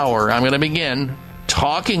next hour I'm going to begin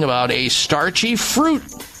talking about a starchy fruit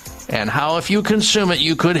and how if you consume it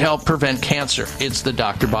you could help prevent cancer. It's the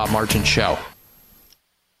Dr. Bob Martin Show.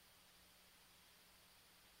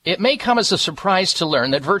 It may come as a surprise to learn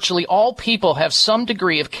that virtually all people have some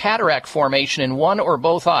degree of cataract formation in one or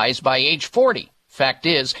both eyes by age 40. Fact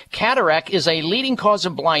is, cataract is a leading cause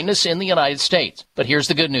of blindness in the United States. But here's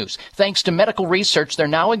the good news. Thanks to medical research, there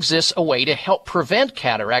now exists a way to help prevent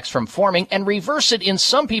cataracts from forming and reverse it in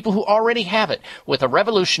some people who already have it with a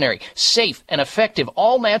revolutionary, safe, and effective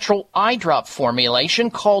all-natural eye drop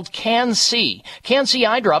formulation called Can-C. Can-C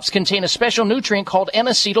eye drops contain a special nutrient called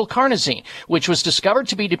N-acetylcarnosine, which was discovered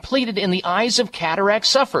to be depleted in the eyes of cataract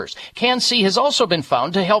sufferers. Can-C has also been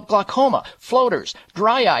found to help glaucoma, floaters,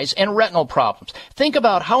 dry eyes, and retinal problems. Think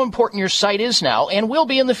about how important your sight is now and will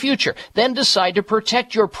be in the future. Then decide to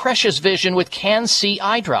protect your precious vision with Can-C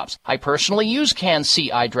eye drops. I personally use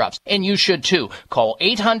Can-C eye drops, and you should too. Call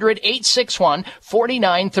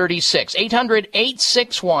 800-861-4936.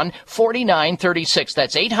 800-861-4936.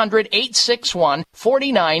 That's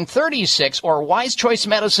 800-861-4936 or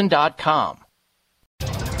wisechoicemedicine.com.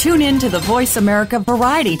 Tune in to the Voice America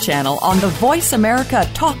Variety channel on the Voice America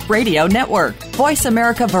Talk Radio Network. Voice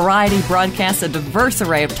America Variety broadcasts a diverse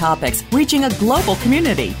array of topics, reaching a global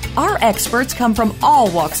community. Our experts come from all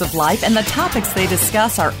walks of life, and the topics they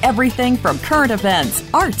discuss are everything from current events,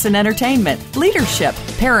 arts and entertainment, leadership,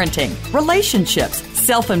 parenting, relationships,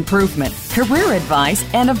 self-improvement, career advice,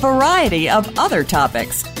 and a variety of other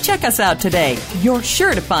topics. Check us out today. You're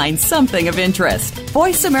sure to find something of interest.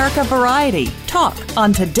 Voice America Variety. Talk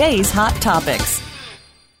on today's hot topics.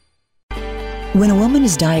 When a woman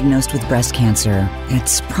is diagnosed with breast cancer,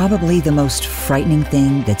 it's probably the most frightening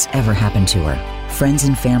thing that's ever happened to her. Friends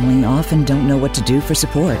and family often don't know what to do for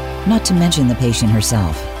support, not to mention the patient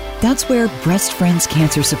herself. That's where Breast Friends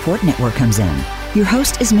Cancer Support Network comes in. Your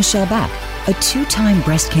host is Michelle Back, a 2-time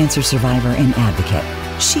breast cancer survivor and advocate.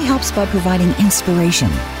 She helps by providing inspiration,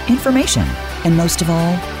 information, and most of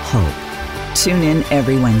all, hope. Tune in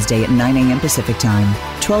every Wednesday at 9 a.m. Pacific Time,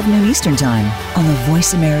 12 noon Eastern Time on the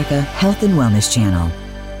Voice America Health and Wellness Channel.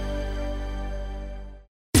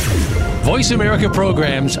 Voice America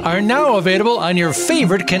programs are now available on your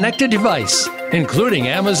favorite connected device, including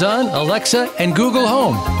Amazon, Alexa, and Google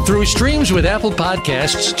Home. Through streams with Apple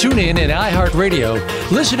Podcasts, TuneIn, and iHeartRadio,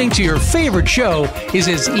 listening to your favorite show is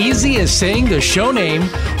as easy as saying the show name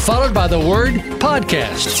followed by the word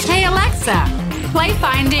podcast. Hey, Alexa, play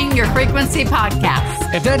Finding Your Frequency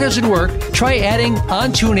podcast. If that doesn't work, try adding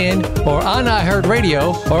on TuneIn or on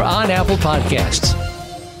iHeartRadio or on Apple Podcasts.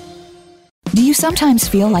 Do you sometimes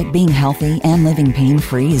feel like being healthy and living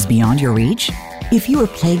pain-free is beyond your reach? If you are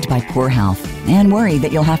plagued by poor health and worry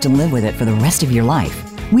that you'll have to live with it for the rest of your life,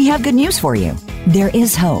 we have good news for you. There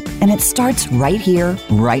is hope, and it starts right here,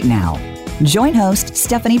 right now. Join host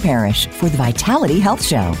Stephanie Parrish for the Vitality Health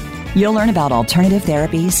Show. You'll learn about alternative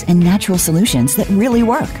therapies and natural solutions that really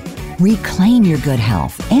work. Reclaim your good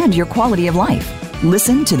health and your quality of life.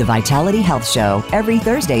 Listen to the Vitality Health Show every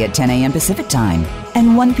Thursday at 10 a.m. Pacific Time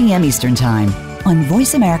and 1 p.m. Eastern Time on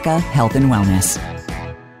Voice America Health and Wellness.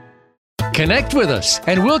 Connect with us,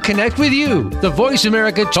 and we'll connect with you. The Voice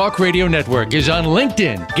America Talk Radio Network is on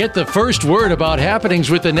LinkedIn. Get the first word about happenings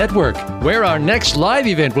with the network, where our next live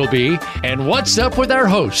event will be, and what's up with our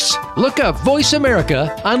hosts. Look up Voice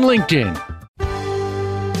America on LinkedIn.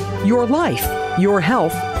 Your life, your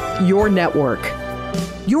health, your network.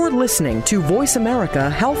 You're listening to Voice America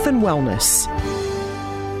Health and Wellness.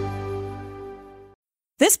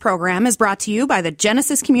 This program is brought to you by the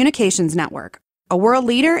Genesis Communications Network, a world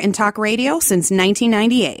leader in talk radio since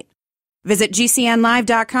 1998. Visit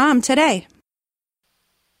GCNlive.com today.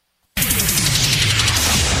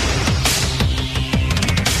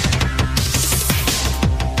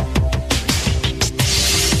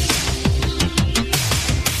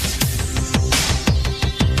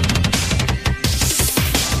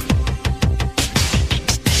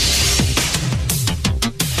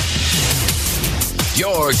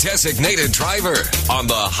 Your designated driver on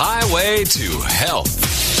the highway to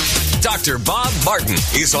health. Dr. Bob Martin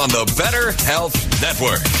is on the Better Health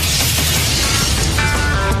Network.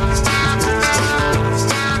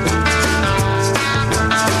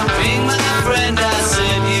 Being my friend, I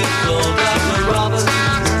said you called Dr. Robert.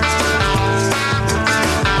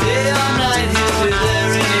 Day or night, he'll be there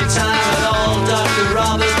anytime at all. Dr.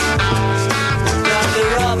 Robert, Dr.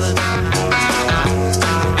 Robert.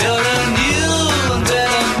 You're a new and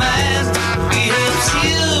better man. He helps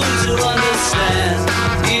you to understand.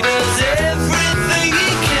 He does everything he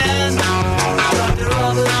can. Dr.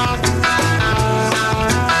 Robert.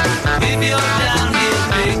 If you're down, he'll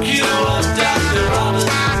pick you up. Dr. Robert.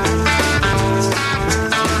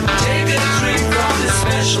 Take a drink from this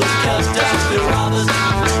special cup. Dr. Robert.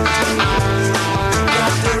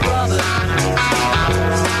 Dr. Robert.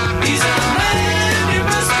 He's a man you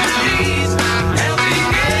must believe. Helping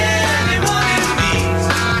anyone in need.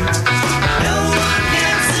 No one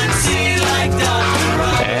can succeed like Dr.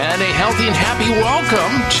 Robert. And a healthy and happy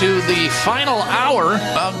welcome to the final hour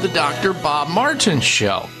of the Dr. Bob Martin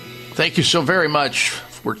Show. Thank you so very much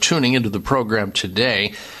for tuning into the program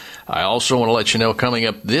today. I also want to let you know coming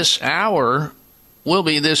up this hour will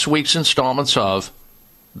be this week's installments of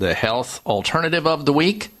the Health Alternative of the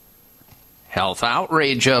Week, Health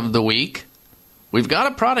Outrage of the Week. We've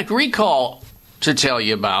got a product recall to tell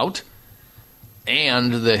you about,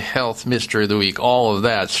 and the Health Mystery of the Week. All of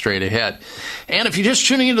that straight ahead. And if you're just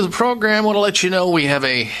tuning into the program, I want to let you know we have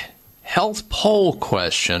a health poll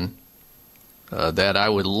question that I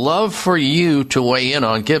would love for you to weigh in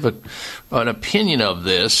on, give an opinion of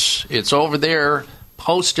this. It's over there,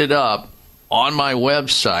 posted up on my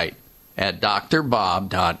website at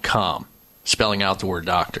drbob.com, spelling out the word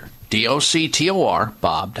doctor, D-O-C-T-O-R,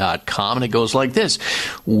 bob.com, and it goes like this.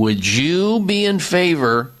 Would you be in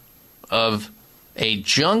favor of a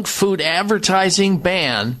junk food advertising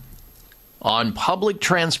ban on public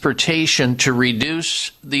transportation to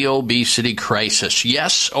reduce the obesity crisis?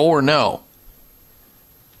 Yes or no?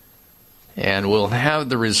 And we'll have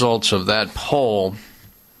the results of that poll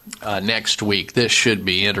next week. This should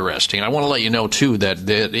be interesting. I want to let you know, too, that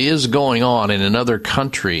it is going on in another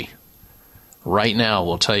country right now.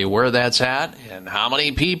 We'll tell you where that's at and how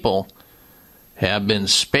many people have been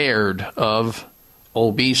spared of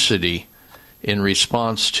obesity in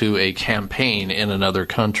response to a campaign in another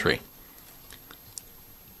country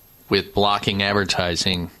with blocking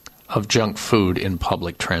advertising of junk food in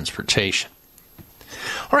public transportation.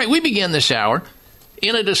 All right, we begin this hour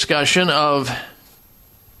in a discussion of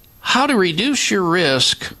how to reduce your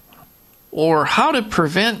risk or how to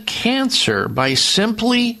prevent cancer by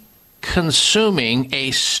simply consuming a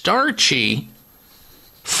starchy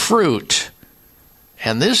fruit.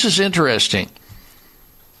 And this is interesting.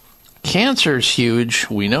 Cancer is huge.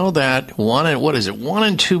 We know that. 1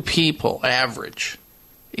 in 2 people, average,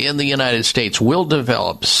 in the United States will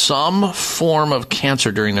develop some form of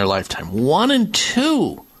cancer during their lifetime. 1 in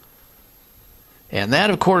 2. And that,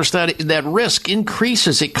 of course, that risk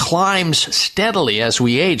increases. It climbs steadily as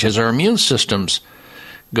we age, as our immune systems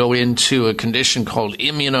go into a condition called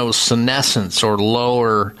immunosenescence, or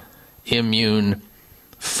lower immune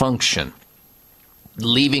function,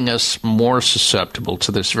 leaving us more susceptible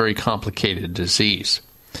to this very complicated disease.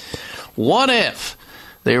 What if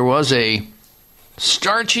there was a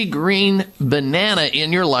starchy green banana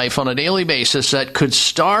in your life on a daily basis that could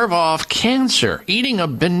starve off cancer? Eating a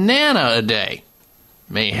banana a day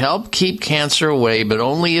may help keep cancer away, but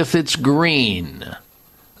only if it's green.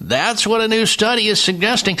 That's what a new study is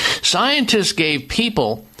suggesting. Scientists gave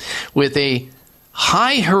people with a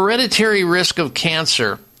high hereditary risk of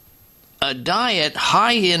cancer a diet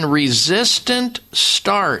high in resistant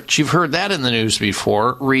starch. You've heard that in the news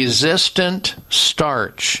before. Resistant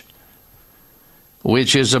starch,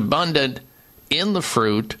 which is abundant in the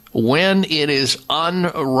fruit when it is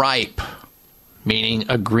unripe, meaning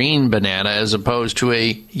a green banana as opposed to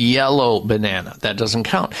a yellow banana. That doesn't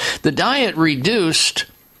count. The diet reduced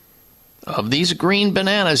of these green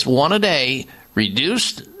bananas, one a day,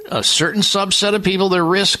 reduced a certain subset of people their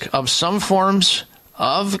risk of some forms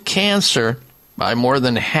of cancer by more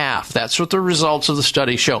than half. That's what the results of the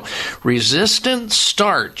study show. Resistant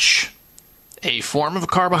starch, a form of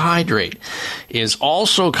carbohydrate, is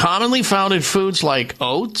also commonly found in foods like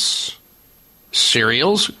oats,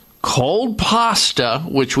 cereals, cold pasta,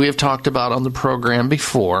 which we have talked about on the program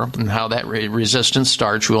before, and how that resistant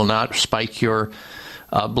starch will not spike your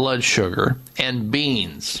blood sugar, and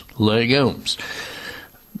beans, legumes.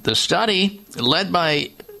 The study, led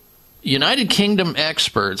by United Kingdom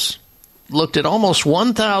experts, looked at almost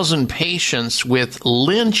 1,000 patients with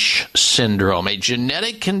Lynch syndrome, a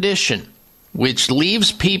genetic condition which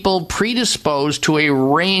leaves people predisposed to a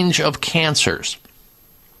range of cancers.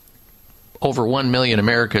 Over 1 million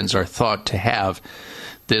Americans are thought to have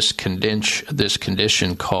this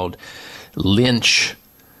condition called Lynch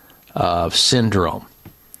syndrome.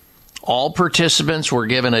 All participants were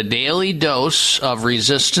given a daily dose of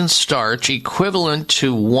resistant starch equivalent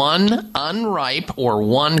to 1 unripe or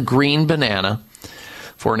 1 green banana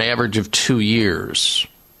for an average of 2 years.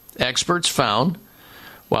 Experts found,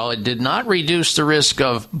 while it did not reduce the risk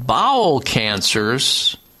of bowel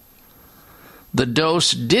cancers, the dose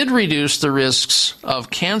did reduce the risks of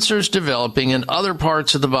cancers developing in other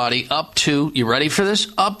parts of the body up to, you ready for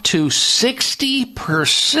this? Up to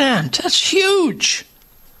 60%. That's huge.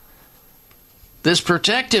 This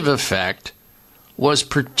protective effect was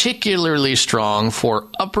particularly strong for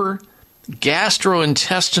upper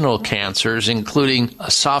gastrointestinal cancers, including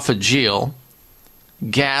esophageal,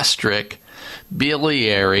 gastric,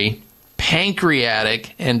 biliary,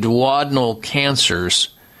 pancreatic, and duodenal cancers,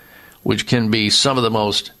 which can be some of the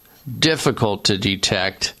most difficult to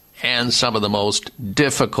detect and some of the most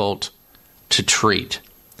difficult to treat.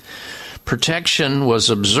 Protection was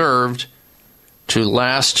observed to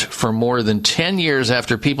last for more than 10 years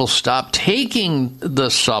after people stopped taking the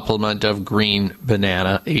supplement of green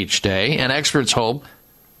banana each day, and experts hope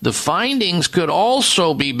the findings could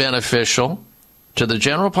also be beneficial to the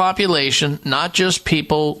general population, not just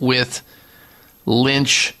people with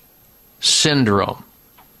Lynch syndrome.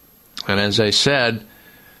 And as I said,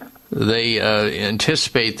 they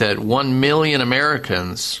anticipate that 1 million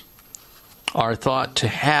Americans are thought to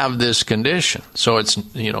have this condition. So it's,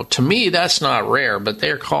 to me, that's not rare, but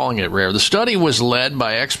they're calling it rare. The study was led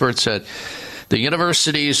by experts at the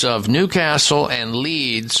universities of Newcastle and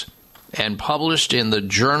Leeds and published in the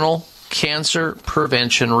journal Cancer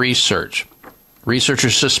Prevention Research.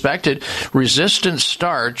 Researchers suspected resistant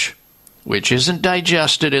starch, which isn't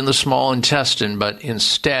digested in the small intestine, but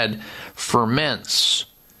instead ferments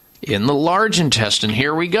in the large intestine.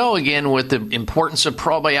 Here we go again with the importance of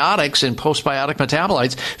probiotics and postbiotic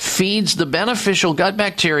metabolites, feeds the beneficial gut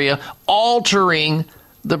bacteria, altering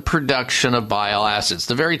the production of bile acids.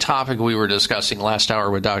 The very topic we were discussing last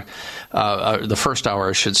hour with the first hour,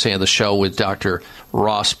 I should say, of the show with Dr.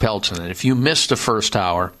 Ross Pelton. And if you missed the first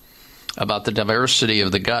hour about the diversity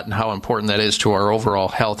of the gut and how important that is to our overall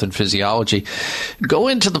health and physiology, go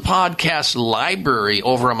into the podcast library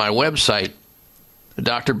over on my website,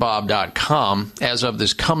 drbob.com, as of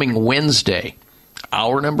this coming Wednesday,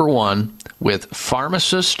 hour number 1, with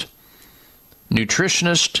pharmacist,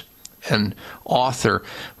 nutritionist, and author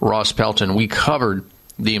Ross Pelton. We covered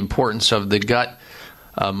the importance of the gut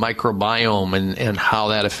microbiome and how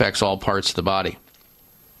that affects all parts of the body.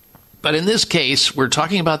 But in this case, we're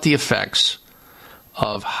talking about the effects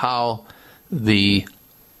of how the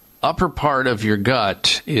upper part of your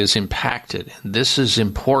gut is impacted. This is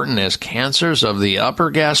important as cancers of the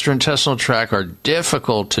upper gastrointestinal tract are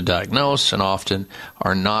difficult to diagnose and often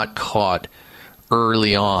are not caught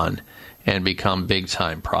early on and become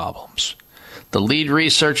big-time problems. The lead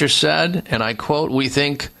researcher said, and I quote, "We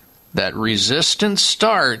think that resistant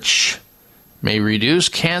starch may reduce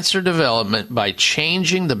cancer development by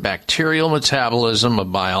changing the bacterial metabolism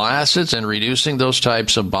of bile acids and reducing those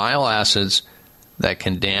types of bile acids that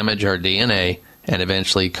can damage our DNA and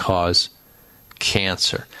eventually cause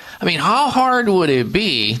cancer." I mean, how hard would it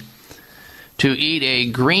be to eat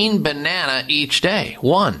a green banana each day?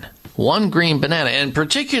 One green banana, and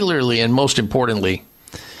particularly and most importantly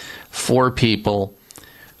for people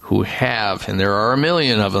who have, and there are 1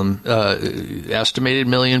 million of them, estimated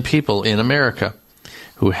 1 million people in America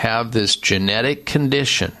who have this genetic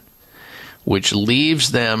condition. which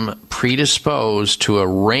leaves them predisposed to a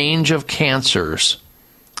range of cancers.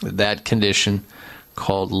 That condition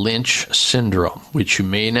called Lynch syndrome, which you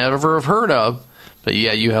may never have heard of, but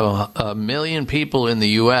yet you have a million people in the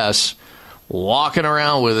U.S. walking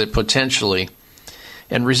around with it potentially.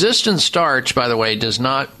 And resistant starch, by the way, does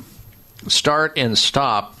not start and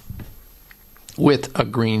stop with a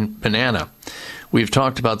green banana. We've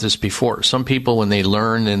talked about this before. Some people, when they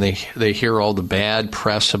learn and they hear all the bad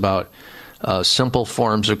press about simple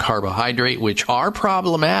forms of carbohydrate, which are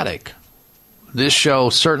problematic, this show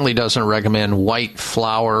certainly doesn't recommend white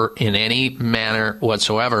flour in any manner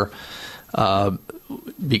whatsoever,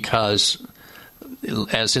 because,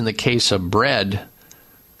 as in the case of bread,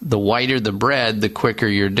 the whiter the bread, the quicker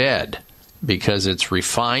you're dead, because it's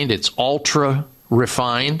refined, it's ultra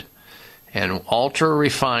refined, and ultra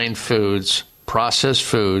refined foods, processed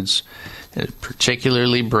foods,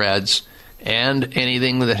 particularly breads, and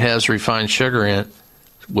anything that has refined sugar in it,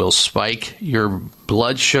 will spike your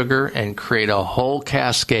blood sugar and create a whole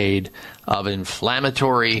cascade of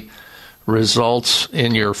inflammatory results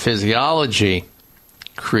in your physiology,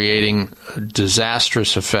 creating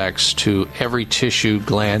disastrous effects to every tissue,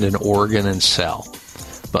 gland, and organ and cell.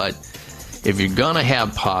 But if you're going to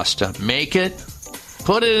have pasta, make it,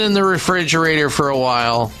 put it in the refrigerator for a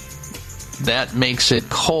while. That makes it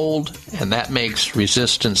cold, and that makes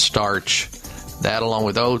resistant starch. That, along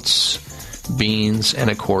with oats, beans, and,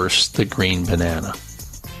 of course, the green banana.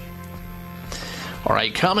 All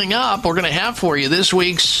right, coming up, we're going to have for you this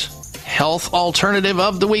week's Health Alternative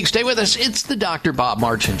of the Week. Stay with us. It's the Dr. Bob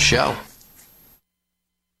Martin Show.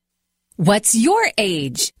 What's your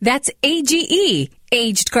age? That's AGE,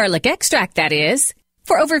 aged garlic extract, that is.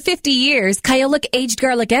 For over 50 years, Kyolic Aged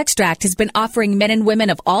Garlic Extract has been offering men and women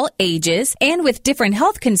of all ages and with different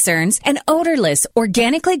health concerns an odorless,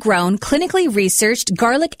 organically grown, clinically researched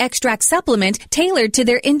garlic extract supplement tailored to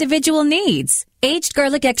their individual needs. Aged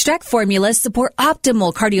garlic extract formulas support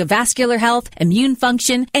optimal cardiovascular health, immune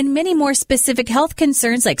function, and many more specific health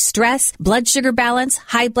concerns like stress, blood sugar balance,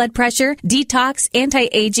 high blood pressure, detox,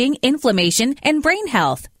 anti-aging, inflammation, and brain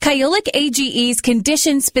health. Kyolic AGE's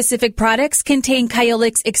condition-specific products contain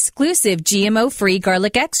Kyolic's exclusive GMO-free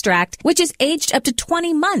garlic extract, which is aged up to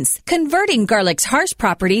 20 months, converting garlic's harsh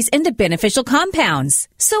properties into beneficial compounds.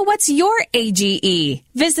 So what's your AGE?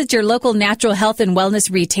 Visit your local natural health and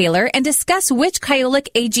wellness retailer and discuss which Kyolic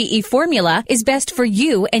AGE formula is best for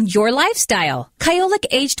you and your lifestyle. Kyolic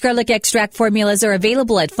Aged Garlic Extract formulas are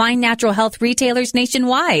available at fine natural health retailers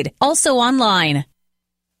nationwide, also online.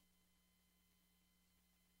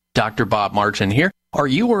 Dr. Bob Martin here. Are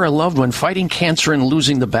you or a loved one fighting cancer and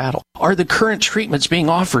losing the battle? Are the current treatments being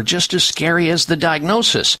offered just as scary as the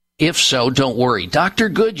diagnosis? If so, don't worry. Dr.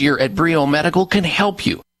 Goodyear at Brio Medical can help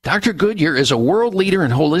you. Dr. Goodyear is a world leader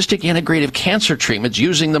in holistic integrative cancer treatments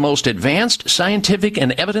using the most advanced scientific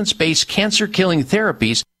and evidence-based cancer-killing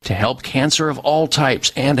therapies to help cancer of all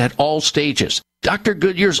types and at all stages. Dr.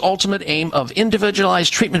 Goodyear's ultimate aim of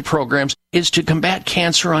individualized treatment programs is to combat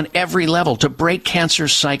cancer on every level, to break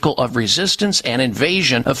cancer's cycle of resistance and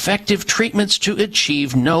invasion, effective treatments to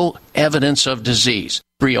achieve no evidence of disease.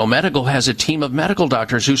 Brio Medical has a team of medical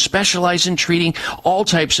doctors who specialize in treating all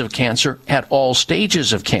types of cancer at all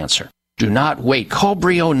stages of cancer. Do not wait. Call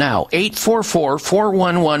Brio now.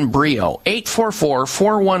 844-411-BRIO.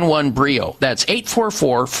 844-411-BRIO. That's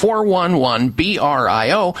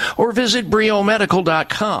 844-411-BRIO. Or visit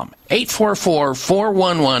briomedical.com.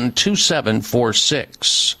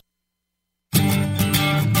 844-411-2746.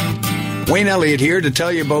 Wayne Elliott here to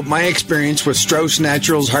tell you about my experience with Strauss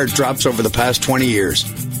Naturals Heart Drops over the past 20 years.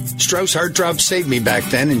 Strauss Heart Drops saved me back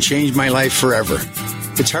then and changed my life forever.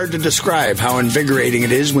 It's hard to describe how invigorating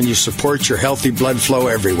it is when you support your healthy blood flow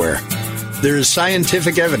everywhere. There is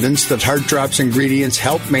scientific evidence that Heart Drops ingredients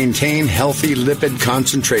help maintain healthy lipid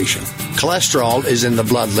concentration. Cholesterol is in the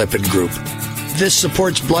blood lipid group. This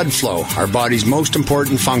supports blood flow, our body's most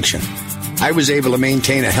important function. I was able to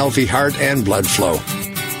maintain a healthy heart and blood flow.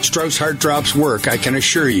 Strauss Heart Drops work, I can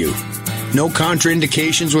assure you. No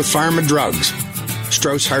contraindications with pharma drugs.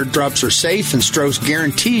 Strauss Heart Drops are safe, and Strauss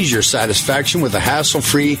guarantees your satisfaction with a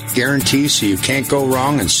hassle-free guarantee so you can't go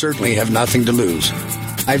wrong and certainly have nothing to lose.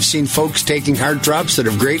 I've seen folks taking Heart Drops that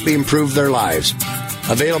have greatly improved their lives.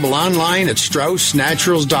 Available online at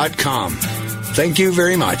StraussNaturals.com. Thank you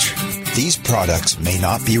very much. These products may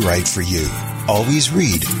not be right for you. Always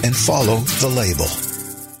read and follow the label.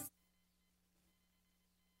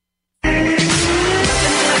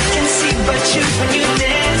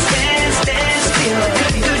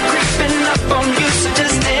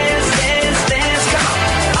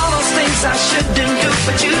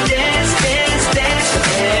 But you dance, dance, dance,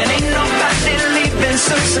 and ain't nobody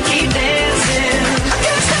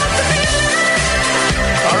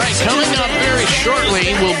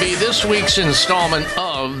Shortly will be this week's installment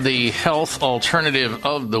of the Health Alternative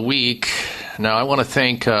of the Week. Now, I want to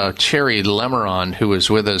thank Terry Lemeron, who was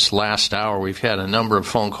with us last hour. We've had a number of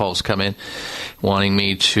phone calls come in wanting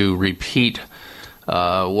me to repeat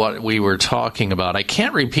what we were talking about. I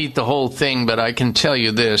can't repeat the whole thing, but I can tell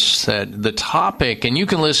you this, that the topic, and you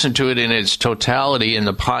can listen to it in its totality in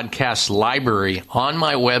the podcast library on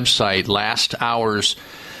my website, last hour's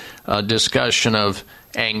discussion of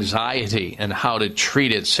anxiety and how to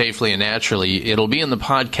treat it safely and naturally. It'll be in the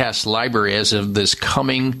podcast library as of this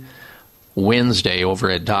coming Wednesday over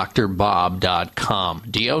at drbob.com.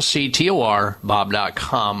 D-O-C-T-O-R,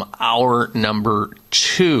 bob.com, hour number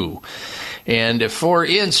 2. And for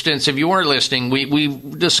instance, if you weren't listening, we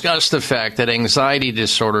discussed the fact that anxiety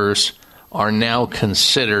disorders are now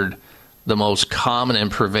considered the most common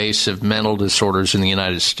and pervasive mental disorders in the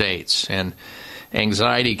United States. And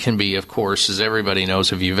anxiety can be, of course, as everybody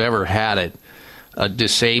knows, if you've ever had it, a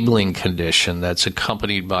disabling condition that's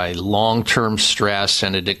accompanied by long-term stress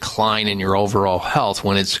and a decline in your overall health.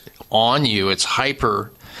 When it's on you, it's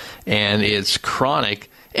hyper and it's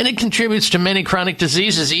chronic, and it contributes to many chronic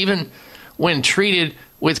diseases, even when treated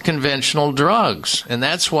with conventional drugs. And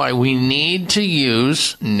that's why we need to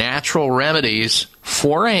use natural remedies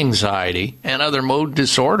for anxiety and other mood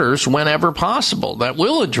disorders whenever possible that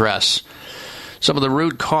will address some of the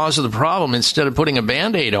root cause of the problem instead of putting a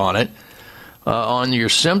Band-Aid on it, on your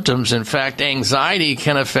symptoms. In fact, anxiety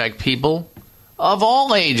can affect people of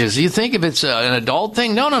all ages. You think if it's an adult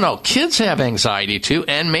thing? No. Kids have anxiety too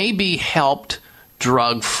and may be helped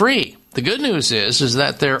drug-free. The good news is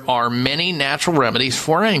that there are many natural remedies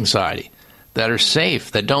for anxiety that are safe,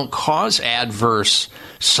 that don't cause adverse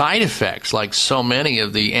side effects like so many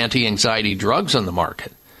of the anti-anxiety drugs on the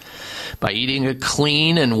market. By eating a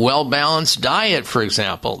clean and well-balanced diet, for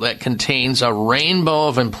example, that contains a rainbow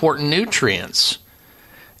of important nutrients,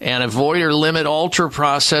 and avoid or limit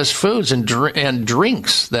ultra-processed foods and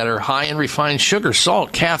drinks that are high in refined sugar,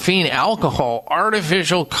 salt, caffeine, alcohol,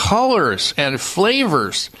 artificial colors, and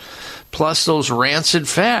flavors, plus those rancid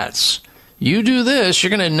fats. You do this,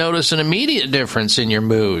 you're going to notice an immediate difference in your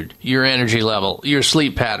mood, your energy level, your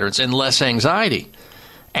sleep patterns, and less anxiety.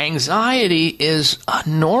 Anxiety is a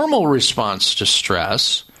normal response to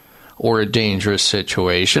stress or a dangerous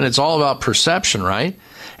situation. It's all about perception, right?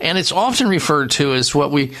 And it's often referred to as what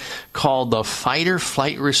we call the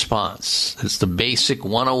fight-or-flight response. It's the basic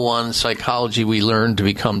 101 psychology we learned to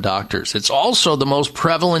become doctors. It's also the most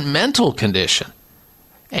prevalent mental condition.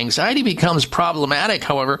 Anxiety becomes problematic,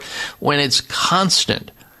 however, when it's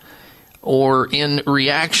constant or in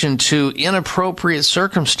reaction to inappropriate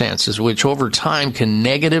circumstances, which over time can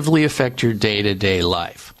negatively affect your day-to-day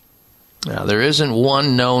life. Now, there isn't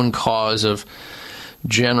one known cause of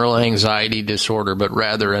general anxiety disorder, but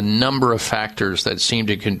rather a number of factors that seem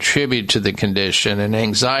to contribute to the condition, and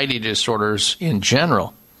anxiety disorders in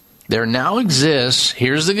general. There now exists,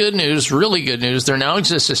 here's the good news, really good news, there now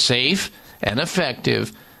exists a safe and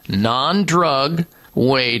effective non-drug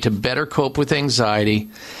way to better cope with anxiety.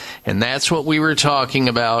 And that's what we were talking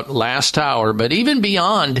about last hour. But even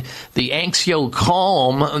beyond the Anxio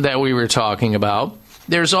Calm that we were talking about,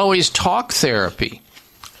 there's always talk therapy,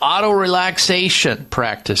 auto-relaxation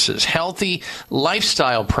practices, healthy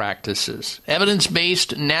lifestyle practices,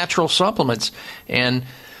 evidence-based natural supplements. And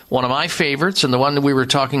one of my favorites, and the one that we were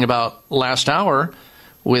talking about last hour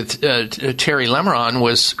with Terry Lemeron,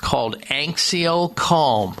 was called Anxio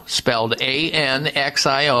Calm, spelled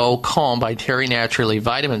A-N-X-I-O, Calm by Terry Naturally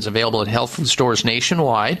Vitamins, available at health food stores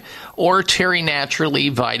nationwide, or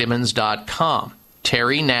terrynaturallyvitamins.com.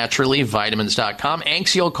 terrynaturallyvitamins.com.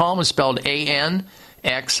 Anxio Calm is spelled A-N-X-I-O,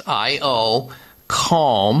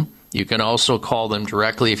 Calm. You can also call them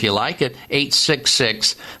directly if you like it,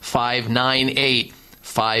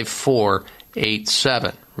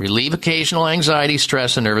 866-598-5487. Relieve occasional anxiety,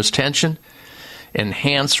 stress, and nervous tension,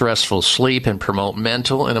 enhance restful sleep, and promote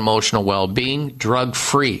mental and emotional well-being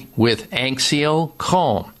drug-free with Anxio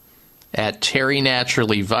Calm at Terry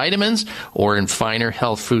Naturally Vitamins or in finer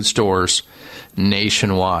health food stores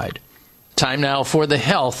nationwide. Time now for the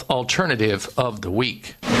Health Alternative of the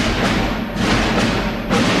Week.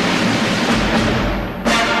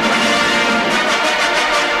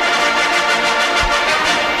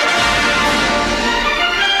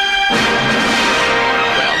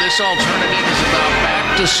 This alternative is about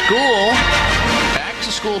back to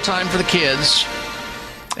school time for the kids.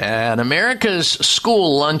 And America's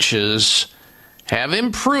school lunches have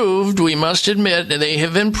improved, we must admit, they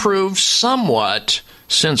have improved somewhat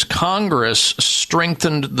since Congress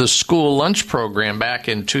strengthened the school lunch program back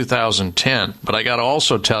in 2010. But I got to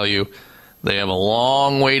also tell you, They have a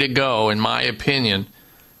long way to go, in my opinion,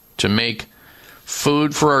 to make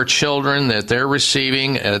food for our children that they're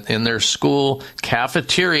receiving in their school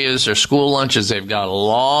cafeterias, their school lunches. They've got a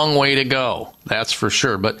long way to go, that's for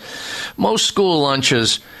sure. But most school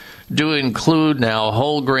lunches do include now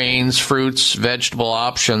whole grains, fruits, vegetable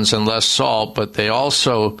options, and less salt, but they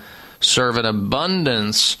also serve an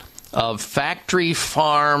abundance of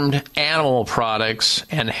factory-farmed animal products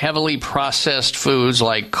and heavily processed foods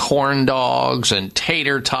like corn dogs and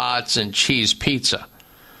tater tots and cheese pizza.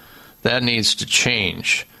 That needs to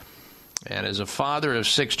change. And as a father of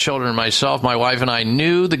 6 children myself, my wife and I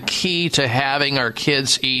knew the key to having our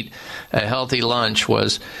kids eat a healthy lunch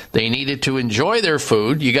was they needed to enjoy their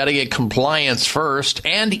food. You got to get compliance first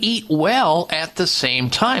and eat well at the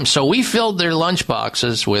same time. So we filled their lunch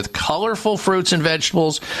boxes with colorful fruits and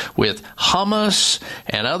vegetables, with hummus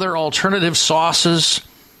and other alternative sauces.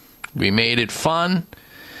 We made it fun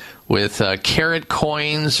with carrot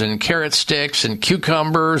coins and carrot sticks and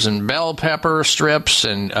cucumbers and bell pepper strips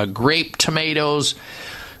and grape tomatoes.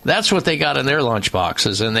 That's what they got in their lunch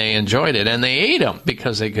boxes, and they enjoyed it. And they ate them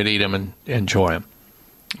because they could eat them and enjoy them.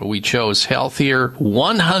 We chose healthier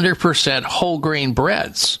 100% whole grain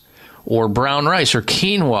breads or brown rice or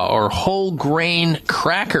quinoa or whole grain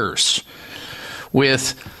crackers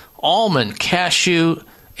with almond, cashew,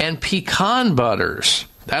 and pecan butters.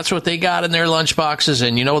 That's what they got in their lunch boxes,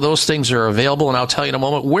 and you know those things are available, and I'll tell you in a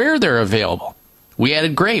moment where they're available. We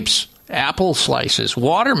added grapes, apple slices,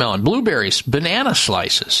 watermelon, blueberries, banana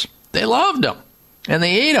slices. They loved them, and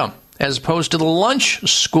they ate them, as opposed to the lunch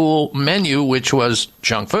school menu, which was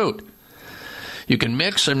junk food. You can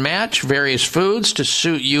mix and match various foods to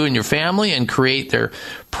suit you and your family and create their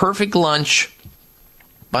perfect lunch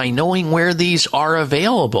by knowing where these are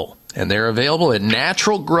available. And they're available at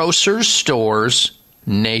Natural Grocers stores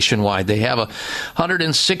nationwide. They have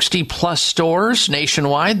 160 plus stores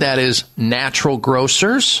nationwide. That is Natural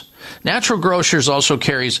Grocers. Natural Grocers also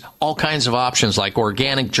carries all kinds of options like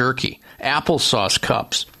organic jerky, applesauce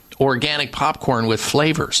cups, organic popcorn with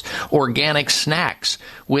flavors, organic snacks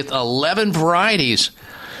with 11 varieties,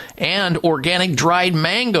 and organic dried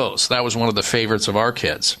mangoes. That was one of the favorites of our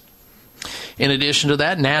kids. In addition to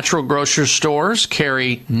that, Natural Grocers stores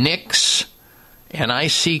carry Nick's,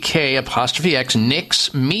 N-I-C-K'(X),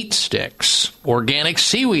 Nick's meat sticks, organic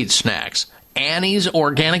seaweed snacks, Annie's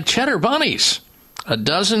organic cheddar bunnies, a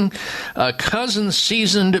dozen Cousin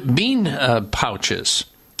seasoned bean pouches,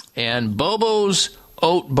 and Bobo's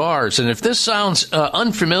oat bars. And if this sounds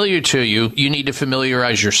unfamiliar to you, you need to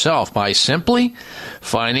familiarize yourself by simply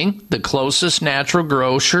finding the closest Natural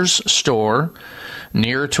Grocers store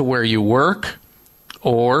near to where you work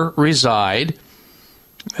or reside,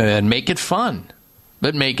 and make it fun,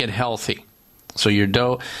 but make it healthy. So your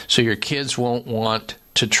kids won't want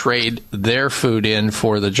to trade their food in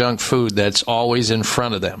for the junk food that's always in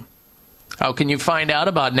front of them. How can you find out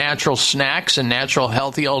about natural snacks and natural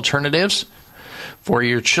healthy alternatives for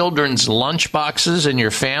your children's lunch boxes and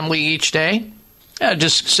your family each day?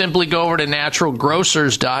 Just simply go over to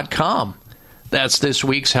naturalgrocers.com. That's this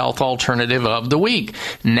week's health alternative of the week.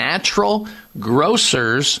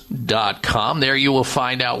 Naturalgrocers.com. There you will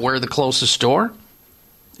find out where the closest store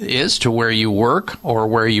is to where you work or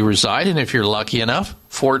where you reside. And if you're lucky enough,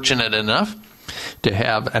 fortunate enough to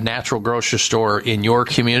have a Natural Grocery store in your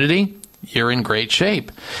community, you're in great shape.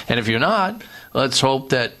 And if you're not, let's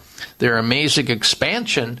hope that their amazing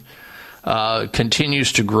expansion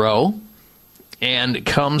continues to grow and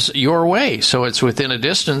comes your way, so it's within a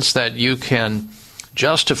distance that you can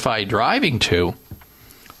justify driving to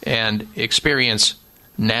and experience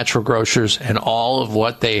Natural Grocers and all of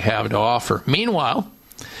what they have to offer. Meanwhile,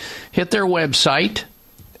 hit their website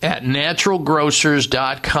at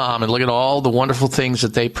naturalgrocers.com and look at all the wonderful things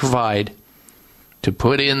that they provide to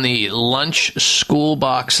put in the lunch school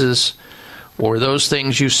boxes or those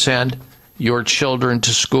things you send your children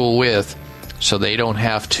to school with, so they don't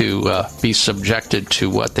have to be subjected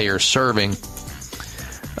to what they are serving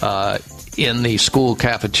in the school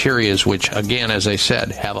cafeterias, which, again, as I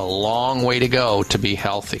said, have a long way to go to be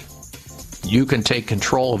healthy. You can take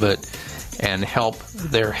control of it and help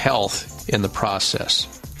their health in the process.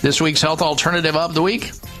 This week's health alternative of the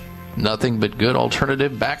week, nothing but good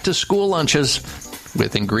alternative back-to-school lunches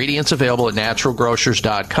with ingredients available at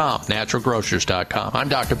naturalgrocers.com. Naturalgrocers.com. I'm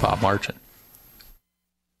Dr. Bob Martin.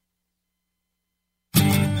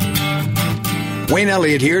 Wayne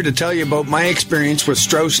Elliott here to tell you about my experience with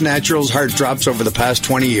Strauss Naturals Heart Drops over the past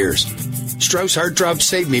 20 years. Strauss Heart Drops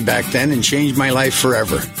saved me back then and changed my life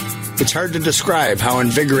forever. It's hard to describe how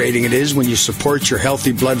invigorating it is when you support your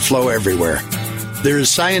healthy blood flow everywhere. There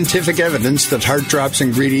is scientific evidence that Heart Drops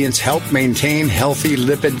ingredients help maintain healthy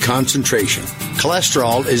lipid concentration.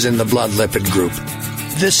 Cholesterol is in the blood lipid group.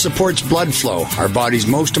 This supports blood flow, our body's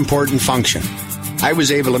most important function. I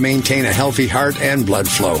was able to maintain a healthy heart and blood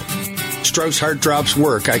flow. Strauss Heart Drops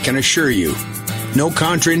work, I can assure you. No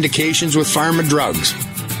contraindications with pharma drugs.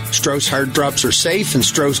 Strauss Heart Drops are safe, and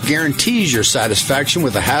Strauss guarantees your satisfaction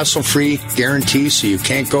with a hassle-free guarantee, so you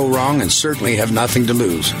can't go wrong and certainly have nothing to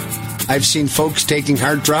lose. I've seen folks taking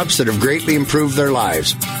Heart Drops that have greatly improved their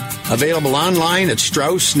lives. Available online at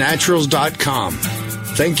StraussNaturals.com.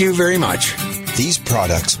 Thank you very much. These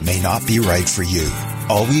products may not be right for you.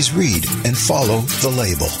 Always read and follow the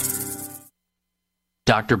label.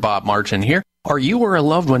 Dr. Bob Martin here. Are you or a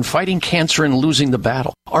loved one fighting cancer and losing the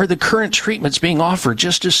battle? Are the current treatments being offered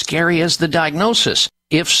just as scary as the diagnosis?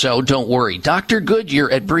 If so, don't worry. Dr.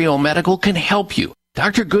 Goodyear at Brio Medical can help you.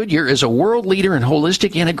 Dr. Goodyear is a world leader in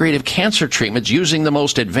holistic integrative cancer treatments using the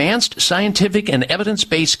most advanced scientific and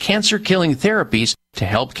evidence-based cancer-killing therapies to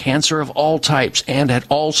help cancer of all types and at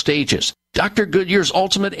all stages. Dr. Goodyear's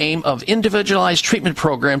ultimate aim of individualized treatment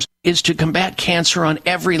programs is to combat cancer on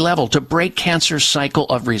every level, to break cancer's cycle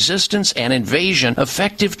of resistance and invasion,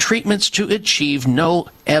 effective treatments to achieve no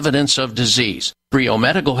evidence of disease. Brio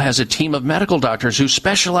Medical has a team of medical doctors who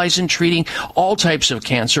specialize in treating all types of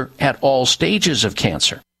cancer at all stages of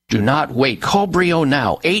cancer. Do not wait. Call Brio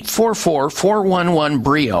now.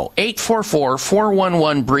 844-411-BRIO.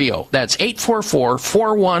 844-411-BRIO. That's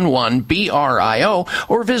 844-411-BRIO.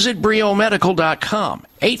 Or visit briomedical.com.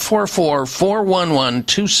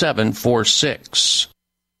 844-411-2746.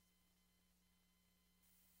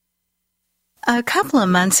 A couple of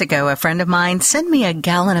months ago, a friend of mine sent me a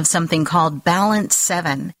gallon of something called Balance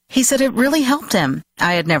 7. He said it really helped him.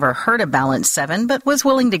 I had never heard of Balance 7, but was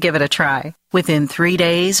willing to give it a try. Within 3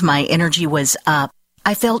 days, my energy was up.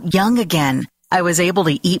 I felt young again. I was able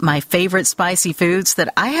to eat my favorite spicy foods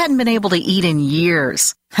that I hadn't been able to eat in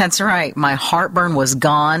years. That's right, my heartburn was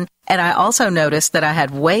gone, and I also noticed that I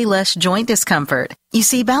had way less joint discomfort. You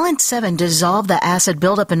see, Balance 7 dissolved the acid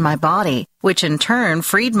buildup in my body, which in turn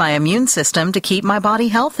freed my immune system to keep my body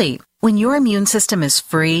healthy. When your immune system is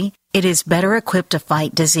free, it is better equipped to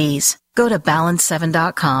fight disease. Go to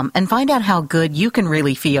balance7.com and find out how good you can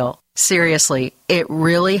really feel. Seriously, it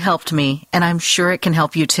really helped me, and I'm sure it can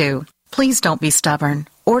help you too. Please don't be stubborn.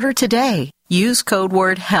 Order today. Use code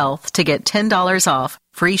word HEALTH to get $10 off,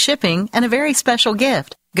 free shipping, and a very special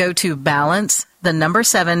gift. Go to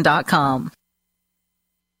balance7.com.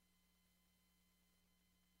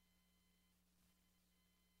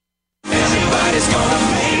 Everybody's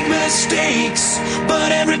gonna make mistakes,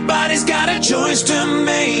 but everybody's got a choice to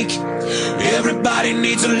make. Everybody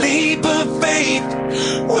needs a leap of faith.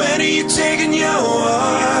 When are you taking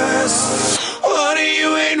yours? What are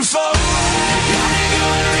you waiting for? Gotta go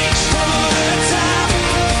and reach for the top.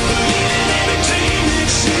 Believe in every dream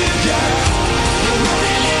that you've got. You're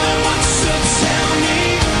only living once, so tell me,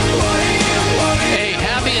 what are you? Hey,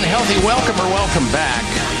 happy and healthy welcome or welcome back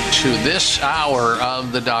to this hour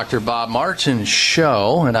of the Dr. Bob Martin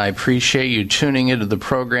Show, and I appreciate you tuning into the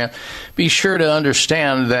program. Be sure to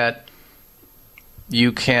understand that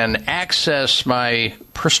you can access my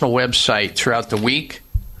personal website throughout the week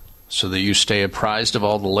so that you stay apprised of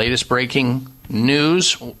all the latest breaking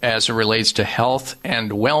news as it relates to health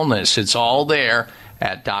and wellness. It's all there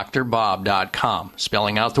at drbob.com.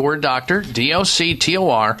 Spelling out the word doctor,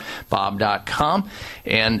 D-O-C-T-O-R, bob.com.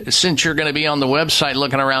 And since you're going to be on the website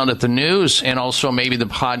looking around at the news and also maybe the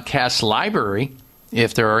podcast library,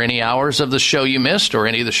 if there are any hours of the show you missed or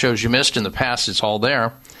any of the shows you missed in the past, it's all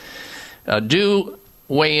there. Do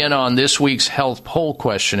weigh in on this week's health poll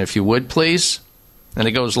question, if you would, please. And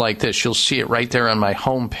it goes like this. You'll see it right there on my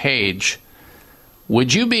home page.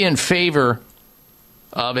 Would you be in favor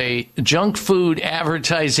of a junk food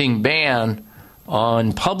advertising ban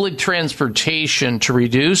on public transportation to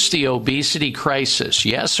reduce the obesity crisis?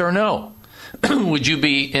 Yes or no? Would you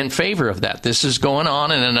be in favor of that? This is going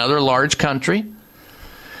on in another large country,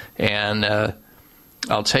 and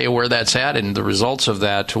I'll tell you where that's at and the results of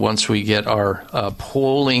that once we get our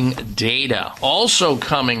polling data. Also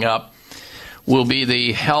coming up will be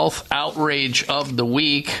the health outrage of the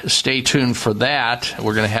week. Stay tuned for that.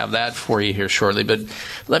 We're going to have that for you here shortly. But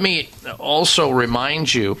let me also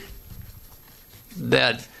remind you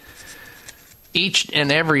that each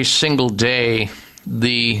and every single day,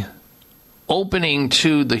 the opening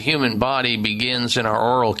to the human body begins in our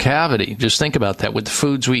oral cavity. Just think about that. With the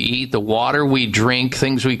foods we eat, the water we drink,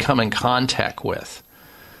 things we come in contact with.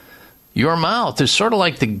 Your mouth is sort of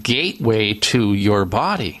like the gateway to your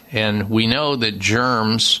body. And we know that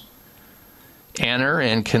germs enter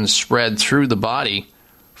and can spread through the body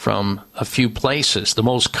from a few places, the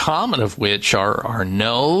most common of which are our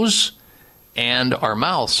nose and our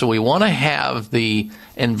mouth. So we want to have the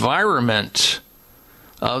environment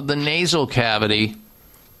of the nasal cavity,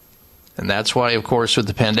 and that's why, of course, with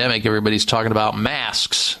the pandemic, everybody's talking about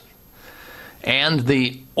masks. And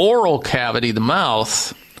the oral cavity, the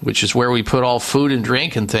mouth, which is where we put all food and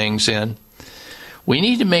drink and things in, we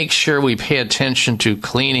need to make sure we pay attention to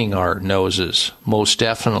cleaning our noses, most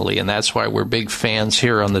definitely. And that's why we're big fans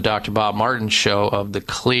here on the Dr. Bob Martin Show of the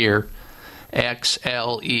Xlear,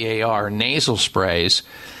 Xlear nasal sprays.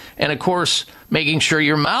 And, of course, making sure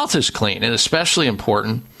your mouth is clean, and especially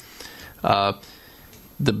important, the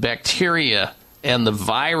bacteria and the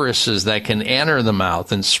viruses that can enter the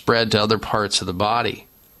mouth and spread to other parts of the body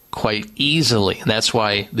quite easily. And that's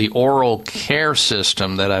why the oral care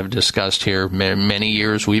system that I've discussed here many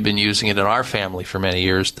years, we've been using it in our family for many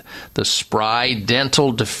years, the Spry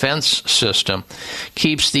Dental Defense System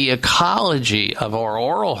keeps the ecology of our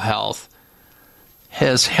oral health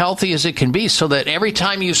as healthy as it can be, so that every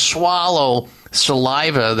time you swallow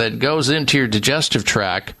saliva that goes into your digestive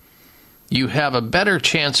tract, you have a better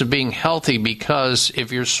chance of being healthy, because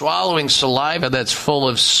if you're swallowing saliva that's full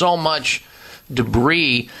of so much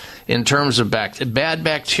debris in terms of bad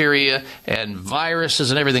bacteria and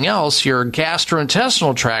viruses and everything else, your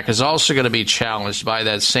gastrointestinal tract is also going to be challenged by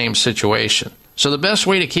that same situation. So the best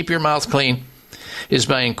way to keep your mouth clean is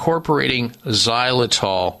by incorporating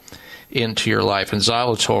xylitol into your life. And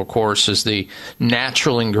xylitol, of course, is the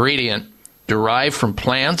natural ingredient derived from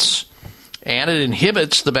plants, and it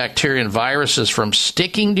inhibits the bacteria and viruses from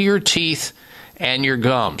sticking to your teeth and your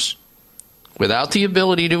gums. Without the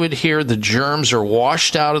ability to adhere, the germs are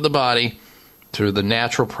washed out of the body through the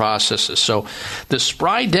natural processes. So the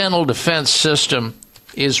Spry Dental Defense System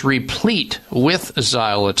is replete with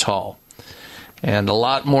xylitol. And a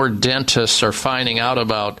lot more dentists are finding out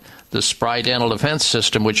about the Spry Dental Defense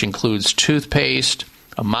System, which includes toothpaste,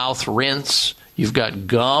 a mouth rinse. You've got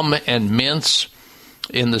gum and mints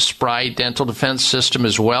in the Spry Dental Defense System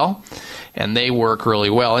as well, and they work really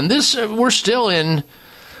well. And this, we're still in,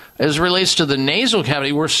 as it relates to the nasal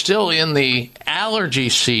cavity, we're still in the allergy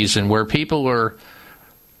season where people are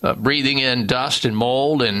breathing in dust and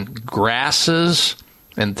mold and grasses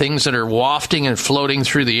and things that are wafting and floating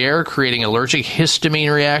through the air, creating allergic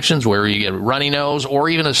histamine reactions where you get a runny nose or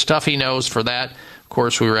even a stuffy nose. For that, of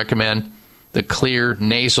course, we recommend the Xlear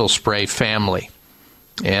nasal spray family,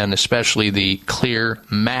 and especially the Xlear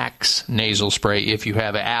Max nasal spray if you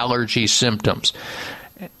have allergy symptoms.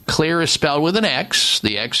 Xlear is spelled with an X.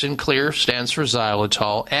 The X in Xlear stands for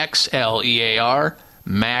xylitol. Xlear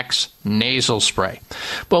Max nasal spray.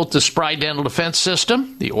 Both the Spry Dental Defense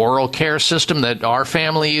System, the oral care system that our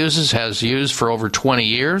family uses, has used for over 20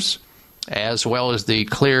 years, as well as the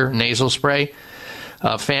Xlear nasal spray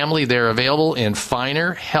family. They're available in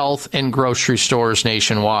finer health and grocery stores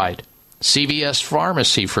nationwide. CVS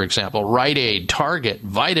Pharmacy, for example, Rite Aid, Target,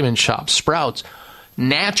 Vitamin Shoppe, Sprouts,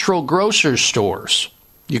 natural grocery stores.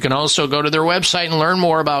 You can also go to their website and learn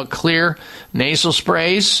more about Xlear nasal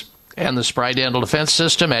sprays and the Spry Dental Defense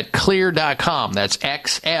System at xlear.com. That's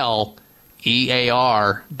XLEAR.com.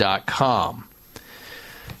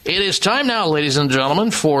 It is time now, ladies and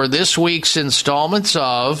gentlemen, for this week's installments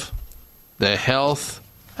of the Health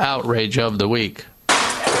Outrage of the Week. Jeez,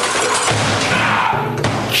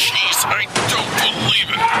 I don't believe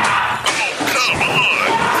it. Oh, come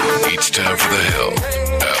on. It's time for the Health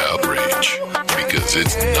Outrage, because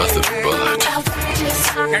it's nothing but.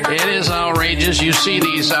 It is outrageous. You see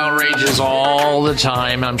these outrages all the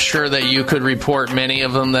time. I'm sure that you could report many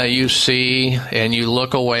of them that you see, and you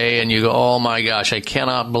look away and you go, oh my gosh, I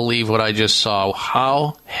cannot believe what I just saw.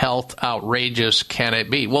 How health outrageous can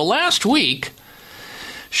it be? Well, last week,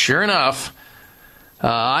 sure enough,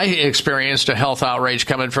 I experienced a health outrage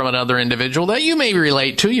coming from another individual that you may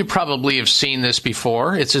relate to. You probably have seen this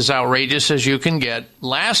before. It's as outrageous as you can get.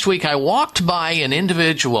 Last week, I walked by an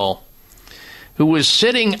individual who was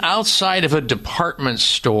sitting outside of a department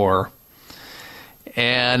store,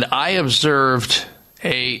 and I observed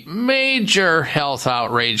a major health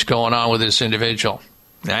outrage going on with this individual.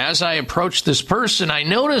 Now, as I approached this person, I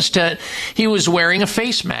noticed that he was wearing a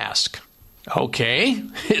face mask. Okay,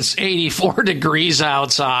 it's 84 degrees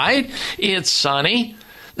outside, it's sunny,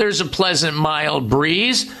 there's a pleasant mild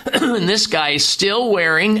breeze, and this guy is still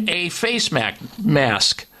wearing a face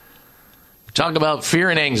mask. Talk about fear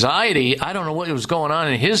and anxiety. I don't know what was going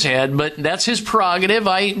on in his head, but that's his prerogative.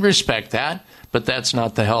 I respect that. But that's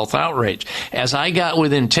not the health outrage. As I got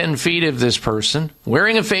within 10 feet of this person,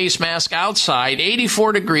 wearing a face mask outside,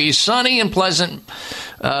 84 degrees, sunny and pleasant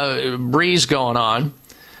breeze going on,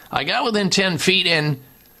 I got within 10 feet and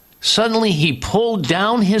suddenly he pulled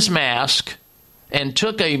down his mask and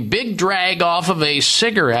took a big drag off of a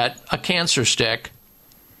cigarette, a cancer stick,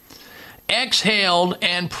 exhaled,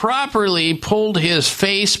 and properly pulled his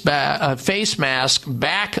face mask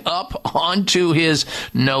back up onto his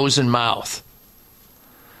nose and mouth.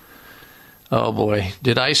 Oh boy,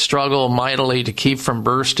 did I struggle mightily to keep from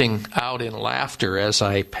bursting out in laughter as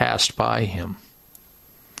I passed by him.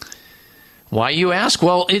 Why, you ask?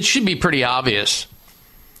 Well, it should be pretty obvious.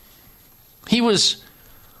 He was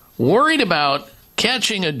worried about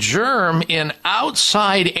catching a germ in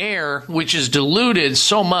outside air, which is diluted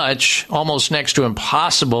so much, almost next to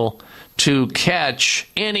impossible to catch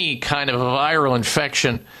any kind of a viral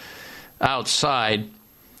infection outside.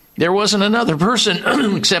 There wasn't another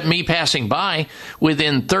person, except me passing by,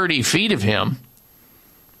 within 30 feet of him.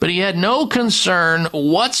 But he had no concern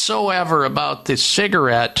whatsoever about the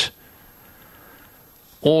cigarette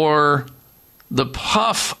or the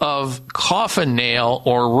puff of coffin nail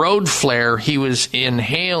or road flare he was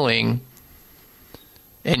inhaling.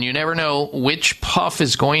 And you never know which puff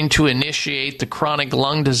is going to initiate the chronic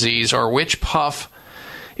lung disease or which puff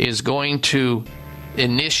is going to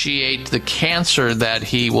initiate the cancer that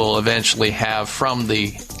he will eventually have from the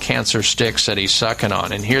cancer sticks that he's sucking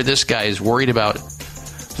on. And here this guy is worried about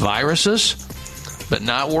viruses, but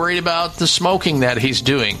not worried about the smoking that he's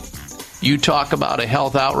doing. You talk about a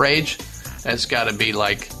health outrage, that's got to be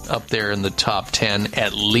like up there in the top 10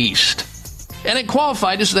 at least. And it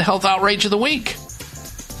qualified as the health outrage of the week.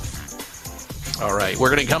 All right, we're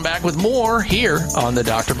going to come back with more here on the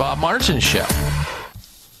Dr. Bob Martin Show.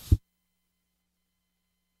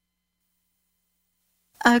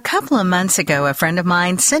 A couple of months ago, a friend of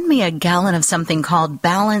mine sent me a gallon of something called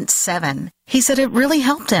Balance 7. He said it really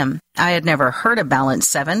helped him. I had never heard of Balance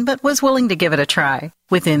 7, but was willing to give it a try.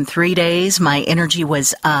 Within 3 days, my energy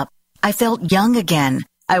was up. I felt young again.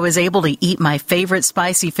 I was able to eat my favorite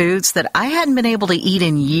spicy foods that I hadn't been able to eat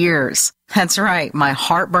in years. That's right, my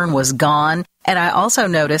heartburn was gone, and I also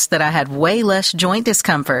noticed that I had way less joint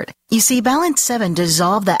discomfort. You see, Balance 7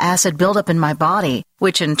 dissolved the acid buildup in my body,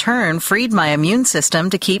 which in turn freed my immune system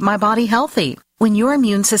to keep my body healthy. When your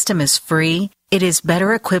immune system is free, it is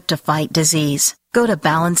better equipped to fight disease. Go to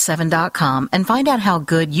balance7.com and find out how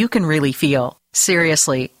good you can really feel.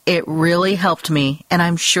 Seriously, it really helped me, and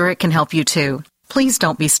I'm sure it can help you too. Please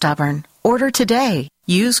don't be stubborn. Order today.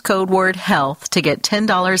 Use code word HEALTH to get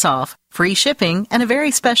 $10 off, free shipping, and a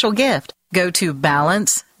very special gift. Go to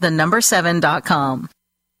balance7.com.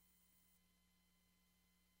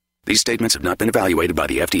 These statements have not been evaluated by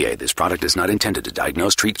the FDA. This product is not intended to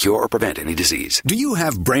diagnose, treat, cure, or prevent any disease. Do you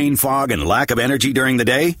have brain fog and lack of energy during the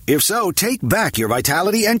day? If so, take back your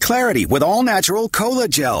vitality and clarity with all-natural Cola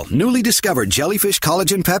Gel, newly discovered jellyfish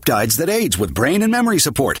collagen peptides that aids with brain and memory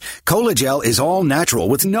support. Cola Gel is all natural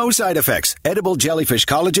with no side effects. Edible jellyfish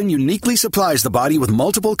collagen uniquely supplies the body with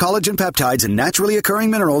multiple collagen peptides and naturally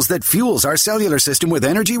occurring minerals that fuels our cellular system with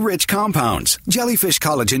energy-rich compounds. Jellyfish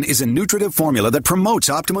collagen is a nutritive formula that promotes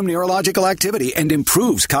optimum neurological activity and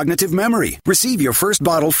improves cognitive memory. Receive your first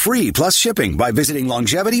bottle free plus shipping by visiting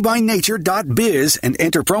longevitybynature.biz and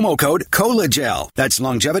enter promo code COLAGEL. That's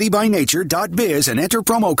longevitybynature.biz and enter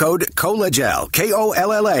promo code COLAGEL.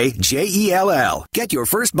 KOLLAGEL. Get your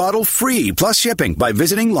first bottle free plus shipping by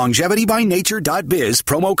visiting longevitybynature.biz,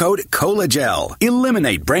 promo code COLAGEL.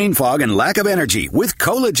 Eliminate brain fog and lack of energy with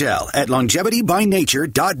Colagel at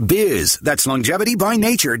longevitybynature.biz. That's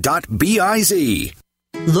longevitybynature.biz.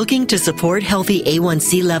 Looking to support healthy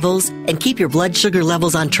A1C levels and keep your blood sugar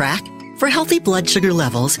levels on track? For healthy blood sugar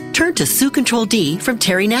levels, turn to Sucontrol D from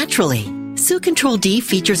Terry Naturally. Sucontrol D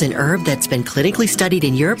features an herb that's been clinically studied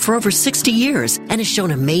in Europe for over 60 years and has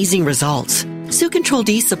shown amazing results. Sucontrol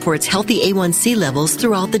D supports healthy A1C levels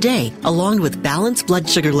throughout the day, along with balanced blood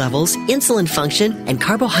sugar levels, insulin function, and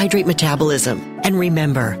carbohydrate metabolism. And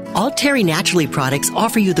remember, all Terry Naturally products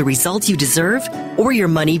offer you the results you deserve or your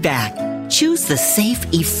money back. Choose the safe,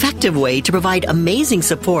 effective way to provide amazing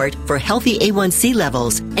support for healthy A1C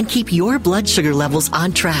levels and keep your blood sugar levels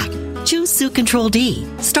on track. Choose Sucontrol D.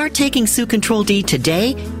 Start taking Sucontrol D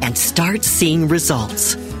today and start seeing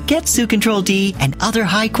results. Get Sucontrol D and other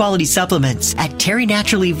high-quality supplements at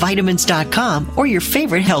terrynaturallyvitamins.com or your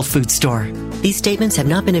favorite health food store. These statements have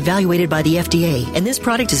not been evaluated by the FDA, and this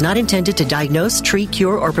product is not intended to diagnose, treat,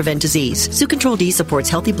 cure, or prevent disease. Sucontrol D supports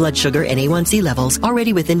healthy blood sugar and A1C levels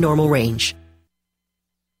already within normal range.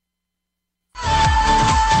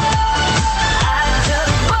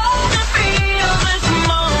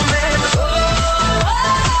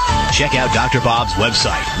 Check out Dr. Bob's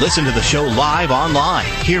website. Listen to the show live online.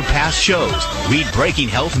 Hear past shows. Read breaking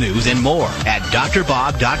health news and more at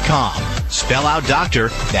drbob.com. Spell out doctor,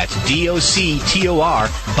 that's DOCTOR,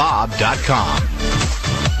 Bob.com.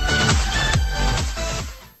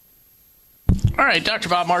 All right, Dr.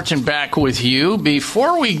 Bob Martin back with you.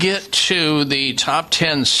 Before we get to the top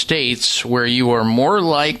 10 states where you are more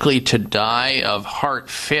likely to die of heart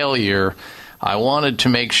failure, I wanted to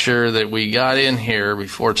make sure that we got in here,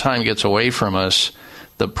 before time gets away from us,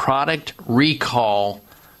 the product recall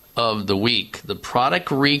of the week. The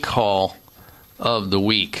product recall of the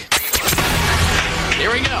week.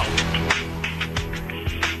 Here we go.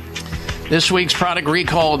 This week's product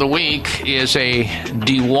recall of the week is a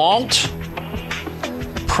DeWalt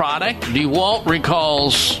product. DeWalt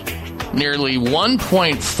recalls nearly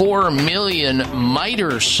 1.4 million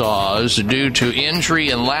miter saws due to injury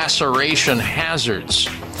and laceration hazards.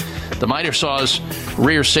 The miter saw's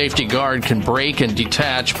rear safety guard can break and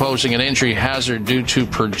detach, posing an injury hazard due to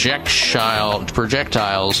projectiles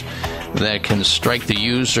that can strike the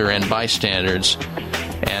user and bystanders,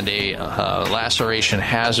 and a laceration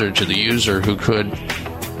hazard to the user who could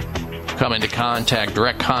come into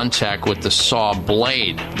direct contact with the saw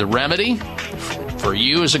blade. The remedy for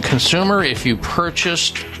you as a consumer, if you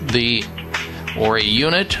purchased a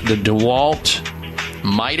unit, the DeWalt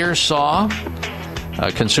miter saw,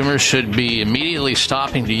 consumers should be immediately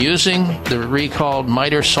stopping to using the recalled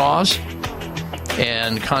miter saws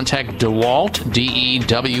and contact DeWalt,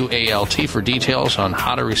 DEWALT, for details on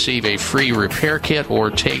how to receive a free repair kit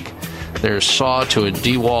or take their saw to a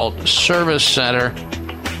DeWalt service center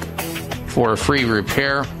for a free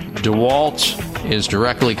repair. DeWalt is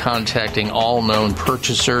directly contacting all known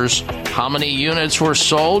purchasers. How many units were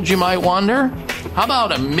sold, you might wonder? How about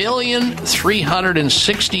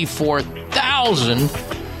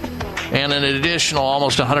 1,364,000 and an additional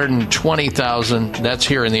almost 120,000, that's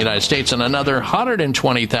here in the United States, and another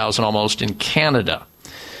 120,000 almost in Canada.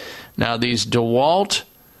 Now, these DeWalt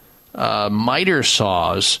miter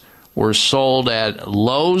saws were sold at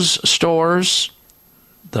Lowe's stores,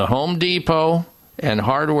 the Home Depot, and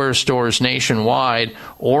hardware stores nationwide,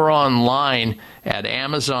 or online at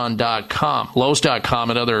Amazon.com, Lowe's.com,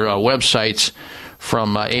 and other websites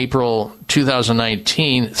from April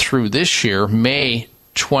 2019 through this year, May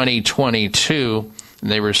 2022.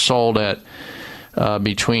 And they were sold at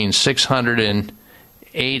between $600 and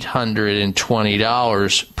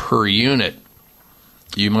 $820 per unit.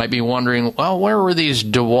 You might be wondering, well, where were these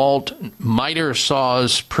DeWalt miter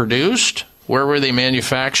saws produced? Where were they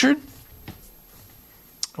manufactured?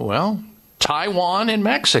 Well, Taiwan and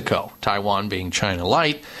Mexico. Taiwan being China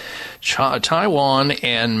Light. Taiwan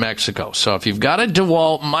and Mexico. So if you've got a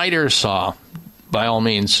DeWalt miter saw, by all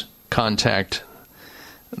means, contact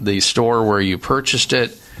the store where you purchased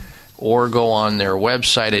it, or go on their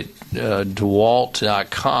website at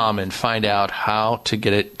DeWalt.com and find out how to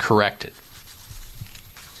get it corrected.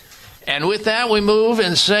 And with that, we move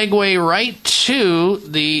and segue right to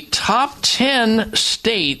the top 10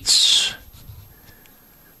 states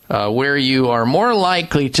where you are more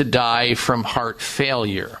likely to die from heart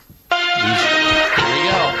failure. Here we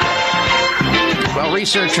go. Well,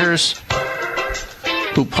 researchers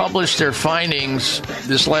who published their findings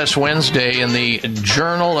this last Wednesday in the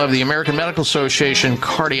Journal of the American Medical Association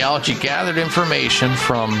Cardiology gathered information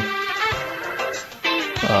from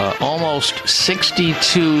almost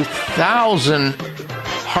 62,000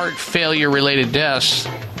 heart failure-related deaths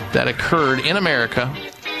that occurred in America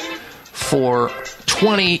for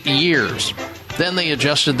 20 years. Then they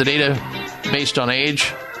adjusted the data based on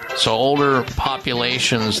age, so older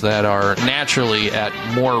populations that are naturally at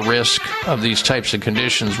more risk of these types of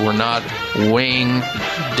conditions were not weighing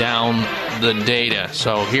down the data.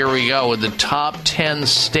 So here we go with the top 10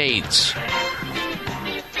 states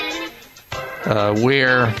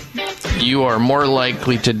where you are more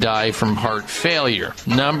likely to die from heart failure.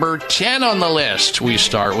 Number 10 on the list. We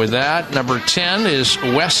start with that. Number 10 is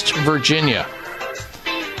West Virginia.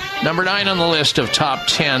 Number 9 on the list of top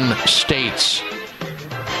 10 states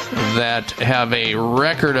that have a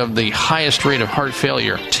record of the highest rate of heart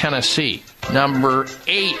failure, Tennessee. Number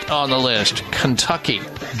 8 on the list, Kentucky.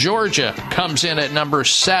 Georgia comes in at number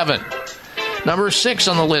 7. Number 6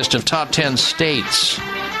 on the list of top 10 states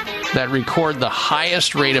that record the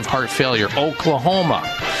highest rate of heart failure, Oklahoma.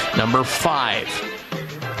 Number 5,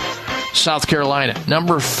 South Carolina.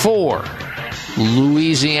 Number 4,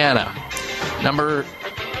 Louisiana. Number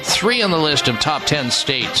 3 on the list of top 10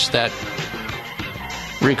 states that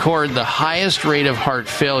record the highest rate of heart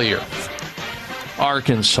failure,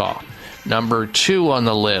 Arkansas. Number 2 on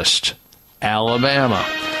the list, Alabama.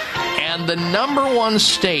 And the number one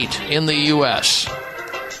state in the U.S.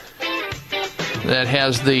 that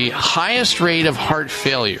has the highest rate of heart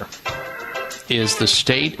failure is the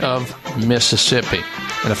state of Mississippi.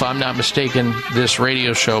 And if I'm not mistaken, this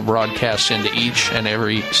radio show broadcasts into each and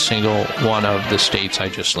every single one of the states I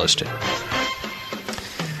just listed.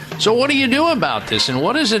 So what do you do about this, and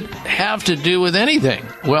what does it have to do with anything?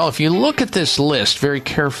 Well, if you look at this list very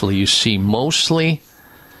carefully, you see mostly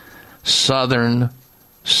southern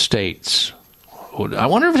states. I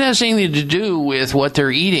wonder if it has anything to do with what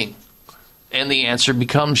they're eating. And the answer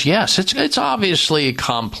becomes yes. It's obviously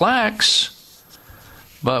complex,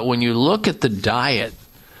 but when you look at the diet,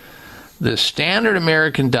 the standard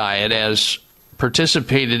American diet as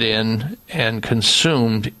participated in and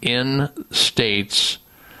consumed in states,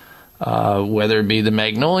 whether it be the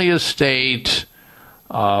Magnolia State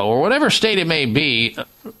or whatever state it may be,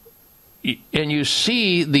 and you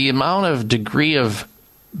see the amount of degree of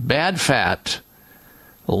bad fat,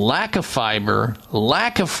 lack of fiber,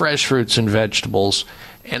 lack of fresh fruits and vegetables,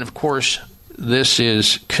 and of course this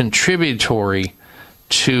is contributory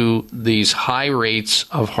to these high rates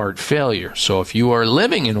of heart failure. So if you are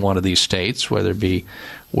living in one of these states, whether it be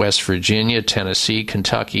West Virginia, Tennessee,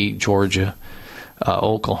 Kentucky, Georgia,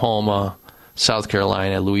 Oklahoma, South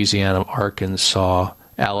Carolina, Louisiana, Arkansas,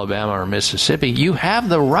 Alabama, or Mississippi, you have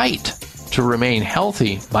the right to remain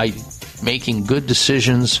healthy by making good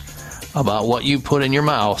decisions about what you put in your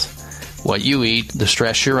mouth, what you eat, the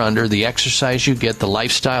stress you're under, the exercise you get, the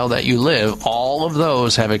lifestyle that you live. All of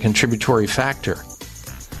those have a contributory factor.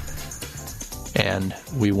 And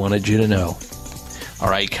we wanted you to know. All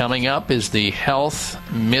right, coming up is the Health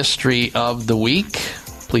Mystery of the Week.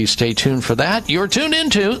 Please stay tuned for that. You're tuned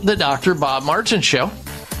into the Dr. Bob Martin Show.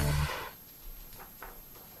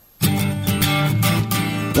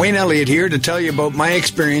 Wayne Elliott here to tell you about my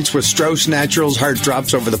experience with Strauss Naturals Heart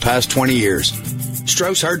Drops over the past 20 years.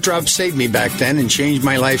 Strauss Heart Drops saved me back then and changed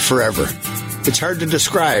my life forever. It's hard to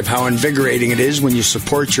describe how invigorating it is when you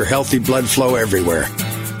support your healthy blood flow everywhere.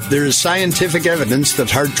 There is scientific evidence that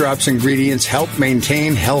Heart Drops ingredients help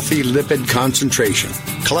maintain healthy lipid concentration.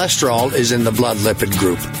 Cholesterol is in the blood lipid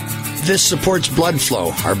group. This supports blood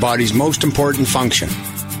flow, our body's most important function.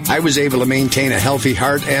 I was able to maintain a healthy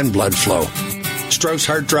heart and blood flow. Strauss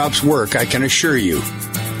Heart Drops work, I can assure you.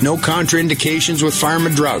 No contraindications with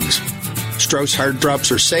pharma drugs. Strauss Heart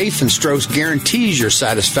Drops are safe, and Strauss guarantees your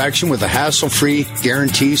satisfaction with a hassle-free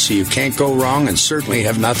guarantee, so you can't go wrong and certainly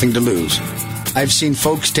have nothing to lose. I've seen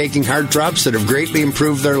folks taking heart drops that have greatly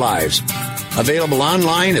improved their lives. Available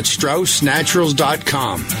online at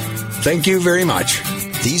StraussNaturals.com. Thank you very much.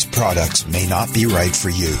 These products may not be right for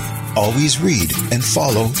you. Always read and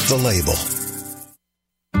follow the label.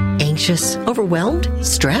 Anxious, overwhelmed,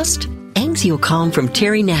 stressed? Anxiocalm from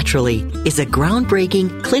Terry Naturally is a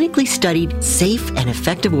groundbreaking, clinically studied, safe, and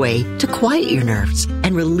effective way to quiet your nerves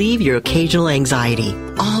and relieve your occasional anxiety,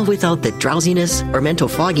 all without the drowsiness or mental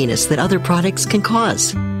fogginess that other products can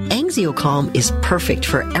cause. Anxiocalm is perfect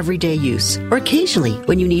for everyday use or occasionally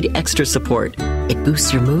when you need extra support. It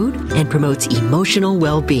boosts your mood and promotes emotional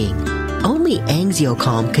well-being. Only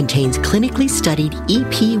Anxiocalm contains clinically studied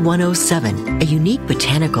EP107, a unique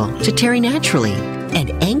botanical to Terry Naturally. And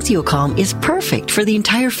Anxiocalm is perfect for the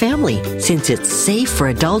entire family since it's safe for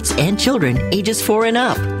adults and children ages 4 and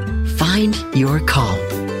up. Find your calm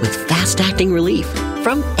with fast-acting relief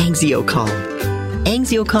from Anxiocalm.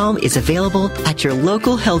 Anxiocalm is available at your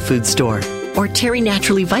local health food store or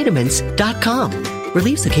terrynaturallyvitamins.com.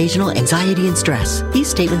 Relieves occasional anxiety and stress. These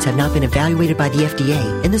statements have not been evaluated by the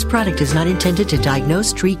FDA, and this product is not intended to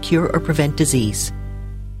diagnose, treat, cure, or prevent disease.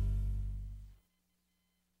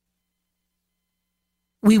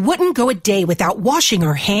 We wouldn't go a day without washing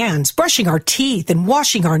our hands, brushing our teeth, and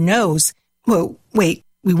washing our nose. Whoa, wait,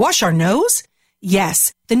 we wash our nose?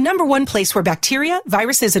 Yes, the number one place where bacteria,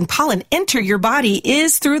 viruses, and pollen enter your body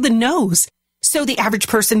is through the nose. So the average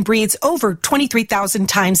person breathes over 23,000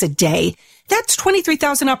 times a day. That's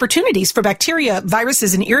 23,000 opportunities for bacteria,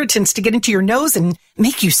 viruses, and irritants to get into your nose and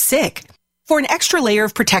make you sick. For an extra layer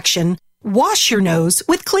of protection, wash your nose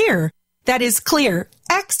with Xlear. That is Xlear,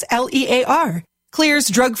 Xlear. Xlear's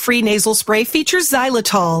drug-free nasal spray features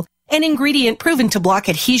xylitol, an ingredient proven to block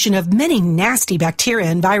adhesion of many nasty bacteria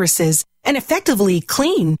and viruses, and effectively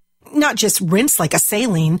clean. Not just rinse like a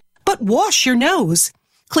saline, but wash your nose.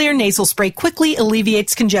 Xlear nasal spray quickly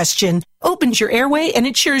alleviates congestion, opens your airway, and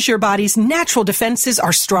ensures your body's natural defenses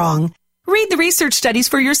are strong. Read the research studies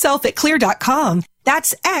for yourself at Xlear.com.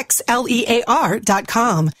 That's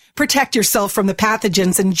Xlear.com. Protect yourself from the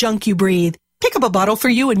pathogens and junk you breathe. Pick up a bottle for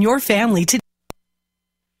you and your family today.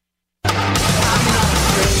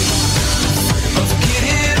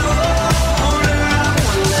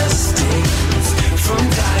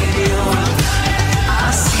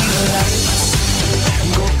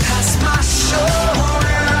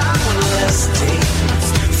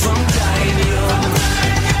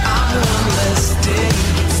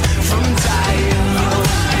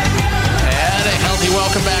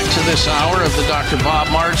 hour of the Dr. Bob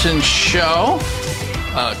Martin Show.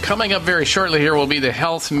 Coming up very shortly here will be the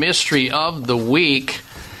health mystery of the week.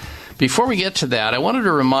 Before we get to that, I wanted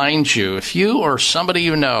to remind you, if you or somebody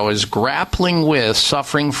you know is grappling with,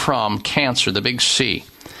 suffering from cancer, the big C,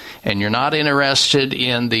 and you're not interested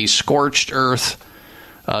in the scorched earth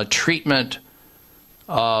treatment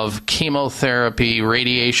of chemotherapy,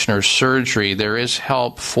 radiation, or surgery, there is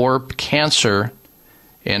help for cancer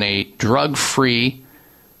in a drug-free,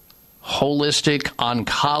 holistic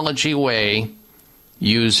oncology way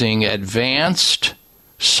using advanced,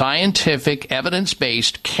 scientific,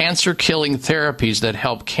 evidence-based cancer-killing therapies that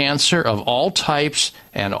help cancer of all types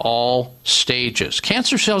and all stages.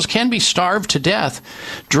 Cancer cells can be starved to death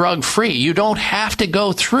drug-free. You don't have to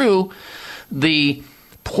go through the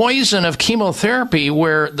poison of chemotherapy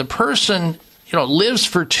where the person lives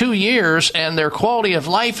for 2 years and their quality of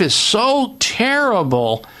life is so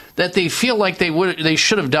terrible that they feel like they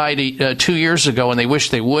should have died 2 years ago, and they wish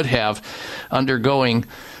they would have, undergoing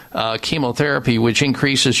chemotherapy, which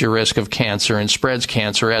increases your risk of cancer and spreads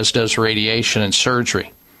cancer, as does radiation and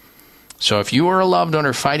surgery. So if you are a loved one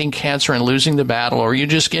or fighting cancer and losing the battle, or you're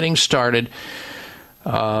just getting started,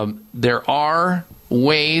 there are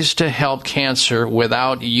ways to help cancer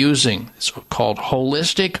without using so-called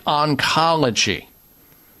holistic oncology.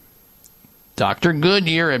 Dr.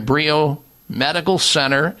 Goodyear at Brio Medical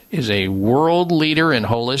Center is a world leader in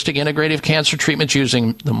holistic integrative cancer treatments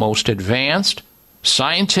using the most advanced,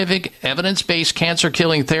 scientific, evidence-based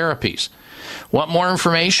cancer-killing therapies. Want more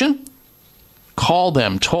information? Call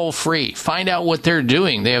them toll-free. Find out what they're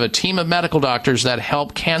doing. They have a team of medical doctors that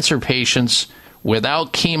help cancer patients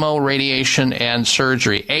without chemo, radiation, and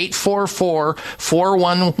surgery.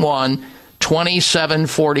 844-411-2746.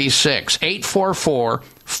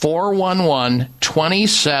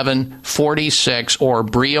 844-411-2746 or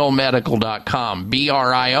briomedical.com.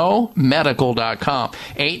 BRIO medical.com.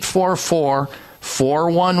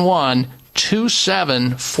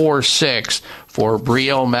 844-411-2746 for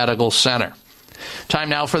Brio Medical Center. Time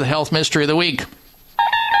now for the health mystery of the week.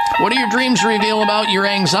 What do your dreams reveal about your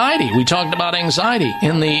anxiety? We talked about anxiety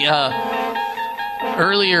in the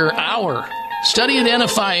earlier hour. Study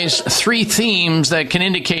identifies 3 themes that can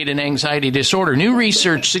indicate an anxiety disorder. New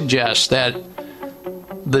research suggests that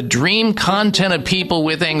the dream content of people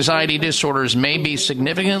with anxiety disorders may be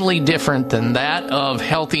significantly different than that of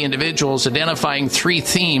healthy individuals, identifying 3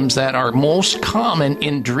 themes that are most common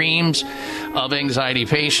in dreams of anxiety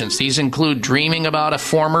patients. These include dreaming about a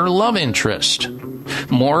former love interest,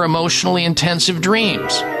 more emotionally intensive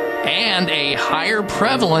dreams, and a higher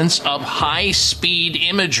prevalence of high-speed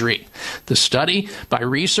imagery. The study by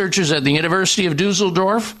researchers at the University of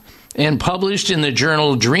Dusseldorf and published in the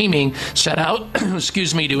journal Dreaming set out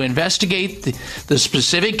to investigate the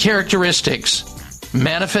specific characteristics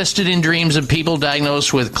manifested in dreams of people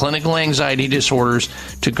diagnosed with clinical anxiety disorders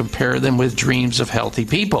to compare them with dreams of healthy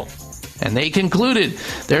people. And they concluded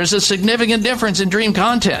there's a significant difference in dream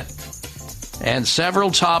content, and several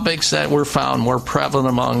topics that were found more prevalent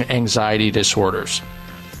among anxiety disorders.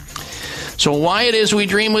 So why it is we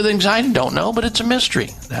dream with anxiety, don't know, but it's a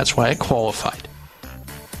mystery. That's why it qualified.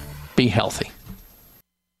 Be healthy.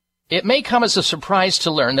 It may come as a surprise to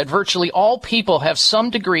learn that virtually all people have some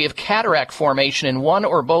degree of cataract formation in one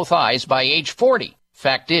or both eyes by age 40.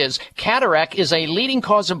 Fact is, cataract is a leading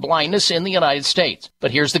cause of blindness in the United States. But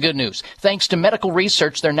here's the good news. Thanks to medical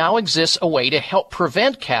research, there now exists a way to help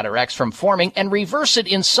prevent cataracts from forming and reverse it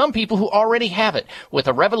in some people who already have it with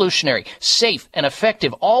a revolutionary, safe, and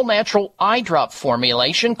effective all-natural eye drop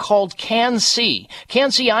formulation called Can-C.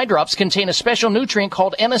 Can-C eye drops contain a special nutrient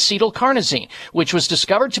called N-acetylcarnosine, which was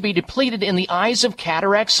discovered to be depleted in the eyes of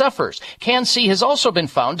cataract sufferers. Can-C has also been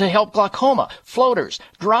found to help glaucoma, floaters,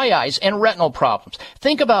 dry eyes, and retinal problems.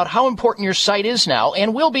 Think about how important your sight is now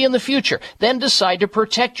and will be in the future. Then decide to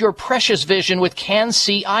protect your precious vision with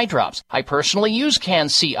Can-C eye drops. I personally use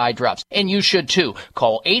Can-C eye drops, and you should too.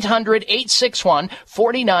 Call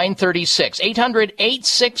 800-861-4936.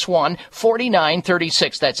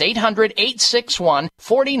 800-861-4936. That's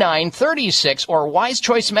 800-861-4936 or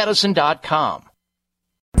wisechoicemedicine.com.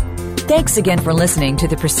 Thanks again for listening to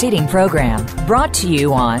the preceding program, brought to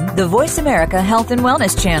you on the Voice America Health and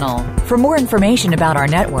Wellness Channel. For more information about our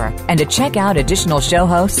network and to check out additional show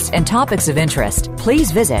hosts and topics of interest,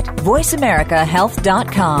 please visit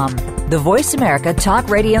voiceamericahealth.com. The Voice America Talk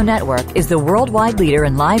Radio Network is the worldwide leader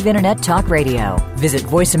in live Internet talk radio. Visit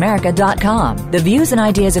voiceamerica.com. The views and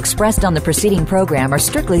ideas expressed on the preceding program are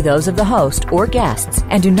strictly those of the host or guests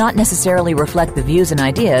and do not necessarily reflect the views and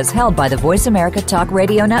ideas held by the Voice America Talk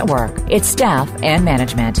Radio Network, its staff, and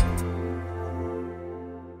management.